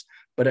Rangers.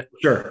 But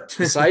sure.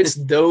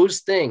 Besides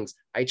those things,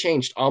 I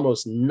changed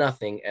almost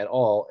nothing at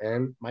all,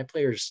 and my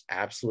players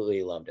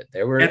absolutely loved it.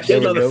 There were no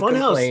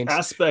funhouse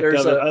aspect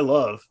of it. I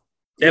love.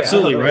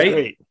 Absolutely, right?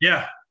 Great.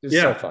 Yeah, it's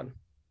so fun.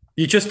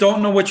 You just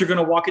don't know what you're going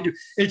to walk into.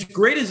 It's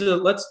great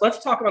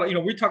let's talk about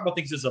we talk about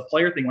things as a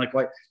player thing, like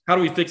how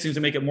do we fix things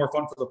to make it more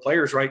fun for the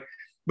players, right?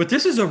 But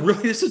this is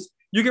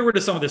you get rid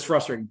of some of this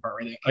frustrating part,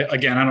 right?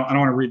 Again, I don't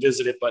want to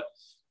revisit it, but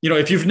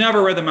if you've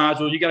never read the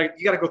module, you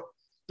gotta go.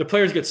 The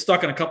players get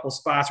stuck in a couple of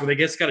spots where they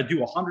just got to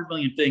do 100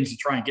 million things to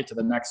try and get to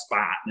the next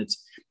spot, and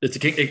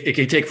it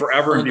can take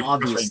forever and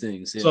obvious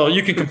things. Yeah. So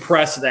you can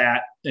compress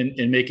that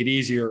and make it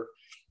easier.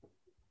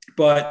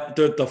 But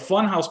the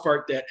funhouse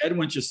part that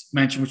Edwin just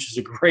mentioned, which is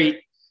a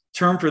great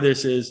term for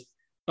this, is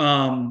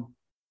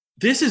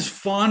this is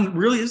fun.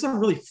 Really, this is a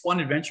really fun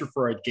adventure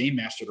for a game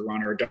master to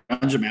run or a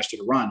dungeon master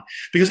to run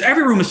because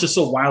every room is just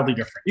so wildly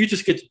different. You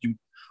just get to do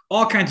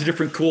all kinds of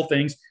different cool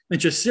things and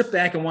just sit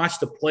back and watch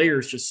the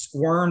players just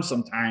squirm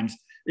sometimes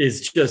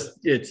it's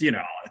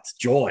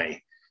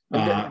joy.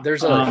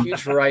 There's a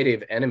huge variety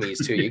of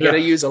enemies too. You got to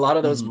use a lot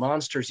of those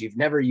monsters you've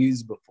never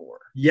used before.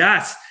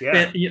 Yes.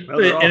 Yeah.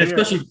 And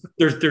especially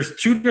there's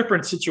 2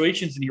 different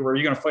situations in here where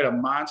you're going to fight a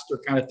monster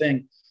kind of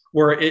thing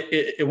where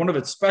it one of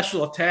its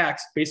special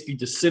attacks basically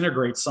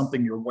disintegrates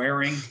something you're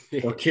wearing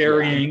or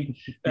carrying.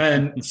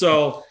 And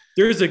so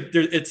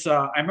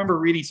I remember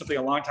reading something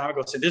a long time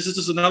ago saying this is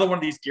just another one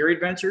of these Gary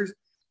adventures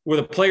where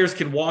the players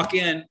can walk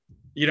in,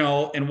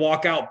 and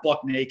walk out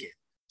buck naked.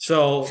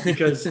 So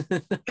because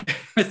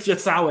it's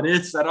just how it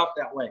is set up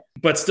that way,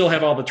 but still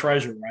have all the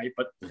treasure, right?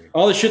 But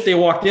all the shit they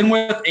walked in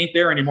with ain't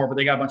there anymore, but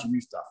they got a bunch of new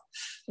stuff.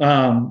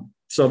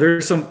 So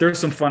there's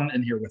some fun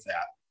in here with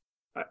that.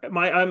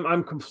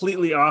 I'm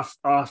completely off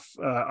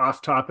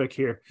topic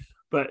here,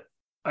 but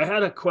I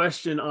had a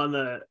question on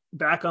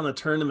the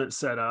tournament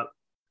setup,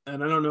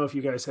 and I don't know if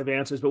you guys have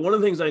answers, but one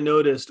of the things I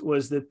noticed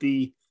was that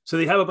so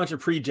they have a bunch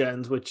of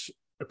pre-gens, which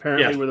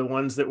apparently were the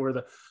ones that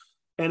were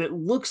and it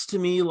looks to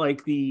me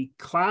like the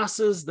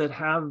classes that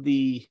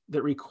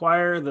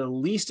require the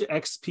least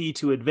XP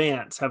to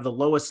advance have the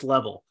lowest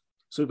level.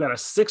 So we've got a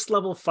 6th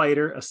level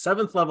fighter, a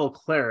 7th level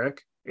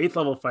cleric, 8th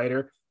level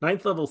fighter,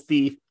 9th level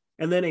thief,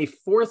 and then a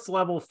 4th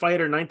level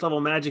fighter, 9th level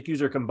magic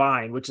user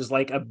combined, which is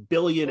like 1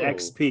 billion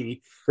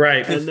XP.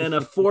 Right. And then a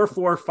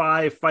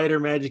 4/4/5 fighter,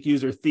 magic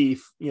user,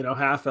 thief,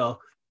 half elf.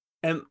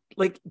 And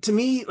like, to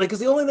me, like,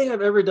 it's the only thing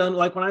I've ever done.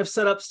 Like when I've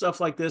set up stuff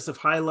like this of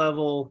high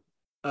level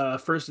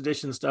first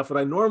edition stuff, what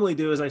I normally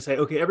do is I say,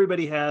 okay,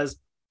 everybody has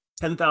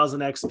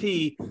 10,000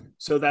 XP.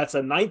 So that's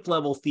a 9th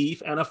level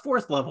thief and a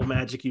 4th level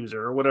magic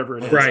user or whatever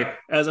it is. Right.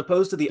 As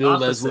opposed to the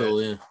Build opposite. as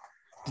well, yeah.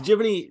 Did you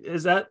have any,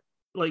 is that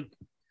like?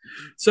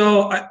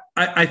 So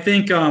I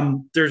think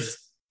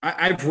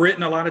I've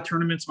written a lot of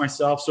tournaments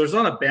myself. So there's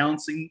a lot of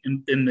balancing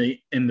in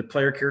the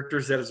player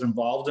characters that is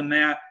involved in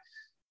that.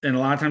 And a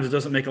lot of times it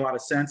doesn't make a lot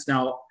of sense.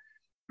 Now,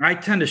 I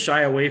tend to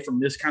shy away from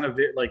this kind of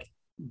like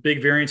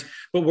big variants,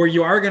 but where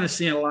you are going to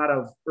see a lot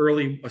of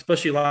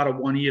especially a lot of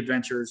 1E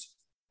adventures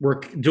where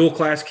dual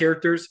class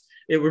characters,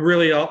 it would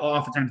really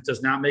oftentimes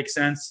does not make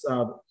sense.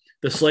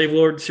 The Slave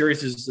Lord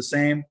series is the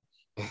same.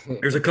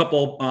 There's a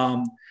couple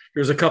of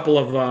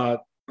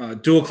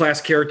dual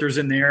class characters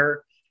in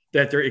there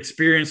that their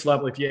experience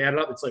level, if you add it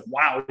up, it's like,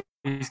 wow,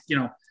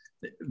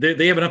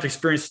 they have enough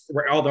experience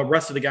where all the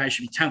rest of the guys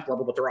should be 10th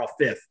level, but they're all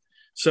 5th.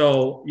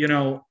 So,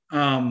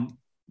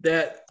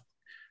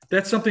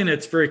 that's something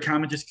that's very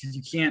common just because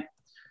you can't,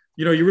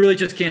 you really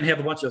just can't have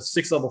a bunch of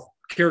 6th level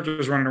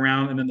characters running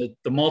around. And then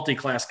the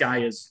multi-class guy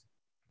is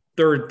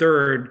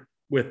third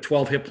with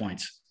 12 hit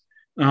points.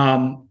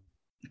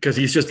 Because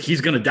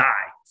he's going to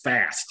die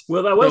fast.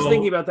 Well, I was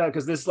thinking about that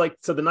because the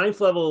 9th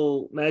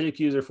level magic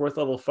user, 4th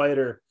level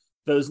fighter,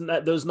 those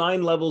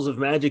 9 levels of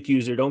magic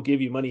user don't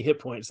give you money hit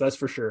points. That's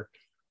for sure.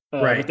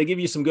 Right. But they give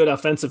you some good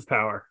offensive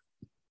power.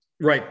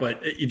 Right.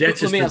 But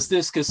let me ask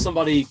this, because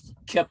somebody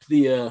kept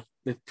the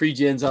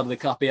pre-gens out of the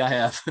copy I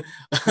have.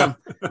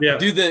 Yeah.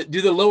 Do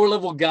the lower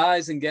level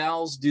guys and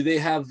gals, do they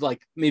have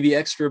like maybe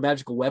extra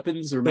magical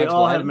weapons or they magical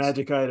all items? have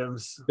magic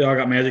items? They all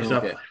got magic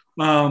stuff.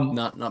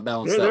 Not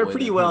balanced. They're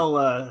pretty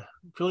well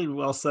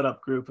set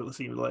up group, it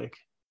seems like.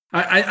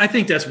 I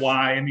think that's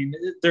why. I mean,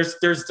 there's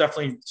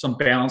definitely some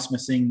balance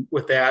missing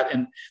with that,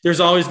 and there's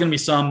always going to be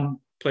some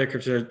player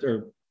characters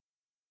or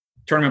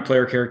tournament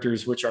player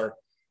characters which are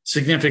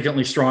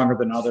significantly stronger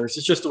than others.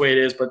 It's just the way it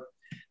is. But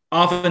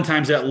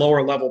oftentimes, that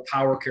lower level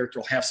power character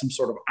will have some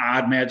sort of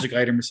odd magic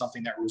item or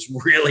something that was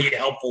really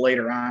helpful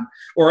later on,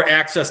 or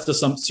access to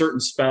some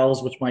certain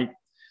spells which might,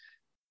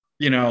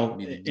 in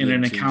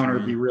an encounter,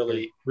 be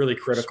really, really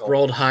critical.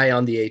 Scrolled high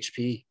on the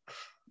HP.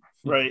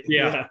 Right.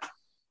 Yeah.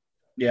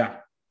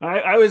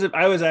 I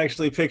was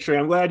actually picturing,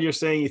 I'm glad you're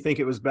saying you think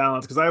it was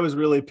balanced, because I was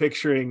really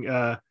picturing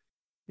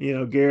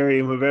Gary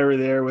and whoever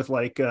there with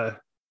like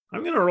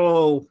I'm gonna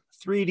roll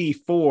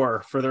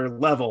 3d4 for their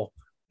level.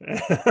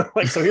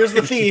 Like, so here's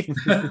the thief.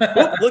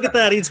 Look at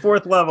that, he's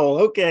 4th level.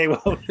 Okay,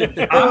 well, there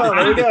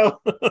we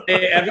go.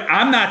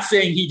 I'm not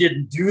saying he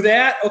didn't do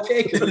that,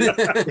 okay?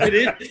 It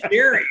is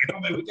scary. I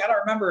mean, we gotta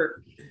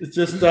remember, it's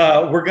just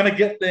we're gonna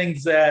get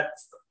things that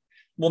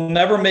will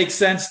never make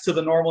sense to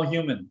the normal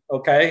human.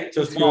 Okay,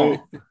 just won't.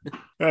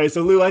 All right,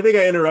 so Lou, I think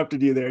I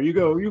interrupted you there. You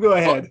go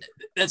ahead.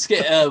 That's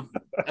good.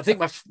 I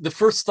think the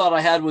first thought I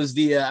had was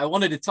I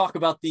wanted to talk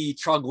about the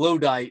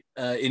troglodyte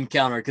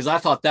encounter, because I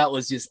thought that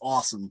was just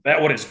awesome.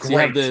 That one is great. So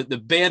you have the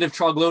band of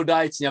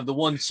troglodytes. You have the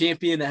one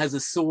champion that has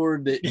a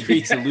sword that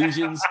creates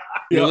illusions.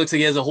 It looks like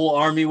he has a whole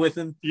army with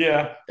him.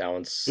 Yeah, that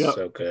one's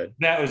so good.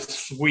 That was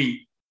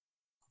sweet.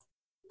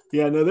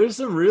 Yeah, no, there's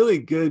some really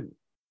good.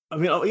 I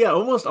mean,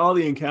 almost all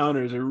the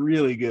encounters are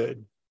really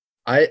good.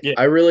 I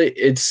really,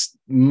 it's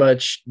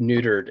much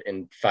neutered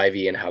in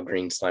 5e and how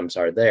green slimes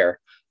are there.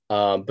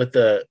 But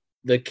the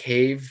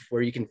cave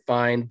where you can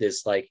find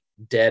this like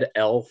dead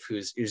elf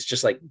who's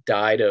just like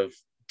died of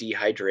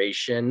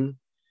dehydration.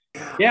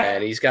 Yeah.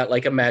 And he's got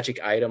like a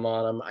magic item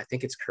on him. I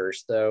think it's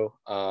cursed though.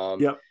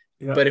 Yep.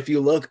 But if you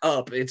look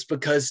up, it's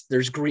because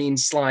there's green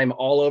slime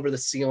all over the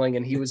ceiling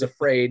and he was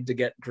afraid to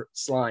get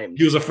slimed.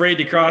 He was afraid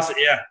to cross it.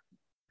 Yeah.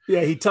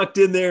 Yeah, he tucked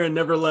in there and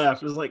never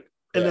left. It was like,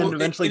 and then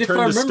eventually and turned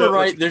if I remember to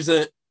right,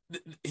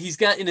 he's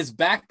got in his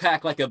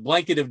backpack like a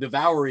blanket of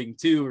devouring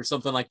too, or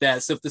something like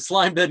that. So if the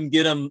slime doesn't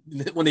get him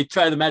when they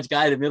try the magic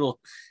item, it'll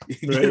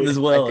get him as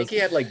well. I think he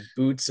had like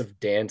boots of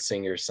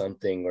dancing or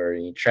something, where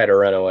you try to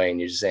run away and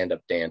you just end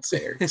up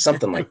dancing or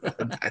something like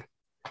that.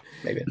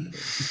 Maybe.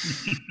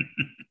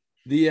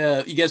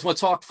 You guys want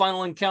to talk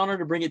final encounter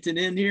to bring it to an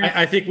end here?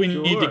 I think we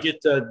need to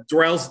get to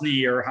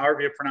Drelsny, or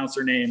however you pronounce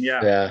her name.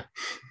 Yeah.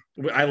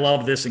 I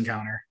love this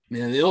encounter.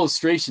 Man, the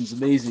illustration's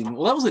amazing.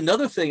 Well, that was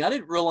another thing. I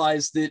didn't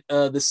realize that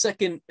the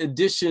second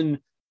edition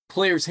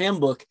Player's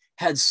Handbook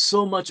had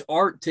so much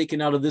art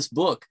taken out of this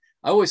book.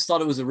 I always thought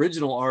it was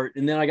original art,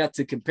 and then I got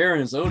to compare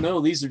and say, oh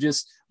no, these are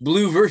just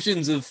blue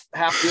versions of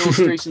half the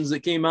illustrations that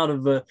came out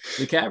of the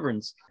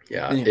caverns.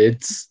 Yeah, anyway.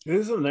 It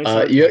is a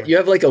nice you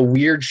have like a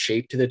weird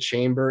shape to the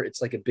chamber.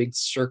 It's like a big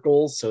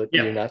circle, so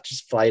Yeah. you're not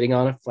just fighting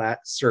on a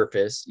flat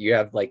surface. You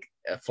have like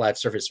a flat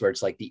surface where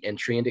it's like the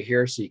entry into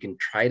here, so you can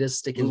try to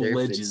stick in Little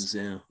there. ledges,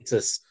 yeah. It's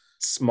a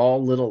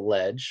small little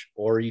ledge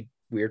or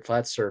weird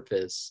flat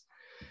surface.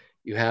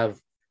 You have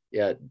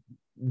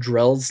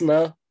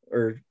Drelsna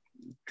or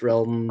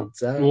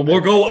Drelnza.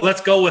 Well,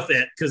 let's go with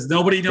it because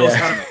nobody knows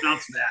how to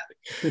pronounce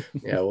that.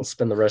 Yeah, we'll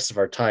spend the rest of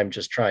our time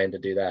just trying to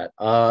do that.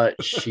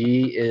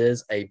 She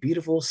is a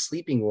beautiful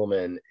sleeping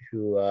woman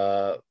who,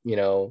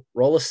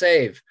 roll a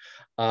save.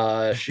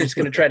 She's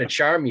going to try to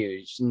charm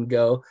you. She can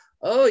go,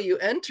 oh, you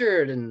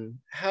entered, and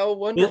how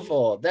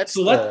wonderful. That's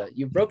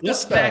you broke the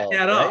spell. Let's back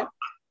that up.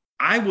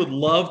 I would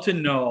love to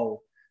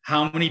know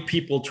how many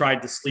people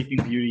tried the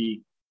Sleeping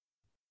Beauty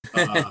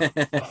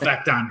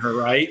effect on her,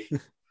 right?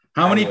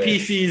 How many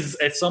PCs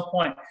at some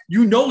point,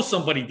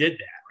 somebody did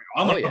that.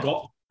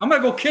 Right? I'm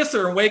gonna go kiss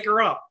her and wake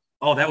her up.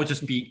 Oh, I would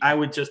just be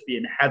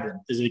in heaven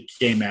as a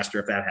game master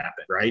if that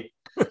happened, right?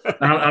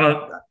 I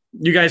don't,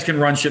 you guys can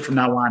run shit from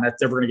now on.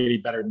 That's never gonna get any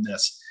better than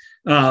this.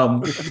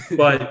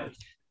 But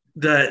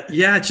but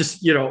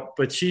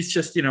she's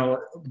just,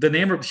 the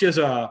name of, she has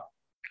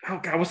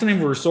what's the name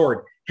of her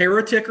sword?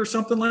 Heretic or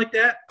something like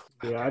that?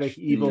 Chaotic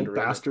evil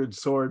bastard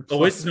sword.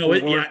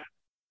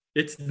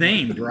 It's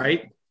named,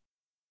 right?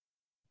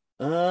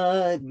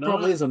 It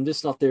probably is. I'm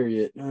just not there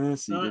yet.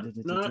 Let's see.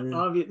 Not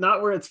obvious.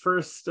 Not where it's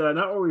first. Not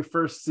where we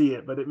first see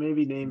it, but it may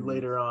be named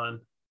later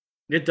on.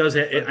 It does.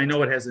 I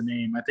know it has a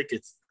name. I think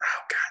it's.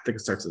 Oh God, I think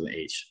it starts with an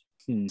H.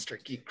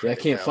 I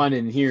can't find it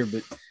in here,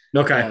 but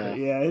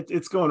okay.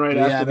 It's going right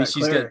after that.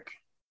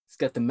 She's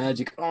got the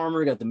magic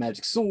armor, got the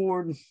magic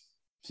sword.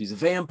 She's a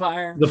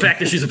vampire. The fact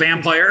that she's a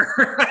vampire.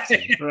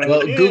 Right.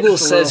 Well, Google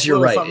says you're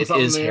right. It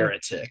is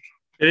heretic.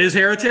 It is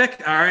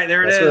heretic. All right,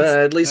 there it is.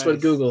 At least what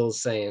Google is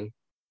saying.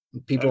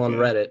 People on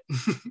Reddit.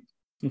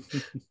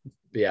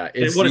 Yeah,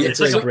 it's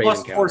like a great plus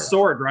encounter. 4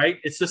 sword, right?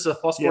 It's just a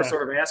plus 4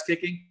 sword of ass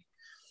kicking.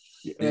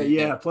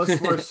 Plus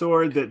 4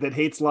 sword that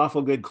hates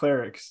lawful good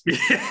clerics.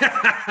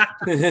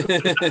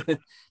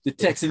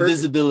 Detects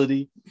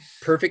invisibility.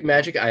 Perfect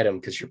magic item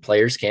because your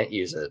players can't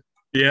use it.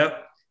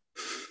 Yep.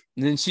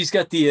 And then she's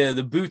got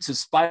the boots of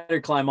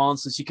spider climb on,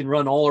 so she can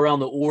run all around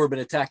the orb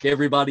and attack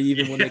everybody,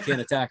 even when they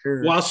can't attack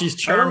her. While she's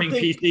charming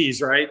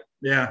PCs, right?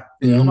 Yeah.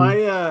 Am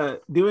I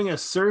doing a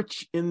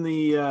search in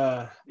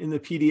the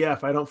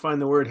PDF? I don't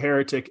find the word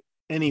heretic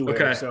anywhere.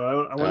 Okay. So I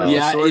want to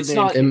know it's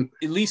not. At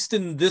least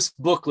in this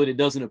booklet, it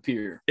doesn't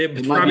appear.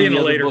 It might be in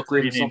a later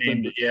booklet or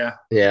something.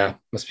 Yeah,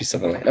 must be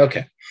something like that.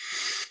 Okay.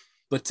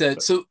 But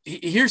so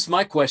here's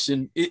my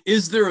question: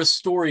 is there a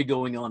story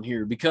going on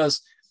here?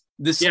 Because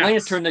this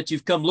lantern that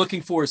you've come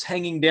looking for is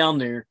hanging down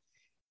there.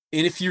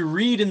 And if you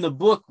read in the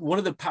book, one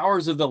of the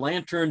powers of the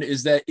lantern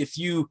is that if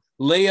you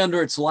lay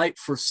under its light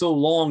for so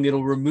long,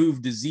 it'll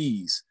remove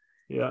disease.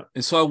 Yeah.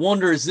 And so I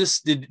wonder, is this,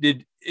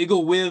 did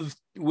Wilva,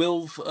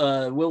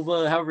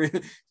 however,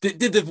 did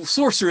the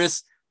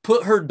sorceress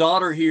put her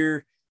daughter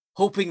here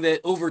hoping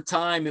that over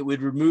time it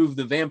would remove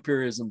the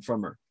vampirism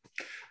from her?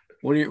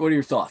 What are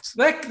your thoughts?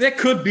 That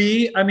could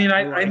be. I mean,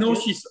 I know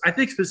I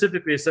think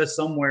specifically it says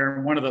somewhere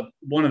in one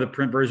of the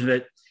print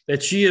versions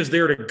that she is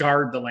there to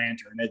guard the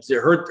lantern. It's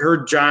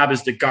her job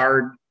is to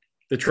guard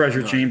the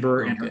treasure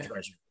chamber and her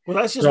treasure. Well,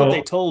 that's just what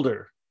they told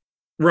her.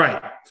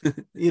 Right.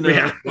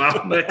 Yeah,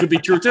 well, that could be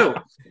true too.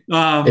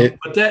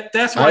 But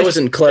that's why I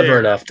wasn't clever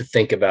enough to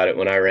think about it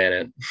when I ran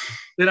it.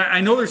 Then I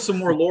know there's some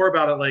more lore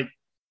about it.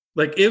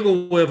 Like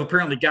Igglewiv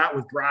apparently got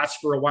with Gratz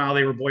for a while.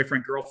 They were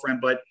boyfriend,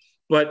 girlfriend,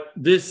 but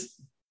this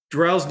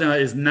Drelsna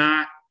is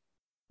not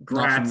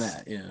Gratz. Not from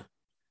that, yeah.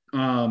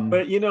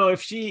 But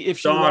if she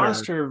daughter.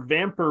 lost her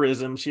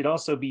vampirism, she'd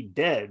also be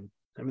dead.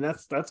 I mean,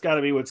 that's got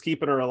to be what's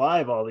keeping her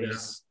alive. All these.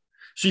 Yeah.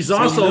 She's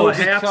also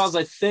because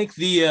I think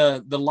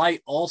the light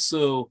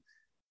also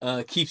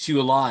keeps you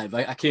alive.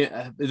 I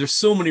can't. There's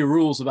so many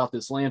rules about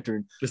this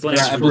lantern. I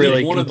believe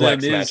really one of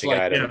them is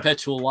like item.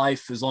 perpetual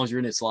life as long as you're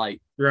in its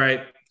light.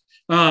 Right.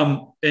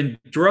 And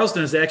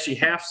Drelsna is actually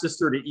half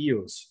sister to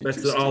Eos.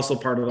 That's also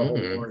part of the whole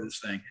lore of this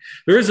thing.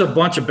 There is a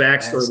bunch of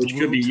backstory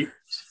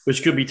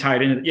which could be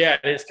tied in. Yeah,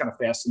 it is kind of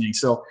fascinating.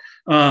 So,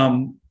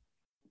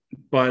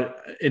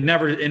 but it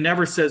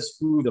never says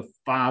who the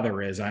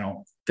father is. I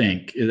don't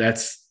think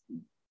that's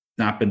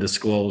not been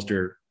disclosed.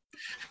 Or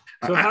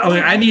so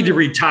I need to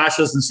read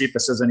Tasha's and see if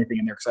it says anything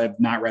in there because I have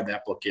not read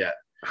that book yet.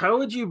 How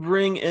would you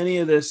bring any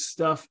of this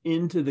stuff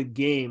into the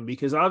game?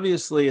 Because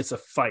obviously it's a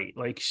fight.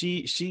 Like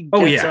she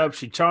gets up,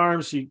 she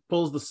charms, she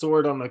pulls the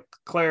sword on the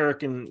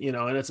cleric, and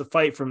and it's a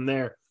fight from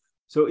there.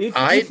 So if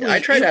I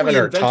tried having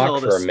her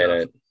talk for a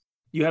minute.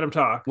 You had him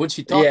talk. What'd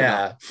she talk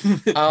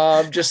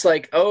about? Just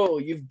like, oh,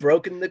 you've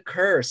broken the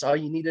curse. All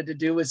you needed to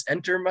do was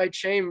enter my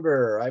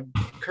chamber. I'm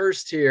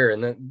cursed here,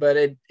 and then but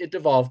it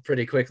devolved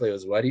pretty quickly. It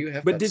was, why do you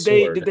have? But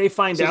that did they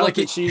find So out like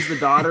that she's the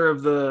daughter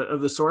of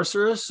the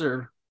sorceress,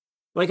 or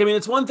like, I mean,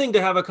 it's one thing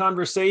to have a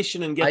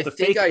conversation and get I the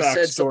think fake I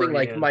said something backstory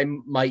like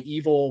in. my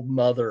evil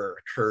mother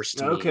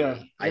cursed Okay.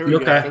 me. I There think,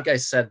 we go. I think I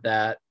said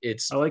that.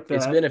 I like that.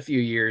 It's been a few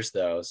years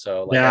though,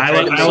 so like, Yeah, I tried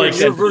to like- make I So like in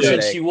your that version,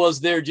 today. she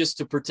was there just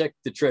to protect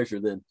the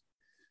treasure. Then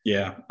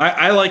Yeah,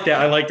 I like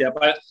that. I like that.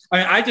 But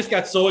I just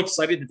got so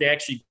excited that they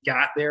actually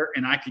got there,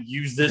 and I could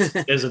use this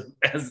as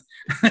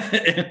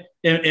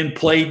and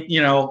play,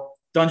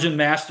 Dungeon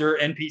Master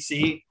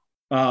NPC.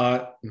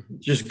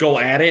 Just go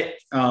at it.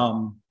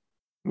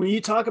 When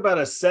you talk about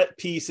a set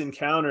piece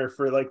encounter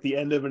for like the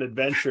end of an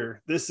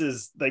adventure, this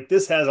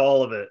has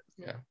all of it.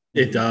 Yeah.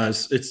 It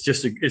does. It's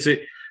a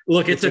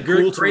Cool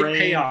great terrain,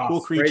 payoff. cool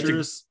right?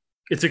 creatures.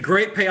 It's a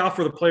great payoff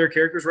for the player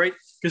characters, right?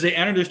 Because they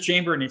enter this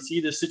chamber and they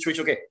see this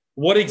situation. Okay,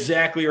 what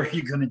exactly are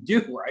you going to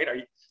do, right? Are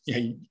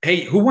you,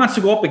 hey, who wants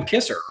to go up and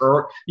kiss her,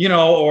 or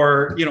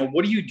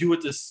what do you do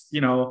with this?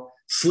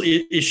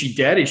 Is she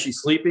dead? Is she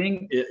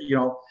sleeping?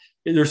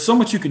 There's so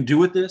much you can do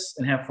with this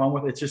and have fun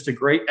with it. It's just a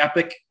great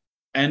epic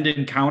end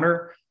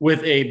encounter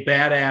with a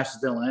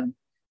badass villain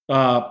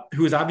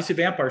who is obviously a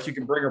vampire, so you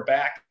can bring her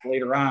back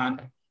later on,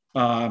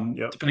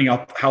 depending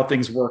on how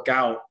things work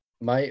out.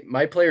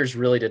 My players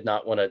really did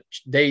not want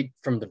to.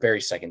 From the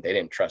very second, they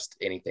didn't trust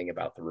anything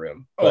about the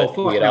room. But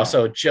we had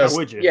also just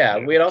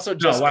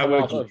come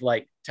off of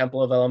like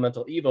Temple of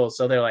Elemental Evil,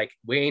 so they're like,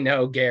 we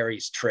know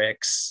Gary's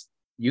tricks.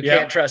 You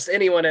can't trust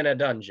anyone in a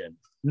dungeon.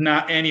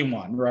 Not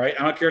anyone, right?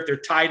 I don't care if they're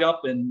tied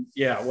up and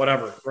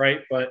whatever,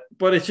 right? But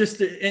it's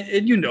just,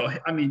 and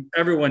I mean,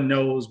 everyone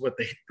knows what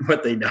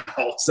they know.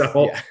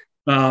 So,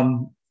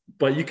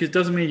 but it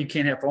doesn't mean you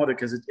can't have fun with it,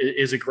 because it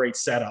is a great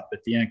setup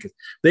at the end, because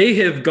they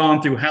have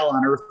gone through hell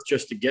on earth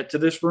just to get to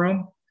this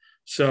room.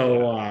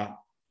 So,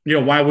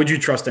 why would you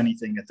trust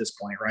anything at this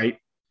point, right?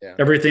 Yeah.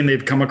 Everything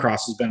they've come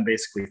across has been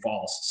basically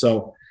false.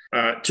 So,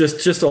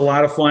 just a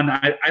lot of fun.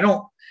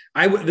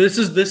 This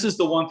is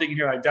the one thing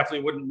here I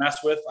definitely wouldn't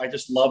mess with. I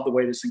just love the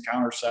way this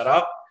encounter set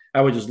up.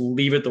 I would just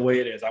leave it the way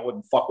it is. I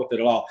wouldn't fuck with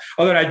it at all.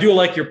 Other than I do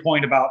like your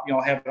point about,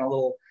 having a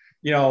little,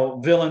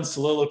 villain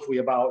soliloquy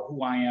about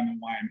who I am and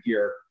why I'm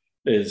here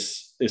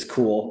is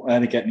cool. I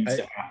think that needs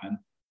to happen.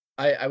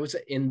 I was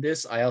in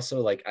this. I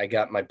also I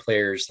got my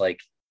players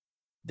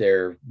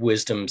their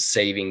wisdom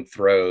saving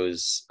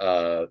throws,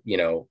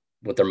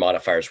 what their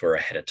modifiers were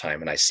ahead of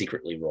time, and I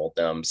secretly rolled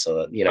them so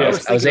that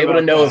I was able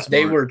to know if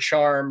they were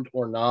charmed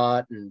or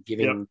not, and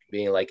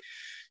being like,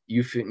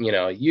 you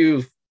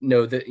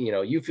know that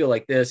you feel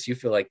like this, you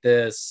feel like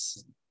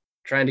this,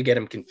 trying to get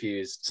them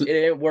confused. So,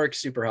 it works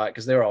super hot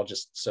because they're all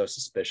just so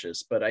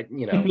suspicious. But I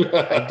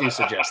do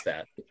suggest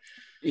that.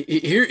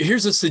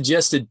 Here's a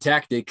suggested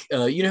tactic.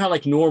 You know how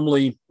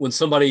normally when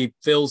somebody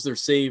fails their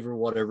save or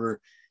whatever,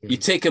 you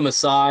take them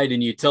aside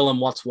and you tell them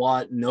what's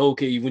what, and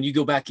okay, when you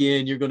go back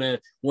in, you're going to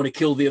want to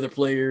kill the other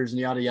players and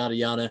yada, yada,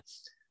 yada.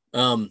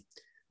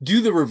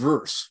 Do the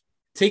reverse.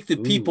 Take the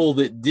people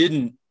that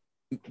didn't,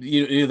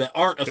 that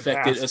aren't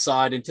affected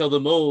aside, and tell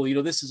them,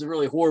 this is a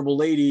really horrible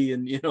lady,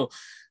 and,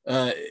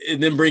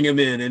 and then bring them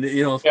in and,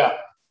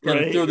 kind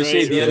of throw the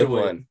shade the other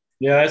way.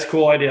 Yeah, that's a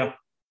cool idea.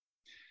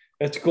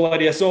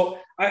 So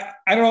I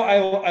don't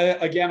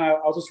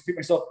know. I'll just repeat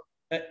myself.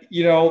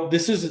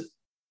 This is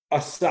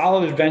a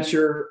solid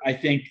adventure. I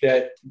think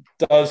that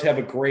does have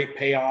a great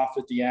payoff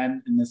at the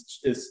end in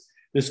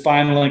this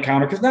final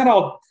encounter, because not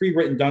all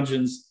pre-written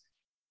dungeons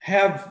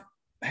have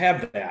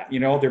that.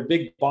 Their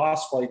big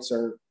boss fights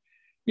are,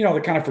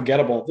 they're kind of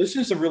forgettable. This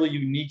is a really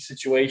unique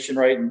situation,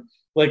 right? And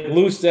like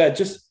Lou said,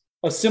 just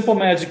a simple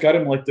magic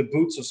item like the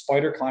boots of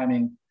spider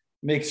climbing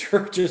makes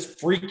her just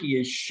freaky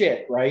as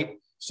shit, right?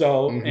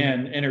 So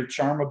and her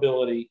charm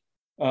ability.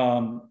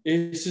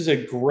 This is a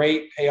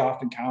great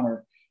payoff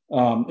encounter.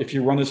 If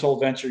you run this whole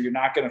adventure, you're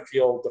not going to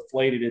feel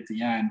deflated at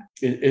the end.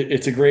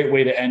 It's a great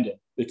way to end it.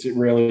 It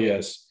really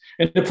is.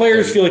 And the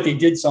players feel like they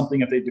did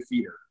something if they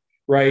defeat her,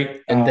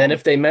 right? And then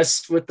if they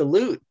mess with the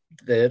loot,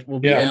 that will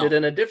be ended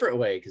in a different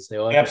way, because they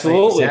will have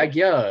absolutely to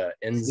Zagya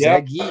and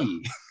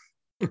Zagyi.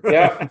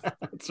 Yeah,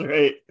 that's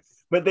right.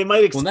 But they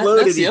might explode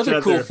that's at the each other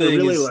other. cool thing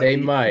really they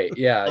might.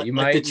 Yeah, you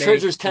might. The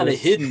treasure's kind of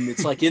hidden.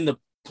 It's in the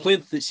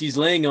plinth that she's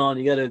laying on.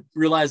 You got to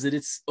realize that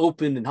it's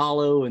open and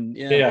hollow, and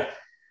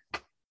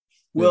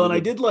Well, and I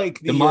did like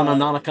the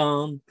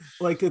Monononicon.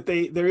 Like that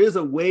there is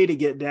a way to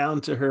get down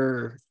to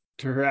her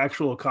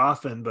actual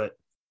coffin, but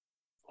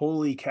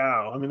holy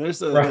cow. I mean,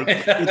 there's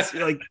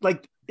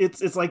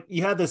it's like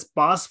you had this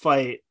boss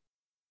fight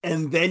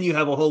and then you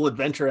have a whole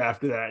adventure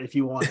after that if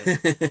you want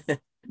it.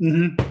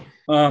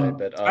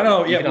 But, I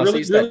know, you can also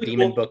use that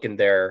demon book in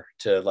there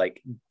to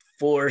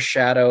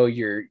foreshadow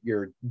your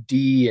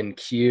D and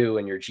Q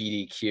and your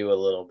GDQ a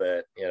little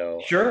bit,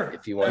 sure,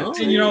 if you want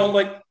to. And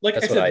like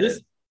that's I said,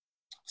 did.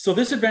 So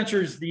this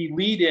adventure is the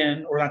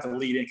lead-in, or not the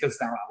lead-in because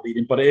it's not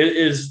lead-in, but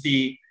it's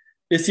the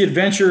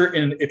adventure.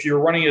 And if you're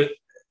running it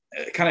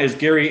kind of as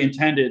Gary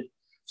intended,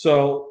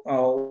 So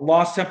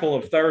Lost Temple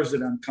of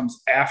Tharizdun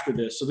comes after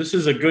this. So this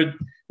is a good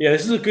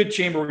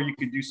chamber where you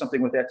could do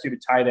something with that too, to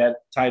tie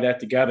that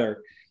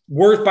together.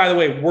 By the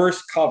way,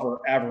 worst cover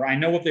ever. I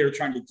know what they were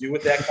trying to do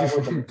with that cover,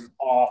 but it's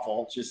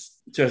awful. Just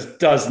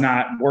does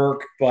not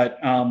work. But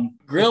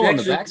grill on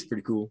the back's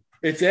pretty cool.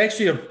 It's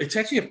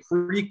actually a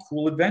pretty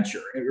cool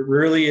adventure. It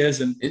really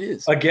is. And it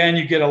is. Again,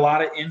 you get a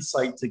lot of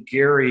insight to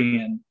Gary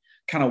and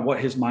kind of what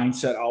his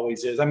mindset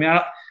always is. I mean,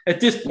 at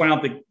this point, I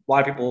don't think a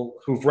lot of people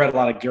who've read a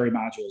lot of Gary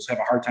modules have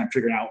a hard time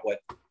figuring out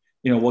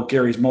what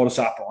Gary's modus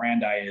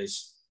operandi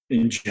is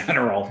in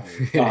general.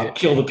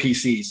 Kill the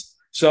PCs.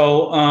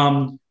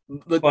 So,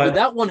 but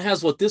that one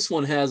has what this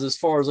one has as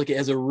far as like it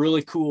has a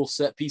really cool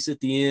set piece at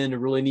the end, a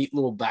really neat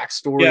little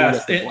backstory. Yeah,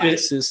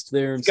 it's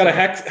there. It's got a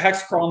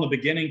hex crawl in the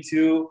beginning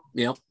too.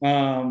 Yep.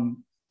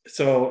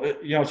 So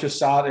it's just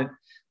solid.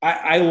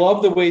 I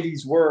love the way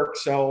these work.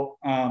 So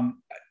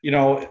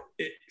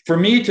for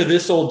me, to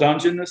this old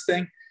dungeon, this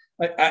thing,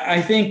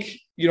 I think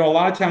a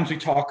lot of times we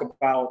talk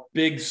about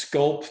big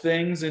scope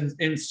things,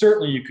 and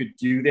certainly you could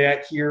do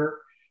that here.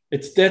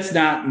 That's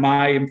not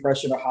my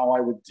impression of how I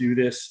would do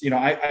this.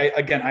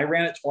 I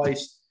ran it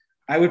twice.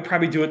 I would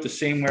probably do it the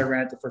same way I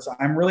ran it the first time.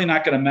 I'm really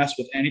not going to mess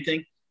with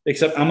anything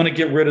except I'm going to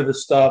get rid of the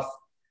stuff,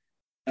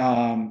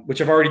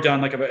 which I've already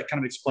done. Like I've kind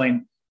of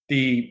explained,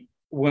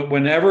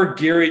 whenever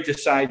Gary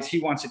decides he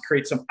wants to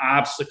create some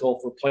obstacle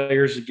for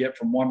players to get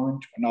from one room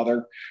to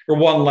another or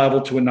one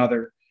level to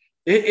another,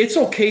 it's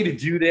okay to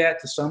do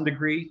that to some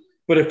degree.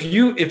 But if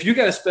you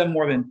got to spend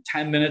more than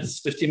 10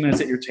 minutes, 15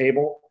 minutes at your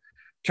table,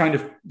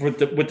 with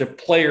the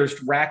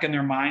players racking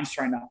their minds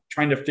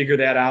trying to figure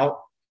that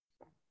out,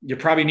 you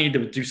probably need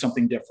to do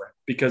something different,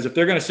 because if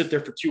they're going to sit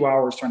there for 2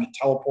 hours trying to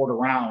teleport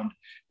around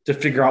to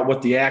figure out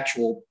what the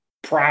actual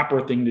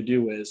proper thing to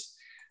do is,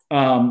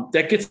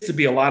 that gets to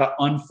be a lot of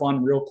unfun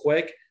real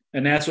quick.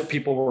 And that's what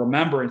people will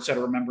remember instead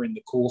of remembering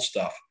the cool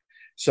stuff.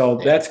 So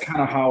that's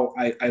kind of how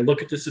I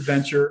look at this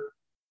adventure,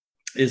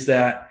 is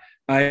that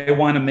I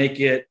want to make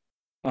it,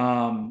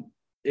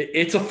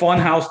 it's a fun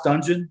house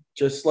dungeon,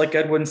 just like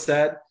Edwin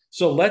said.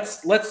 So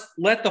let's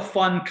let the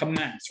fun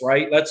commence,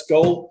 right? Let's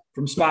go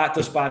from spot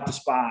to spot to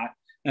spot.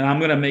 And I'm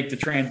going to make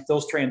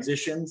those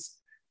transitions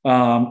a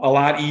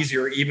lot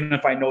easier, even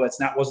if I know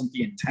wasn't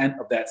the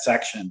intent of that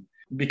section,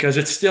 because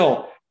it's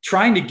still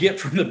trying to get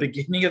from the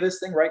beginning of this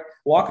thing, right?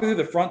 Walking through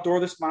the front door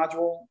of this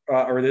module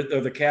or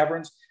the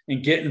caverns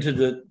and get into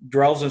the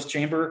Drell's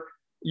chamber.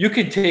 You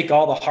can take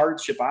all the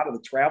hardship out of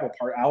the travel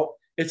part out.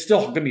 It's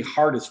still going to be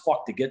hard as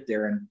fuck to get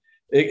there. And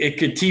you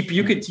could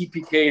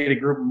TPK the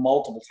group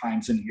multiple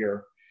times in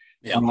here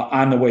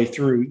on the way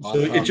through. So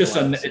it's just,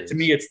 to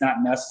me, it's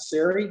not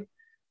necessary.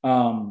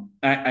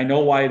 I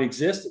know why it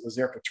exists. It was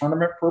there for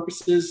tournament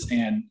purposes.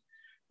 And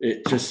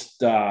it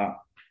just,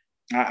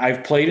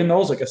 I've played in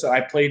those. Like I said,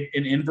 I played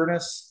in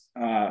Inverness,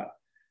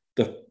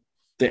 the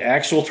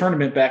actual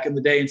tournament back in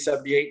the day in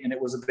 78, and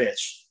it was a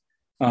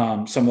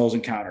bitch, some of those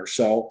encounters.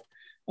 So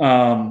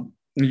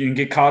you can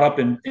get caught up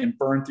and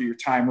burn through your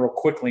time real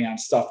quickly on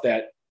stuff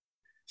that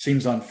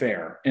seems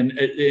unfair.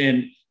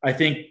 And I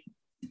think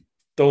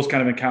those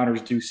kind of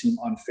encounters do seem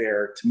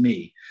unfair to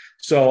me.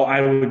 So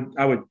I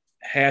would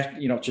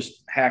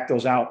just hack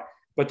those out.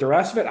 But the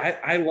rest of it,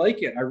 I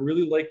like it. I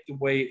really like the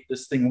way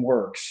this thing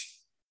works,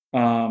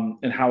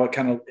 and how it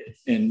kind of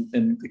and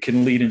it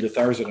can lead into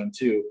Tharizdun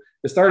too.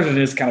 Because Tharizdun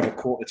is kind of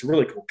it's a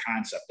really cool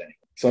concept anyway.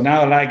 So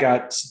now that I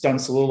got done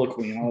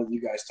soliloquy, I'll let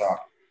you guys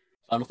talk.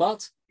 Final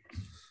thoughts?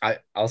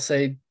 I'll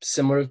say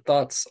similar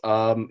thoughts.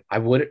 I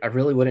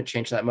really wouldn't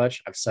change that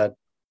much. I've said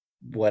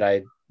what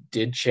I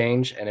did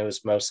change, and it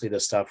was mostly the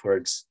stuff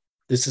where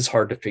this is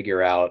hard to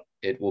figure out.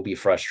 It will be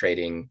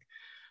frustrating,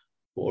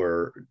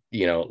 or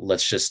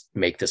let's just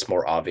make this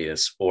more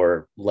obvious,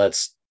 or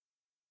let's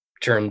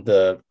turn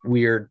the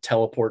weird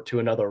teleport to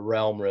another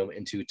realm room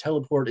into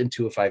teleport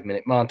into a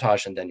 5-minute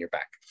montage, and then you're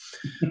back.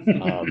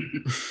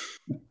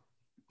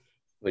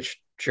 Which,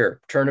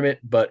 sure, tournament,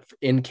 but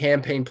in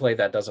campaign play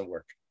that doesn't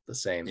work the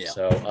same. Yeah.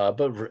 So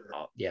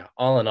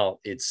all in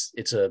all, it's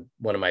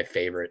one of my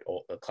favorite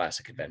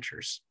classic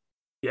adventures.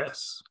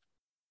 Yes.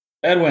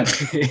 Edwin.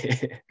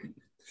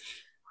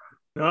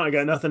 No, I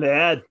got nothing to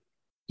add.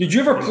 Have you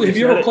ever played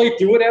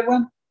through it,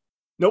 Edwin?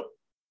 Nope.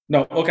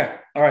 No. Okay.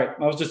 All right.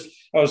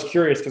 I was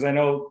curious, because I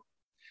know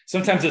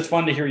sometimes it's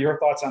fun to hear your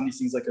thoughts on these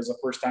things, like as a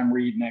first time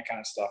read and that kind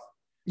of stuff.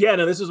 Yeah,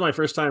 no, this was my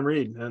first time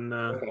read, and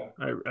I,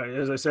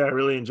 as I said, I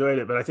really enjoyed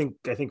it. But I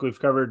think we've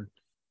covered.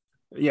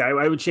 Yeah,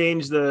 I would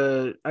change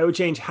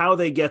how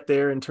they get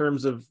there in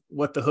terms of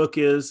what the hook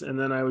is, and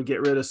then I would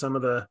get rid of some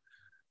of the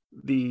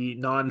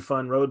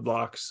non-fun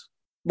roadblocks.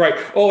 Right.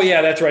 Oh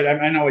yeah, that's right.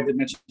 I know I did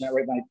mention that,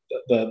 right?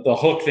 The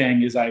hook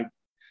thing is,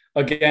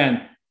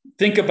 again,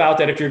 think about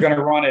that if you're going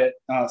to run it.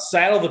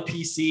 Saddle the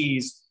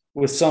PCs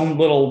with some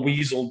little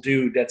weasel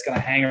dude that's going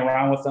to hang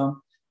around with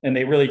them, and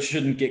they really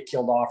shouldn't get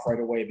killed off right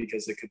away,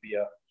 because it could be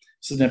a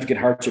significant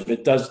hardship.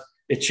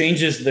 It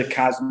changes the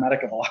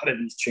cosmetic of a lot of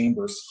these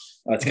chambers.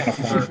 It's kind of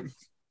fun.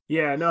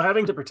 Yeah, no,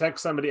 having to protect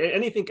somebody.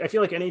 I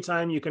feel like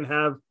anytime you can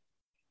have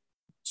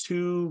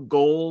two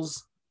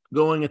goals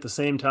going at the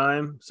same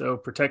time. So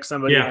protect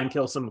somebody Yeah. and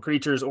kill some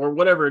creatures or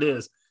whatever it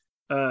is.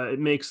 It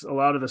makes a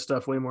lot of the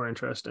stuff way more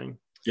interesting.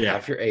 Yeah.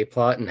 Have your A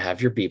plot and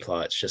have your B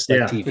plot. It's just like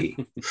Yeah.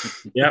 TV.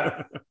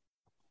 Yeah.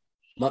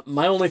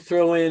 My only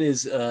throw in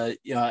is, I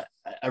You're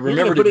gonna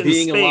remembered put it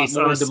being in a lot space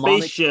more on a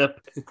demonic.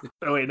 spaceship.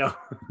 Oh wait, no.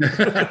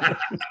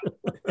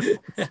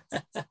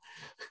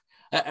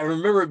 I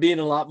remember it being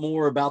a lot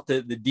more about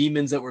the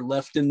demons that were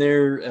left in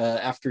there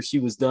after she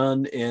was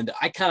done. And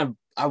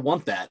I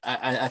want that.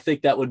 I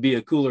think that would be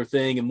a cooler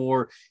thing and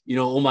more,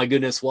 oh my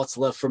goodness, what's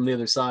left from the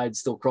other side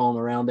still crawling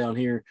around down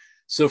here.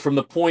 So from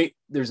the point,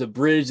 there's a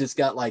bridge that's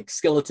got like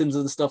skeletons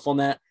and stuff on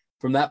that.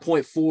 From that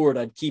point forward,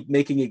 I'd keep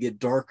making it get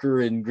darker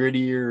and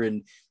grittier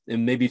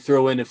and maybe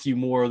throw in a few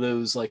more of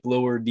those like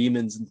lower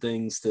demons and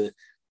things to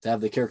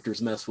have the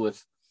characters mess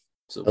with.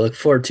 So I look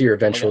forward to your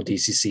eventual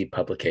DCC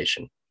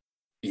publication.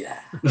 Yeah.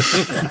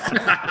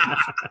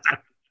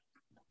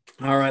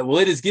 All right. Well,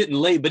 it is getting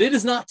late, but it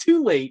is not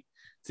too late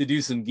to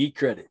do some geek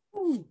credit.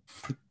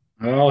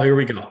 Oh, here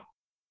we go.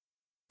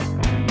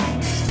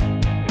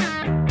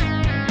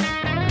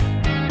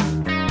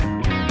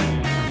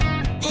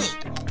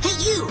 Hey,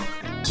 you!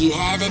 Do you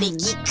have any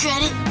geek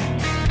credit?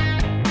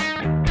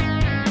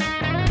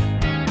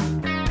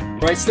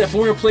 All right, Steph,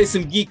 we're going to play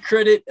some geek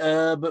credit,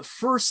 but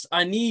first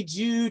I need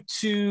you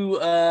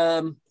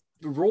to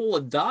roll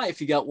a die if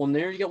you got one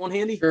there. You got one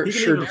handy? You can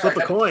even flip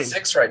a coin.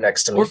 6 right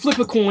next to me. Or flip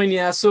a coin,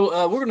 yeah.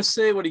 So we're going to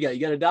say, what do you got? You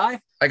got a die?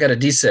 I got a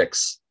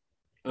D6.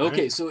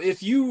 Okay, so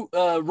if you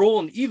roll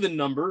an even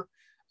number,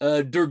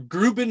 Der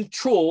Gruben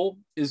Troll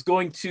is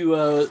going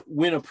to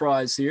win a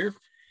prize here.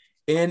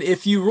 And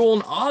if you roll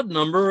an odd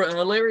number,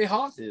 Larry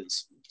Hoth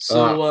is.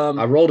 So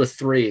I rolled a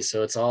 3,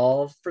 so it's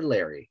all for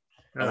Larry.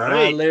 All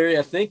right, Larry,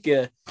 I think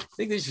this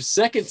is your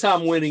second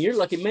time winning. You're a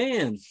lucky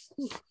man.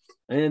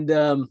 And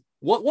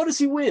what does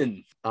he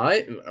win?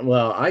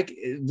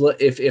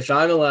 If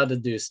I'm allowed to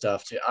do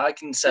stuff too, I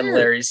can send Sure.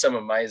 Larry some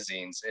of my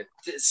zines. It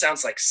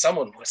sounds like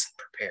someone wasn't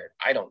prepared.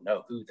 I don't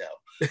know who though.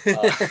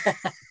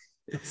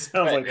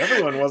 sounds like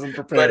everyone wasn't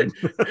prepared.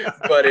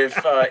 But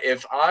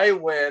if I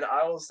win,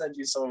 I will send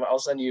you some. I'll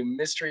send you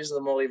Mysteries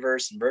of the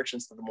Multiverse and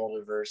Merchants of the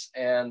Multiverse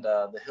and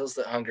The Hills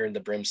That Hunger and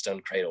the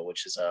Brimstone Cradle,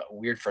 which is a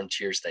Weird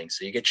Frontiers thing.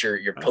 So you get your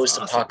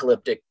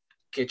post-apocalyptic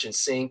kitchen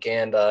sink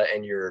and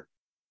your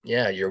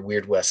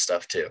Weird West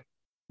stuff too.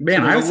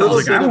 Man, There's I sounds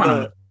like I want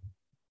to.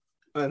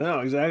 I know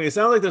exactly. It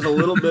sounds like there's a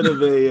little bit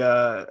of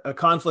a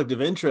conflict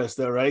of interest,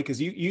 though, right?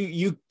 Because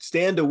you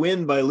stand to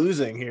win by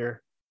losing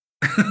here.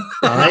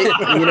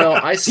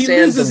 I He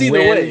stand loses to either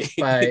win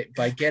way.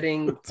 by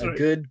getting That's a right.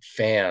 good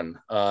fan,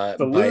 by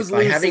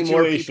lose-lose having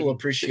more situation. people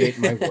appreciate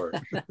my work.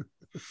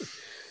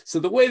 So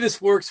the way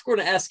this works, we're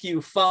going to ask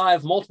you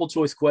 5 multiple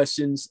choice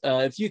questions.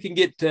 If you can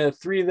get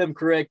 3 of them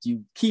correct,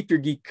 you keep your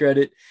geek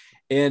credit.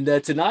 And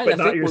tonight, But I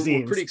not think your we're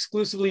zines. pretty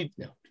exclusively.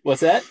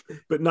 What's that?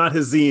 But not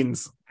his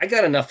zines. I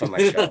got enough on my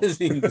show.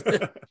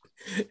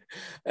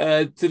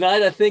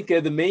 Tonight, I think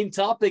the main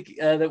topic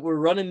that we're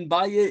running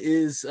by you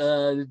is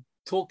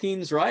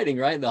Tolkien's writing,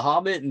 right? The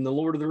Hobbit and the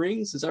Lord of the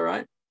Rings. Is that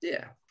right?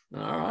 Yeah.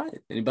 All right.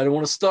 Anybody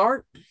want to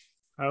start?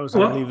 I was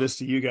going to leave this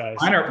to you guys.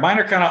 Mine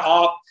are kind of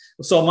off.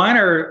 So mine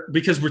are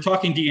because we're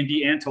talking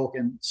D&D and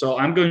Tolkien. So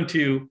I'm going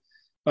to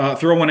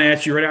throw one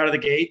at you right out of the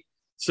gate.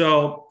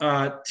 So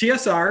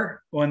TSR,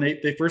 when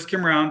they first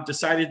came around,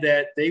 decided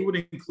that they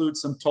would include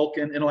some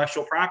Tolkien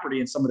intellectual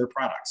property in some of their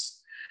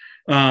products.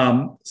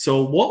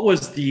 So what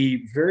was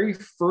the very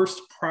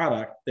first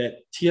product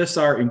that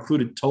TSR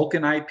included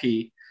Tolkien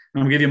IP?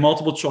 I'm going to give you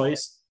multiple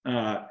choice.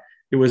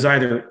 It was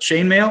either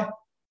Chainmail,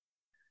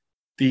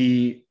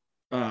 the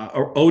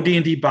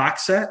OD&D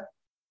box set,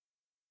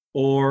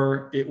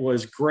 or it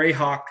was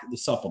Greyhawk, the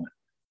supplement.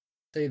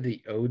 Say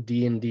the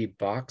OD&D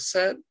box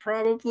set,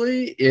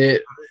 probably.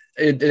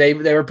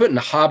 They were putting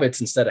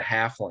hobbits instead of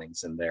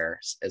halflings in there,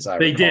 as I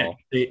recall.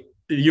 Did.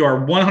 You are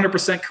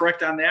 100%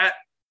 correct on that.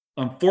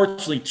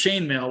 Unfortunately,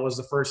 Chainmail was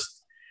the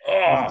first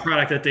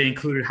product that they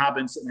included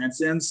hobbits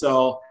in.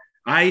 So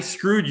I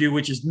screwed you,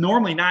 which is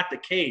normally not the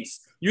case.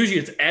 Usually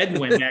it's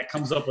Edwin that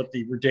comes up with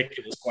the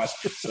ridiculous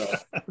question. So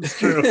That's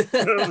true.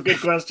 That was a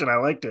good question. I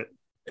liked it.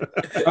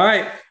 All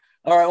right.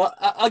 Well,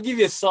 I'll give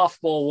you a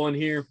softball one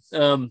here.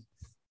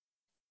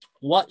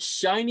 What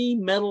shiny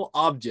metal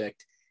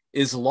object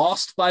is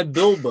lost by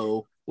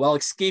Bilbo while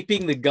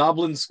escaping the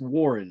goblins'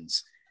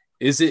 warrens?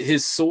 Is it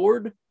his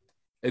sword,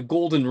 a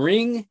golden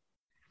ring,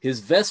 his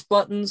vest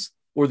buttons,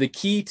 or the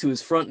key to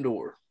his front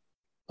door?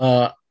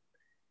 I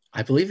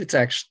believe it's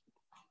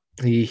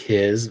actually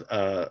his.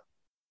 Oh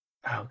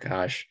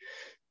gosh.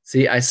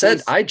 See, I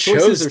said I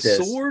chose this.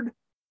 Sword,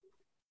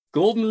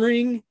 golden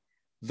ring,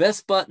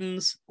 vest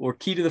buttons, or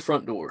key to the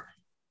front door.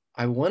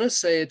 I want to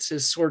say it's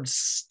his sword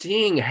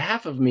sting.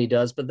 Half of me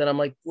does, but then I'm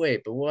like,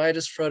 wait, but why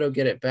does Frodo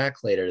get it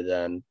back later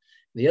then?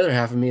 The other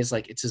half of me is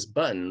like, it's his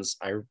buttons.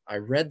 I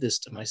read this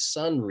to my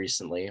son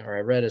recently, or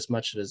I read as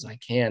much as I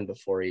can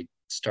before he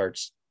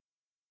starts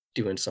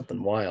doing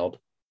something wild.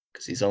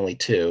 because he's only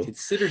 2.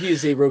 Consider he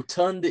is a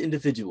rotund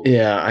individual.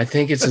 Yeah, I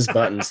think it's his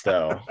buttons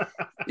though.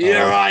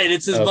 You're right.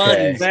 It's his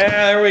buttons.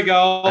 There we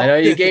go. I know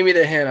you gave me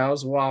the hint. I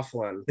was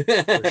waffling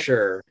for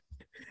sure,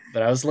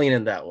 but I was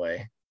leaning that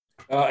way.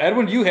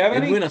 Edwin, do you have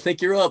any? Edwin, I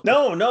think you're up.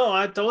 No,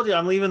 I told you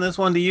I'm leaving this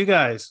one to you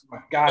guys.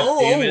 God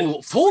damn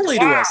it. Totally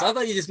to us. I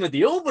thought you just meant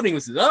the opening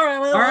was all right.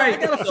 Well, all right,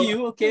 I got a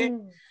few. Okay,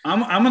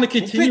 I'm going to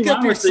continue pick up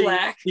on your with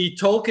slack. the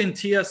Tolkien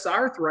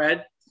TSR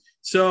thread.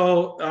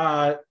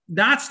 So,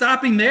 not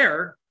stopping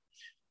there,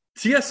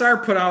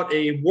 TSR put out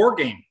a war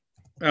game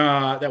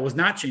that was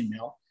not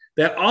chainmail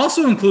that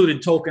also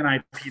included Tolkien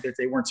IP that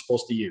they weren't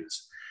supposed to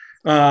use.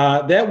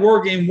 That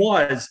war game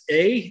was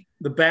A,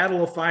 the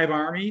Battle of Five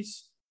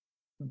Armies,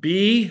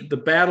 B, the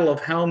Battle of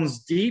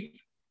Helm's Deep,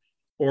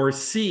 or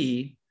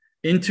C,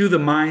 Into the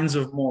Mines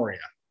of Moria.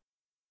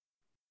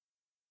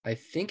 I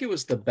think it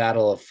was the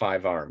Battle of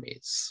Five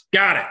Armies.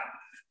 Got it.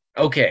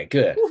 Okay,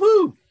 good.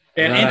 Woohoo!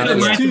 And Into the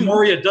Mines of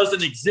Moria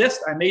doesn't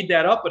exist. I made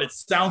that up, but it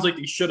sounds like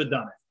they should have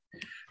done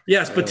it.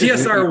 Yes, but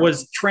TSR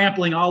was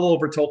trampling all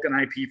over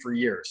Tolkien IP for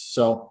years.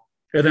 So,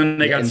 and then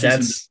they got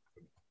seasoned.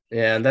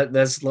 Yeah, and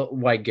that's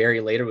why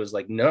Gary later was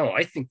like, "No,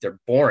 I think they're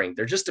boring.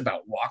 They're just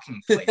about walking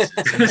places."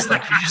 And it's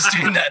like you're just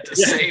doing that to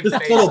save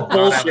face. Total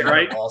bullshit,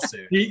 right?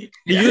 He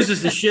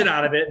uses the shit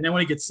out of it, and then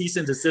when he gets cease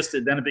and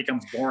desisted, then it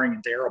becomes boring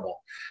and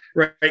terrible.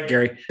 Right,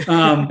 Gary.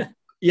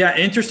 Yeah,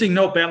 interesting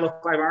note. Battle of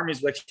Five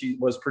Armies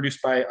was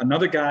produced by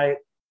another guy.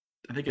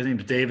 I think his name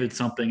is David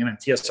something, and then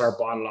TSR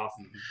bought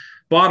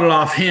it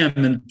off him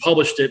and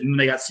published it, and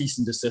they got cease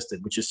and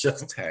desisted, which is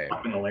just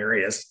fucking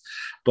hilarious.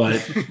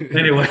 But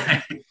anyway.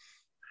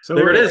 So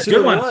there it is.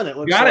 Good one.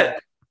 It got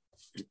it.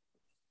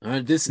 All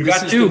right, this is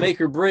the make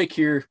or break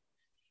here.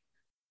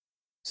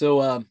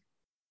 So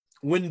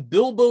when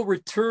Bilbo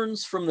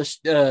returns from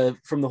the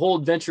whole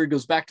adventure,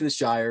 goes back to the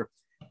Shire,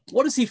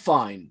 what does he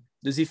find?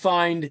 Does he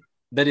find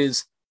that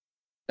his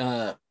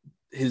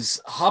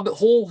hobbit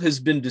hole has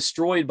been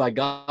destroyed by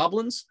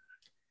goblins?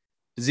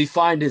 Does he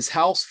find his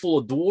house full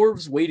of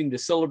dwarves waiting to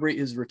celebrate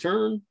his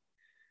return?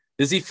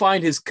 Does he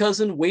find his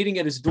cousin waiting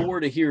at his door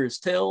to hear his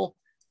tale?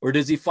 Or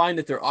does he find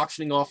that they're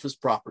auctioning off his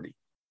property?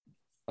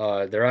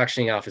 They're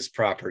auctioning off his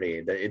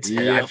property.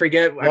 I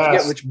forget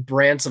which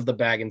branch of the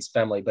Baggins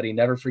family, but he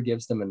never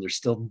forgives them, and they're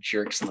still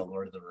jerks in the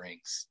Lord of the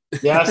Rings.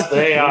 Yes,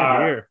 they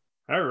are.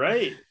 All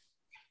right.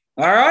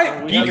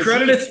 Geek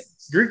credit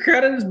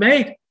is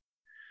made.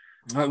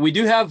 All right, we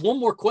do have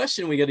one more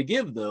question we got to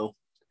give though,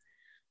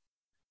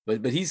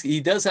 but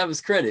he does have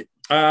his credit.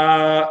 All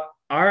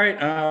right.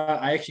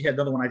 I actually had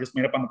another one I just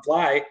made up on the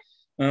fly.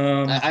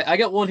 I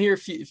got one here.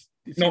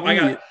 I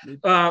got it.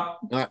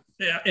 Right.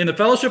 In the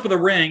Fellowship of the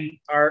Ring,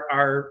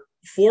 our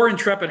 4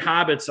 intrepid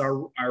hobbits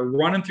are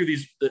running through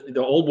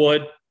the old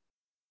wood,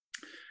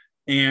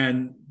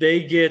 and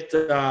they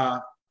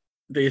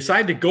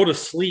decide to go to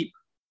sleep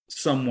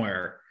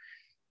somewhere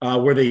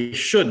where they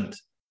shouldn't.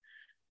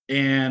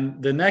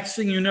 And the next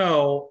thing you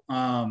know,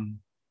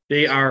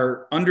 they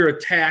are under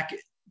attack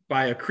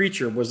by a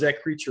creature. Was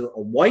that creature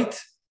a wight,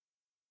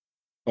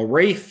 a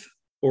wraith,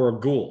 or a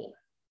ghoul?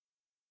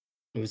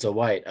 It was a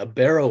white, a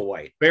barrow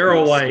white.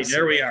 Barrow white.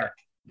 There we are.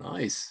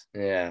 Nice.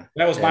 Yeah.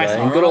 That was my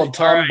song. Good old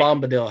Tom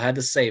Bombadil had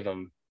to save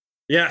him.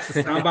 Yes.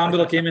 Tom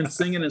Bombadil came in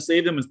singing and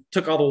saved him and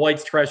took all the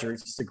white's treasure.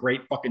 It's just a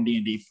great fucking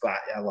D&D fight.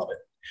 I love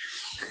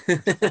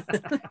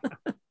it.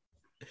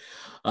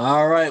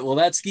 All right. Well,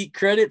 that's geek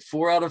credit.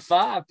 4 out of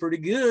 5. Pretty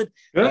good.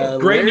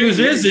 Great news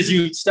is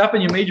you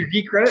you made your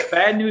geek credit.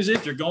 Bad news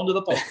is you're going to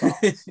the post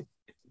office.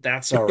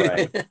 That's all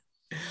right.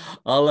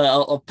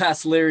 I'll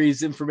pass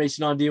Larry's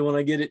information on to you when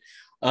I get it.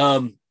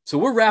 So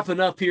we're wrapping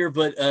up here,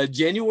 but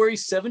January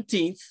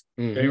 17th,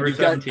 we've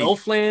got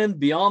Elfland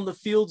Beyond the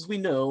Fields We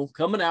Know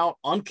coming out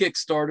on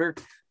Kickstarter.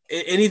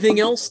 Anything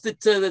else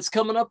that's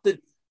coming up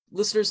that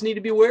listeners need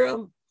to be aware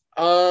of?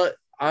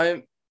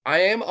 I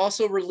am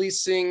also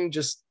releasing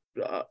just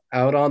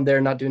out on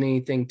there, not doing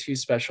anything too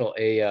special,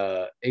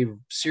 a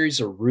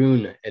series of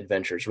Rune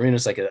adventures. Rune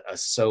is like a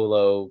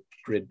solo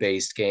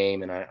grid-based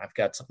game, and I've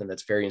got something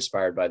that's very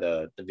inspired by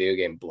the video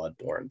game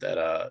Bloodborne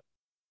that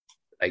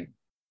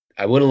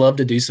I would have loved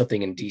to do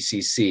something in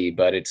DCC,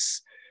 but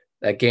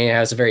that game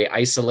has a very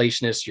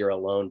isolationist, you're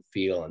alone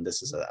feel, and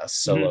this is a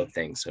solo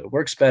thing, so it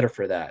works better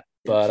for that.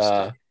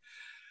 But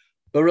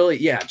really,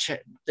 yeah,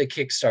 check the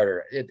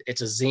Kickstarter.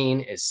 It's a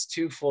zine. It's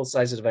 2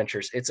 full-size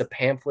adventures. It's a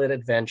pamphlet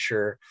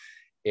adventure.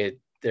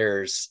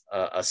 There's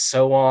a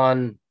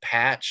so-on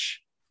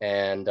patch,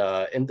 and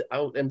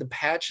the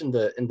patch and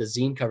the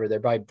zine cover, they're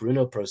by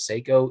Bruno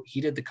Prosecco.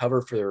 He did the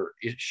cover for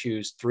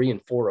issues 3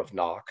 and 4 of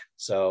Knock.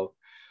 So.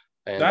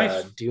 And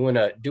nice. Doing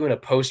a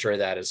poster of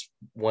that is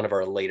one of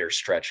our later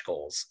stretch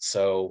goals.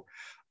 So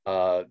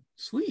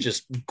sweet,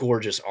 just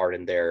gorgeous art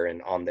in there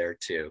and on there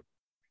too.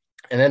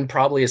 And then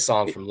probably a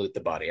song from Loot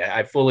the Body.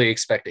 I fully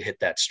expect to hit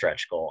that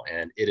stretch goal,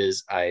 and it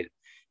is.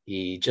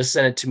 He just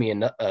sent it to me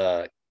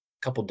a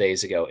couple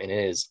days ago, and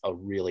it is a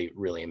really,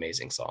 really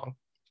amazing song.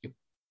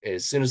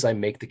 as soon as I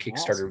make the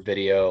Kickstarter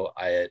video,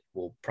 I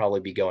will probably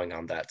be going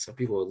on that. So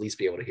people will at least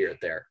be able to hear it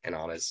there and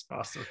on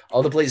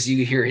all the places you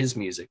can hear his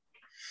music.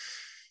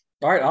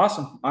 All right,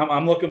 awesome.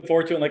 I'm looking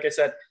forward to it. Like I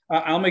said,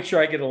 I'll make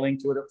sure I get a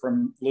link to it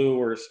from Lou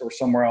or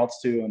somewhere else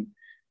too,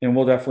 and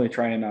we'll definitely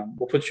try and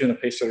we'll put you in the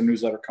Pacesetter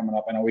newsletter coming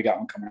up. I know we got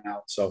one coming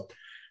out, so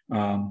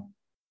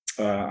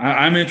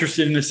I'm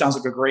interested in this. Sounds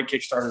like a great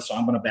Kickstarter, so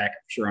I'm going to back it.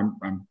 Sure,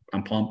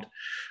 I'm pumped.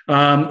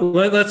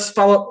 Let's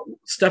follow up.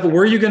 Stefan,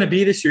 where are you going to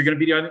be this year? You're going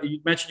to be. You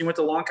mentioned you went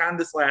to LongCon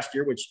this last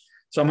year, which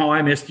somehow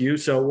I missed you.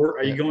 So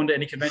are you going to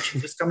any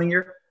conventions this coming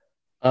year?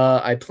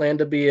 I plan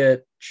to be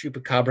at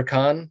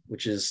ChupacabraCon,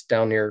 which is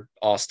down near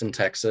Austin,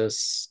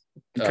 Texas.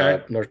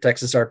 Okay. North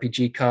Texas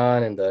RPG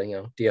Con and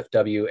the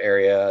DFW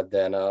area.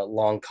 Then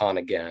LongCon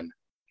again.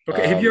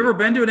 Okay. Have you ever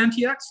been to an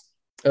NTX?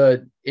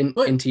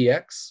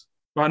 NTX.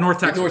 North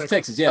Texas. North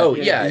Texas, yeah. Oh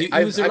yeah,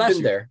 I've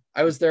been there.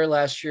 I was there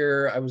last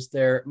year. I was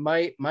there.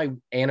 My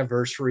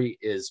anniversary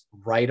is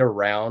right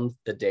around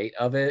the date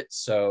of it,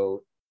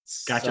 so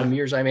gotcha. Some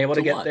years I'm able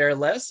to get there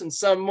less, and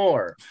some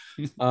more.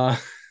 Well,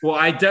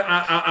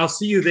 I'll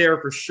see you there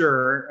for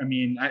sure. I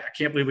mean, I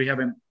can't believe we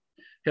haven't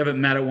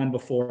met at one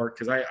before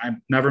because I've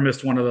never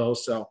missed one of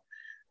those. So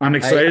I'm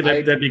excited.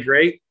 That'd be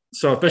great.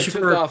 So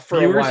especially for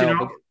viewers, a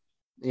while,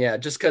 yeah,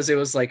 just because it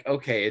was like,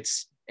 okay,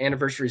 it's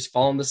anniversaries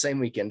fall on the same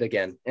weekend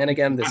again and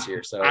again this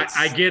year. So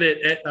I get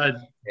it.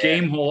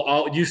 Game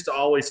Hole used to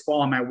always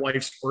fall on my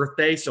wife's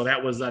birthday, so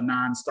that was a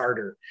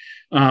non-starter.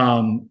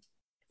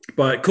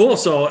 But cool.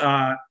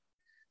 So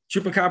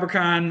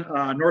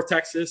ChupacabraCon, North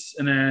Texas,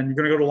 and then you're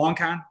going to go to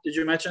LongCon. Did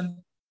you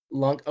mention?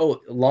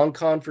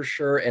 LongCon for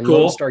sure, and cool.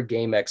 Lone Star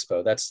Game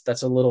Expo.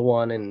 That's a little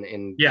one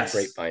in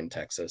Grapevine,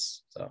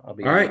 Texas. So I'll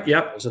be all right.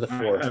 Yep, those are the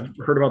four. I've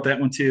heard about that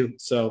one too.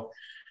 So.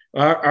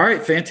 All right,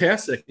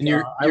 fantastic. And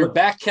your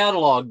back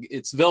catalog,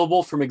 it's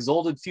available from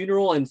Exalted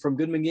Funeral and from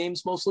Goodman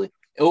Games mostly.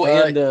 Oh,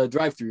 and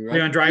Drive-Thru, right?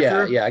 Yeah, on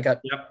Drive-Thru? Yeah, I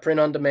got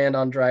print on demand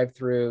on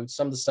Drive-Thru.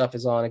 Some of the stuff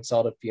is on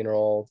Exalted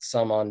Funeral,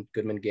 some on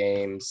Goodman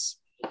Games.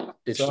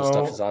 Digital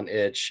stuff is on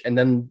Itch. And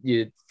then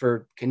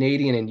for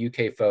Canadian and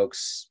UK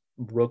folks,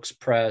 Brooks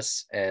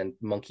Press and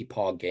Monkey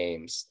Paw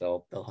Games,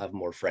 they'll have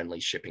more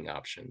friendly shipping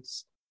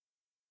options.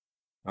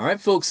 All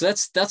right, folks,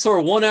 that's our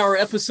 1 hour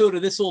episode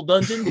of This Old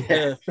Dungeon.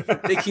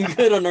 Making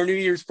good on our New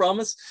Year's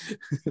promise.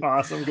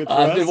 Awesome. Good for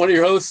I've been one of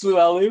your hosts, Lou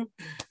Alu.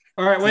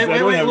 All right, wait,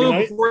 Lou,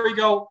 before we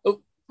go,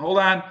 hold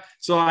on.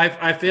 So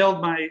I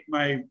failed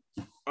my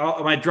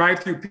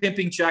drive-through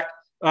pimping check.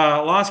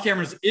 Lost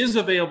Cameras is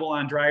available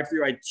on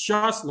Drive-through. I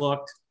just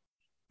looked.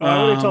 I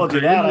already told you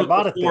that. I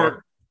bought it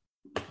there.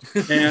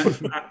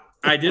 And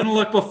I didn't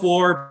look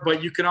before,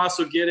 but you can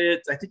also get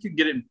it. I think you can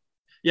get it.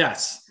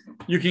 Yes,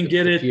 you can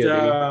get it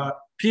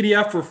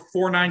PDF for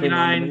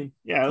 $4.99.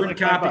 Yeah, print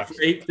copy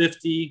for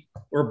 $8.50,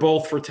 or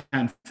both for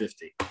 $10.50.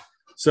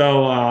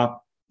 So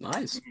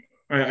nice.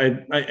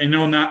 I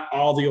know not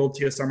all the old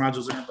TSR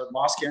modules are in, but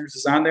Lost Cameras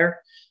is on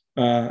there.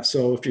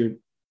 So if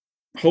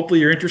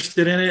hopefully you're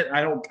interested in it.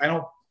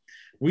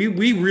 We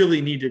really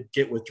need to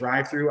get with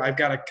Drive-Thru. I've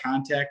got a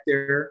contact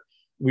there.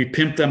 We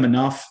pimped them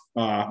enough.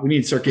 We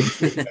need to start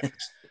getting.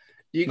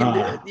 You can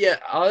do it. Yeah.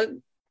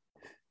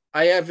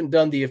 I haven't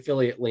done the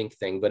affiliate link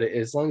thing, but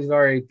as long as you've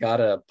already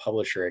got a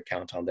publisher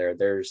account on there,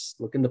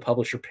 look in the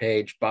publisher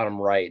page, bottom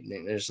right,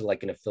 and there's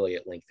like an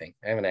affiliate link thing.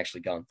 I haven't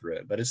actually gone through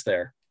it, but it's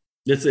there.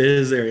 It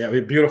is there. Yeah.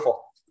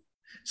 Beautiful.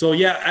 So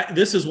yeah,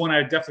 this is one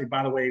I definitely,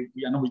 by the way,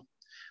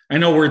 I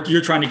know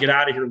you're trying to get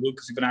out of here, Luke,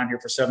 because you've been on here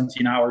for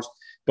 17 hours,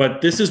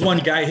 but this is one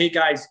guy. Hey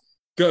guys,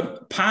 go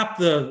pop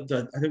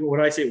the I think what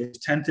did I say? It was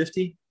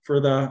 $10.50 for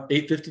the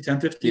 $8.50,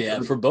 $10.50. Yeah.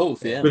 For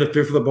both. Yeah. For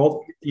the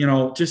both,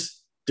 just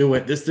do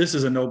it. This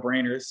is a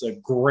no-brainer. It's a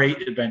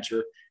great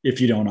adventure if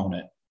you don't own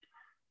it.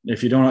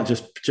 If you don't,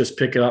 just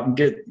pick it up and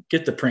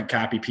get the print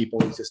copy,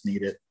 people. You just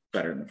need it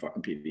better than the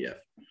fucking PDF.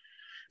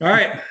 All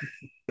right.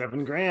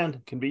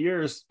 $7,000 can be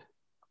yours.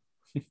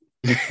 All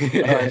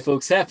right,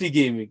 folks. Happy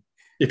gaming.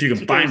 If you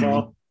can find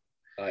them.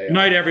 Good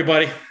night,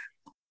 everybody.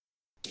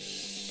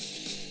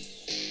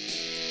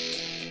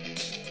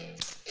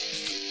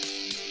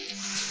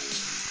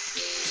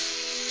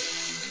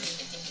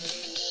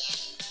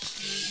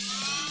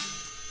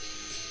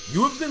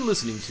 You have been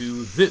listening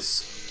to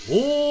This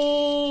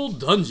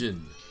Old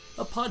Dungeon,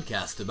 a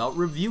podcast about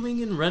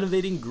reviewing and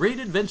renovating great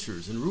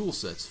adventures and rule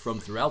sets from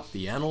throughout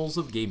the annals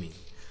of gaming.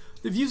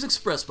 The views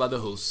expressed by the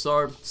hosts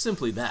are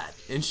simply that,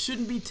 and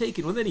shouldn't be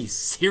taken with any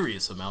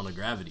serious amount of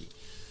gravity.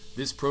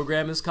 This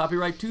program is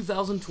copyright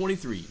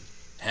 2023.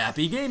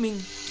 Happy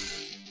gaming!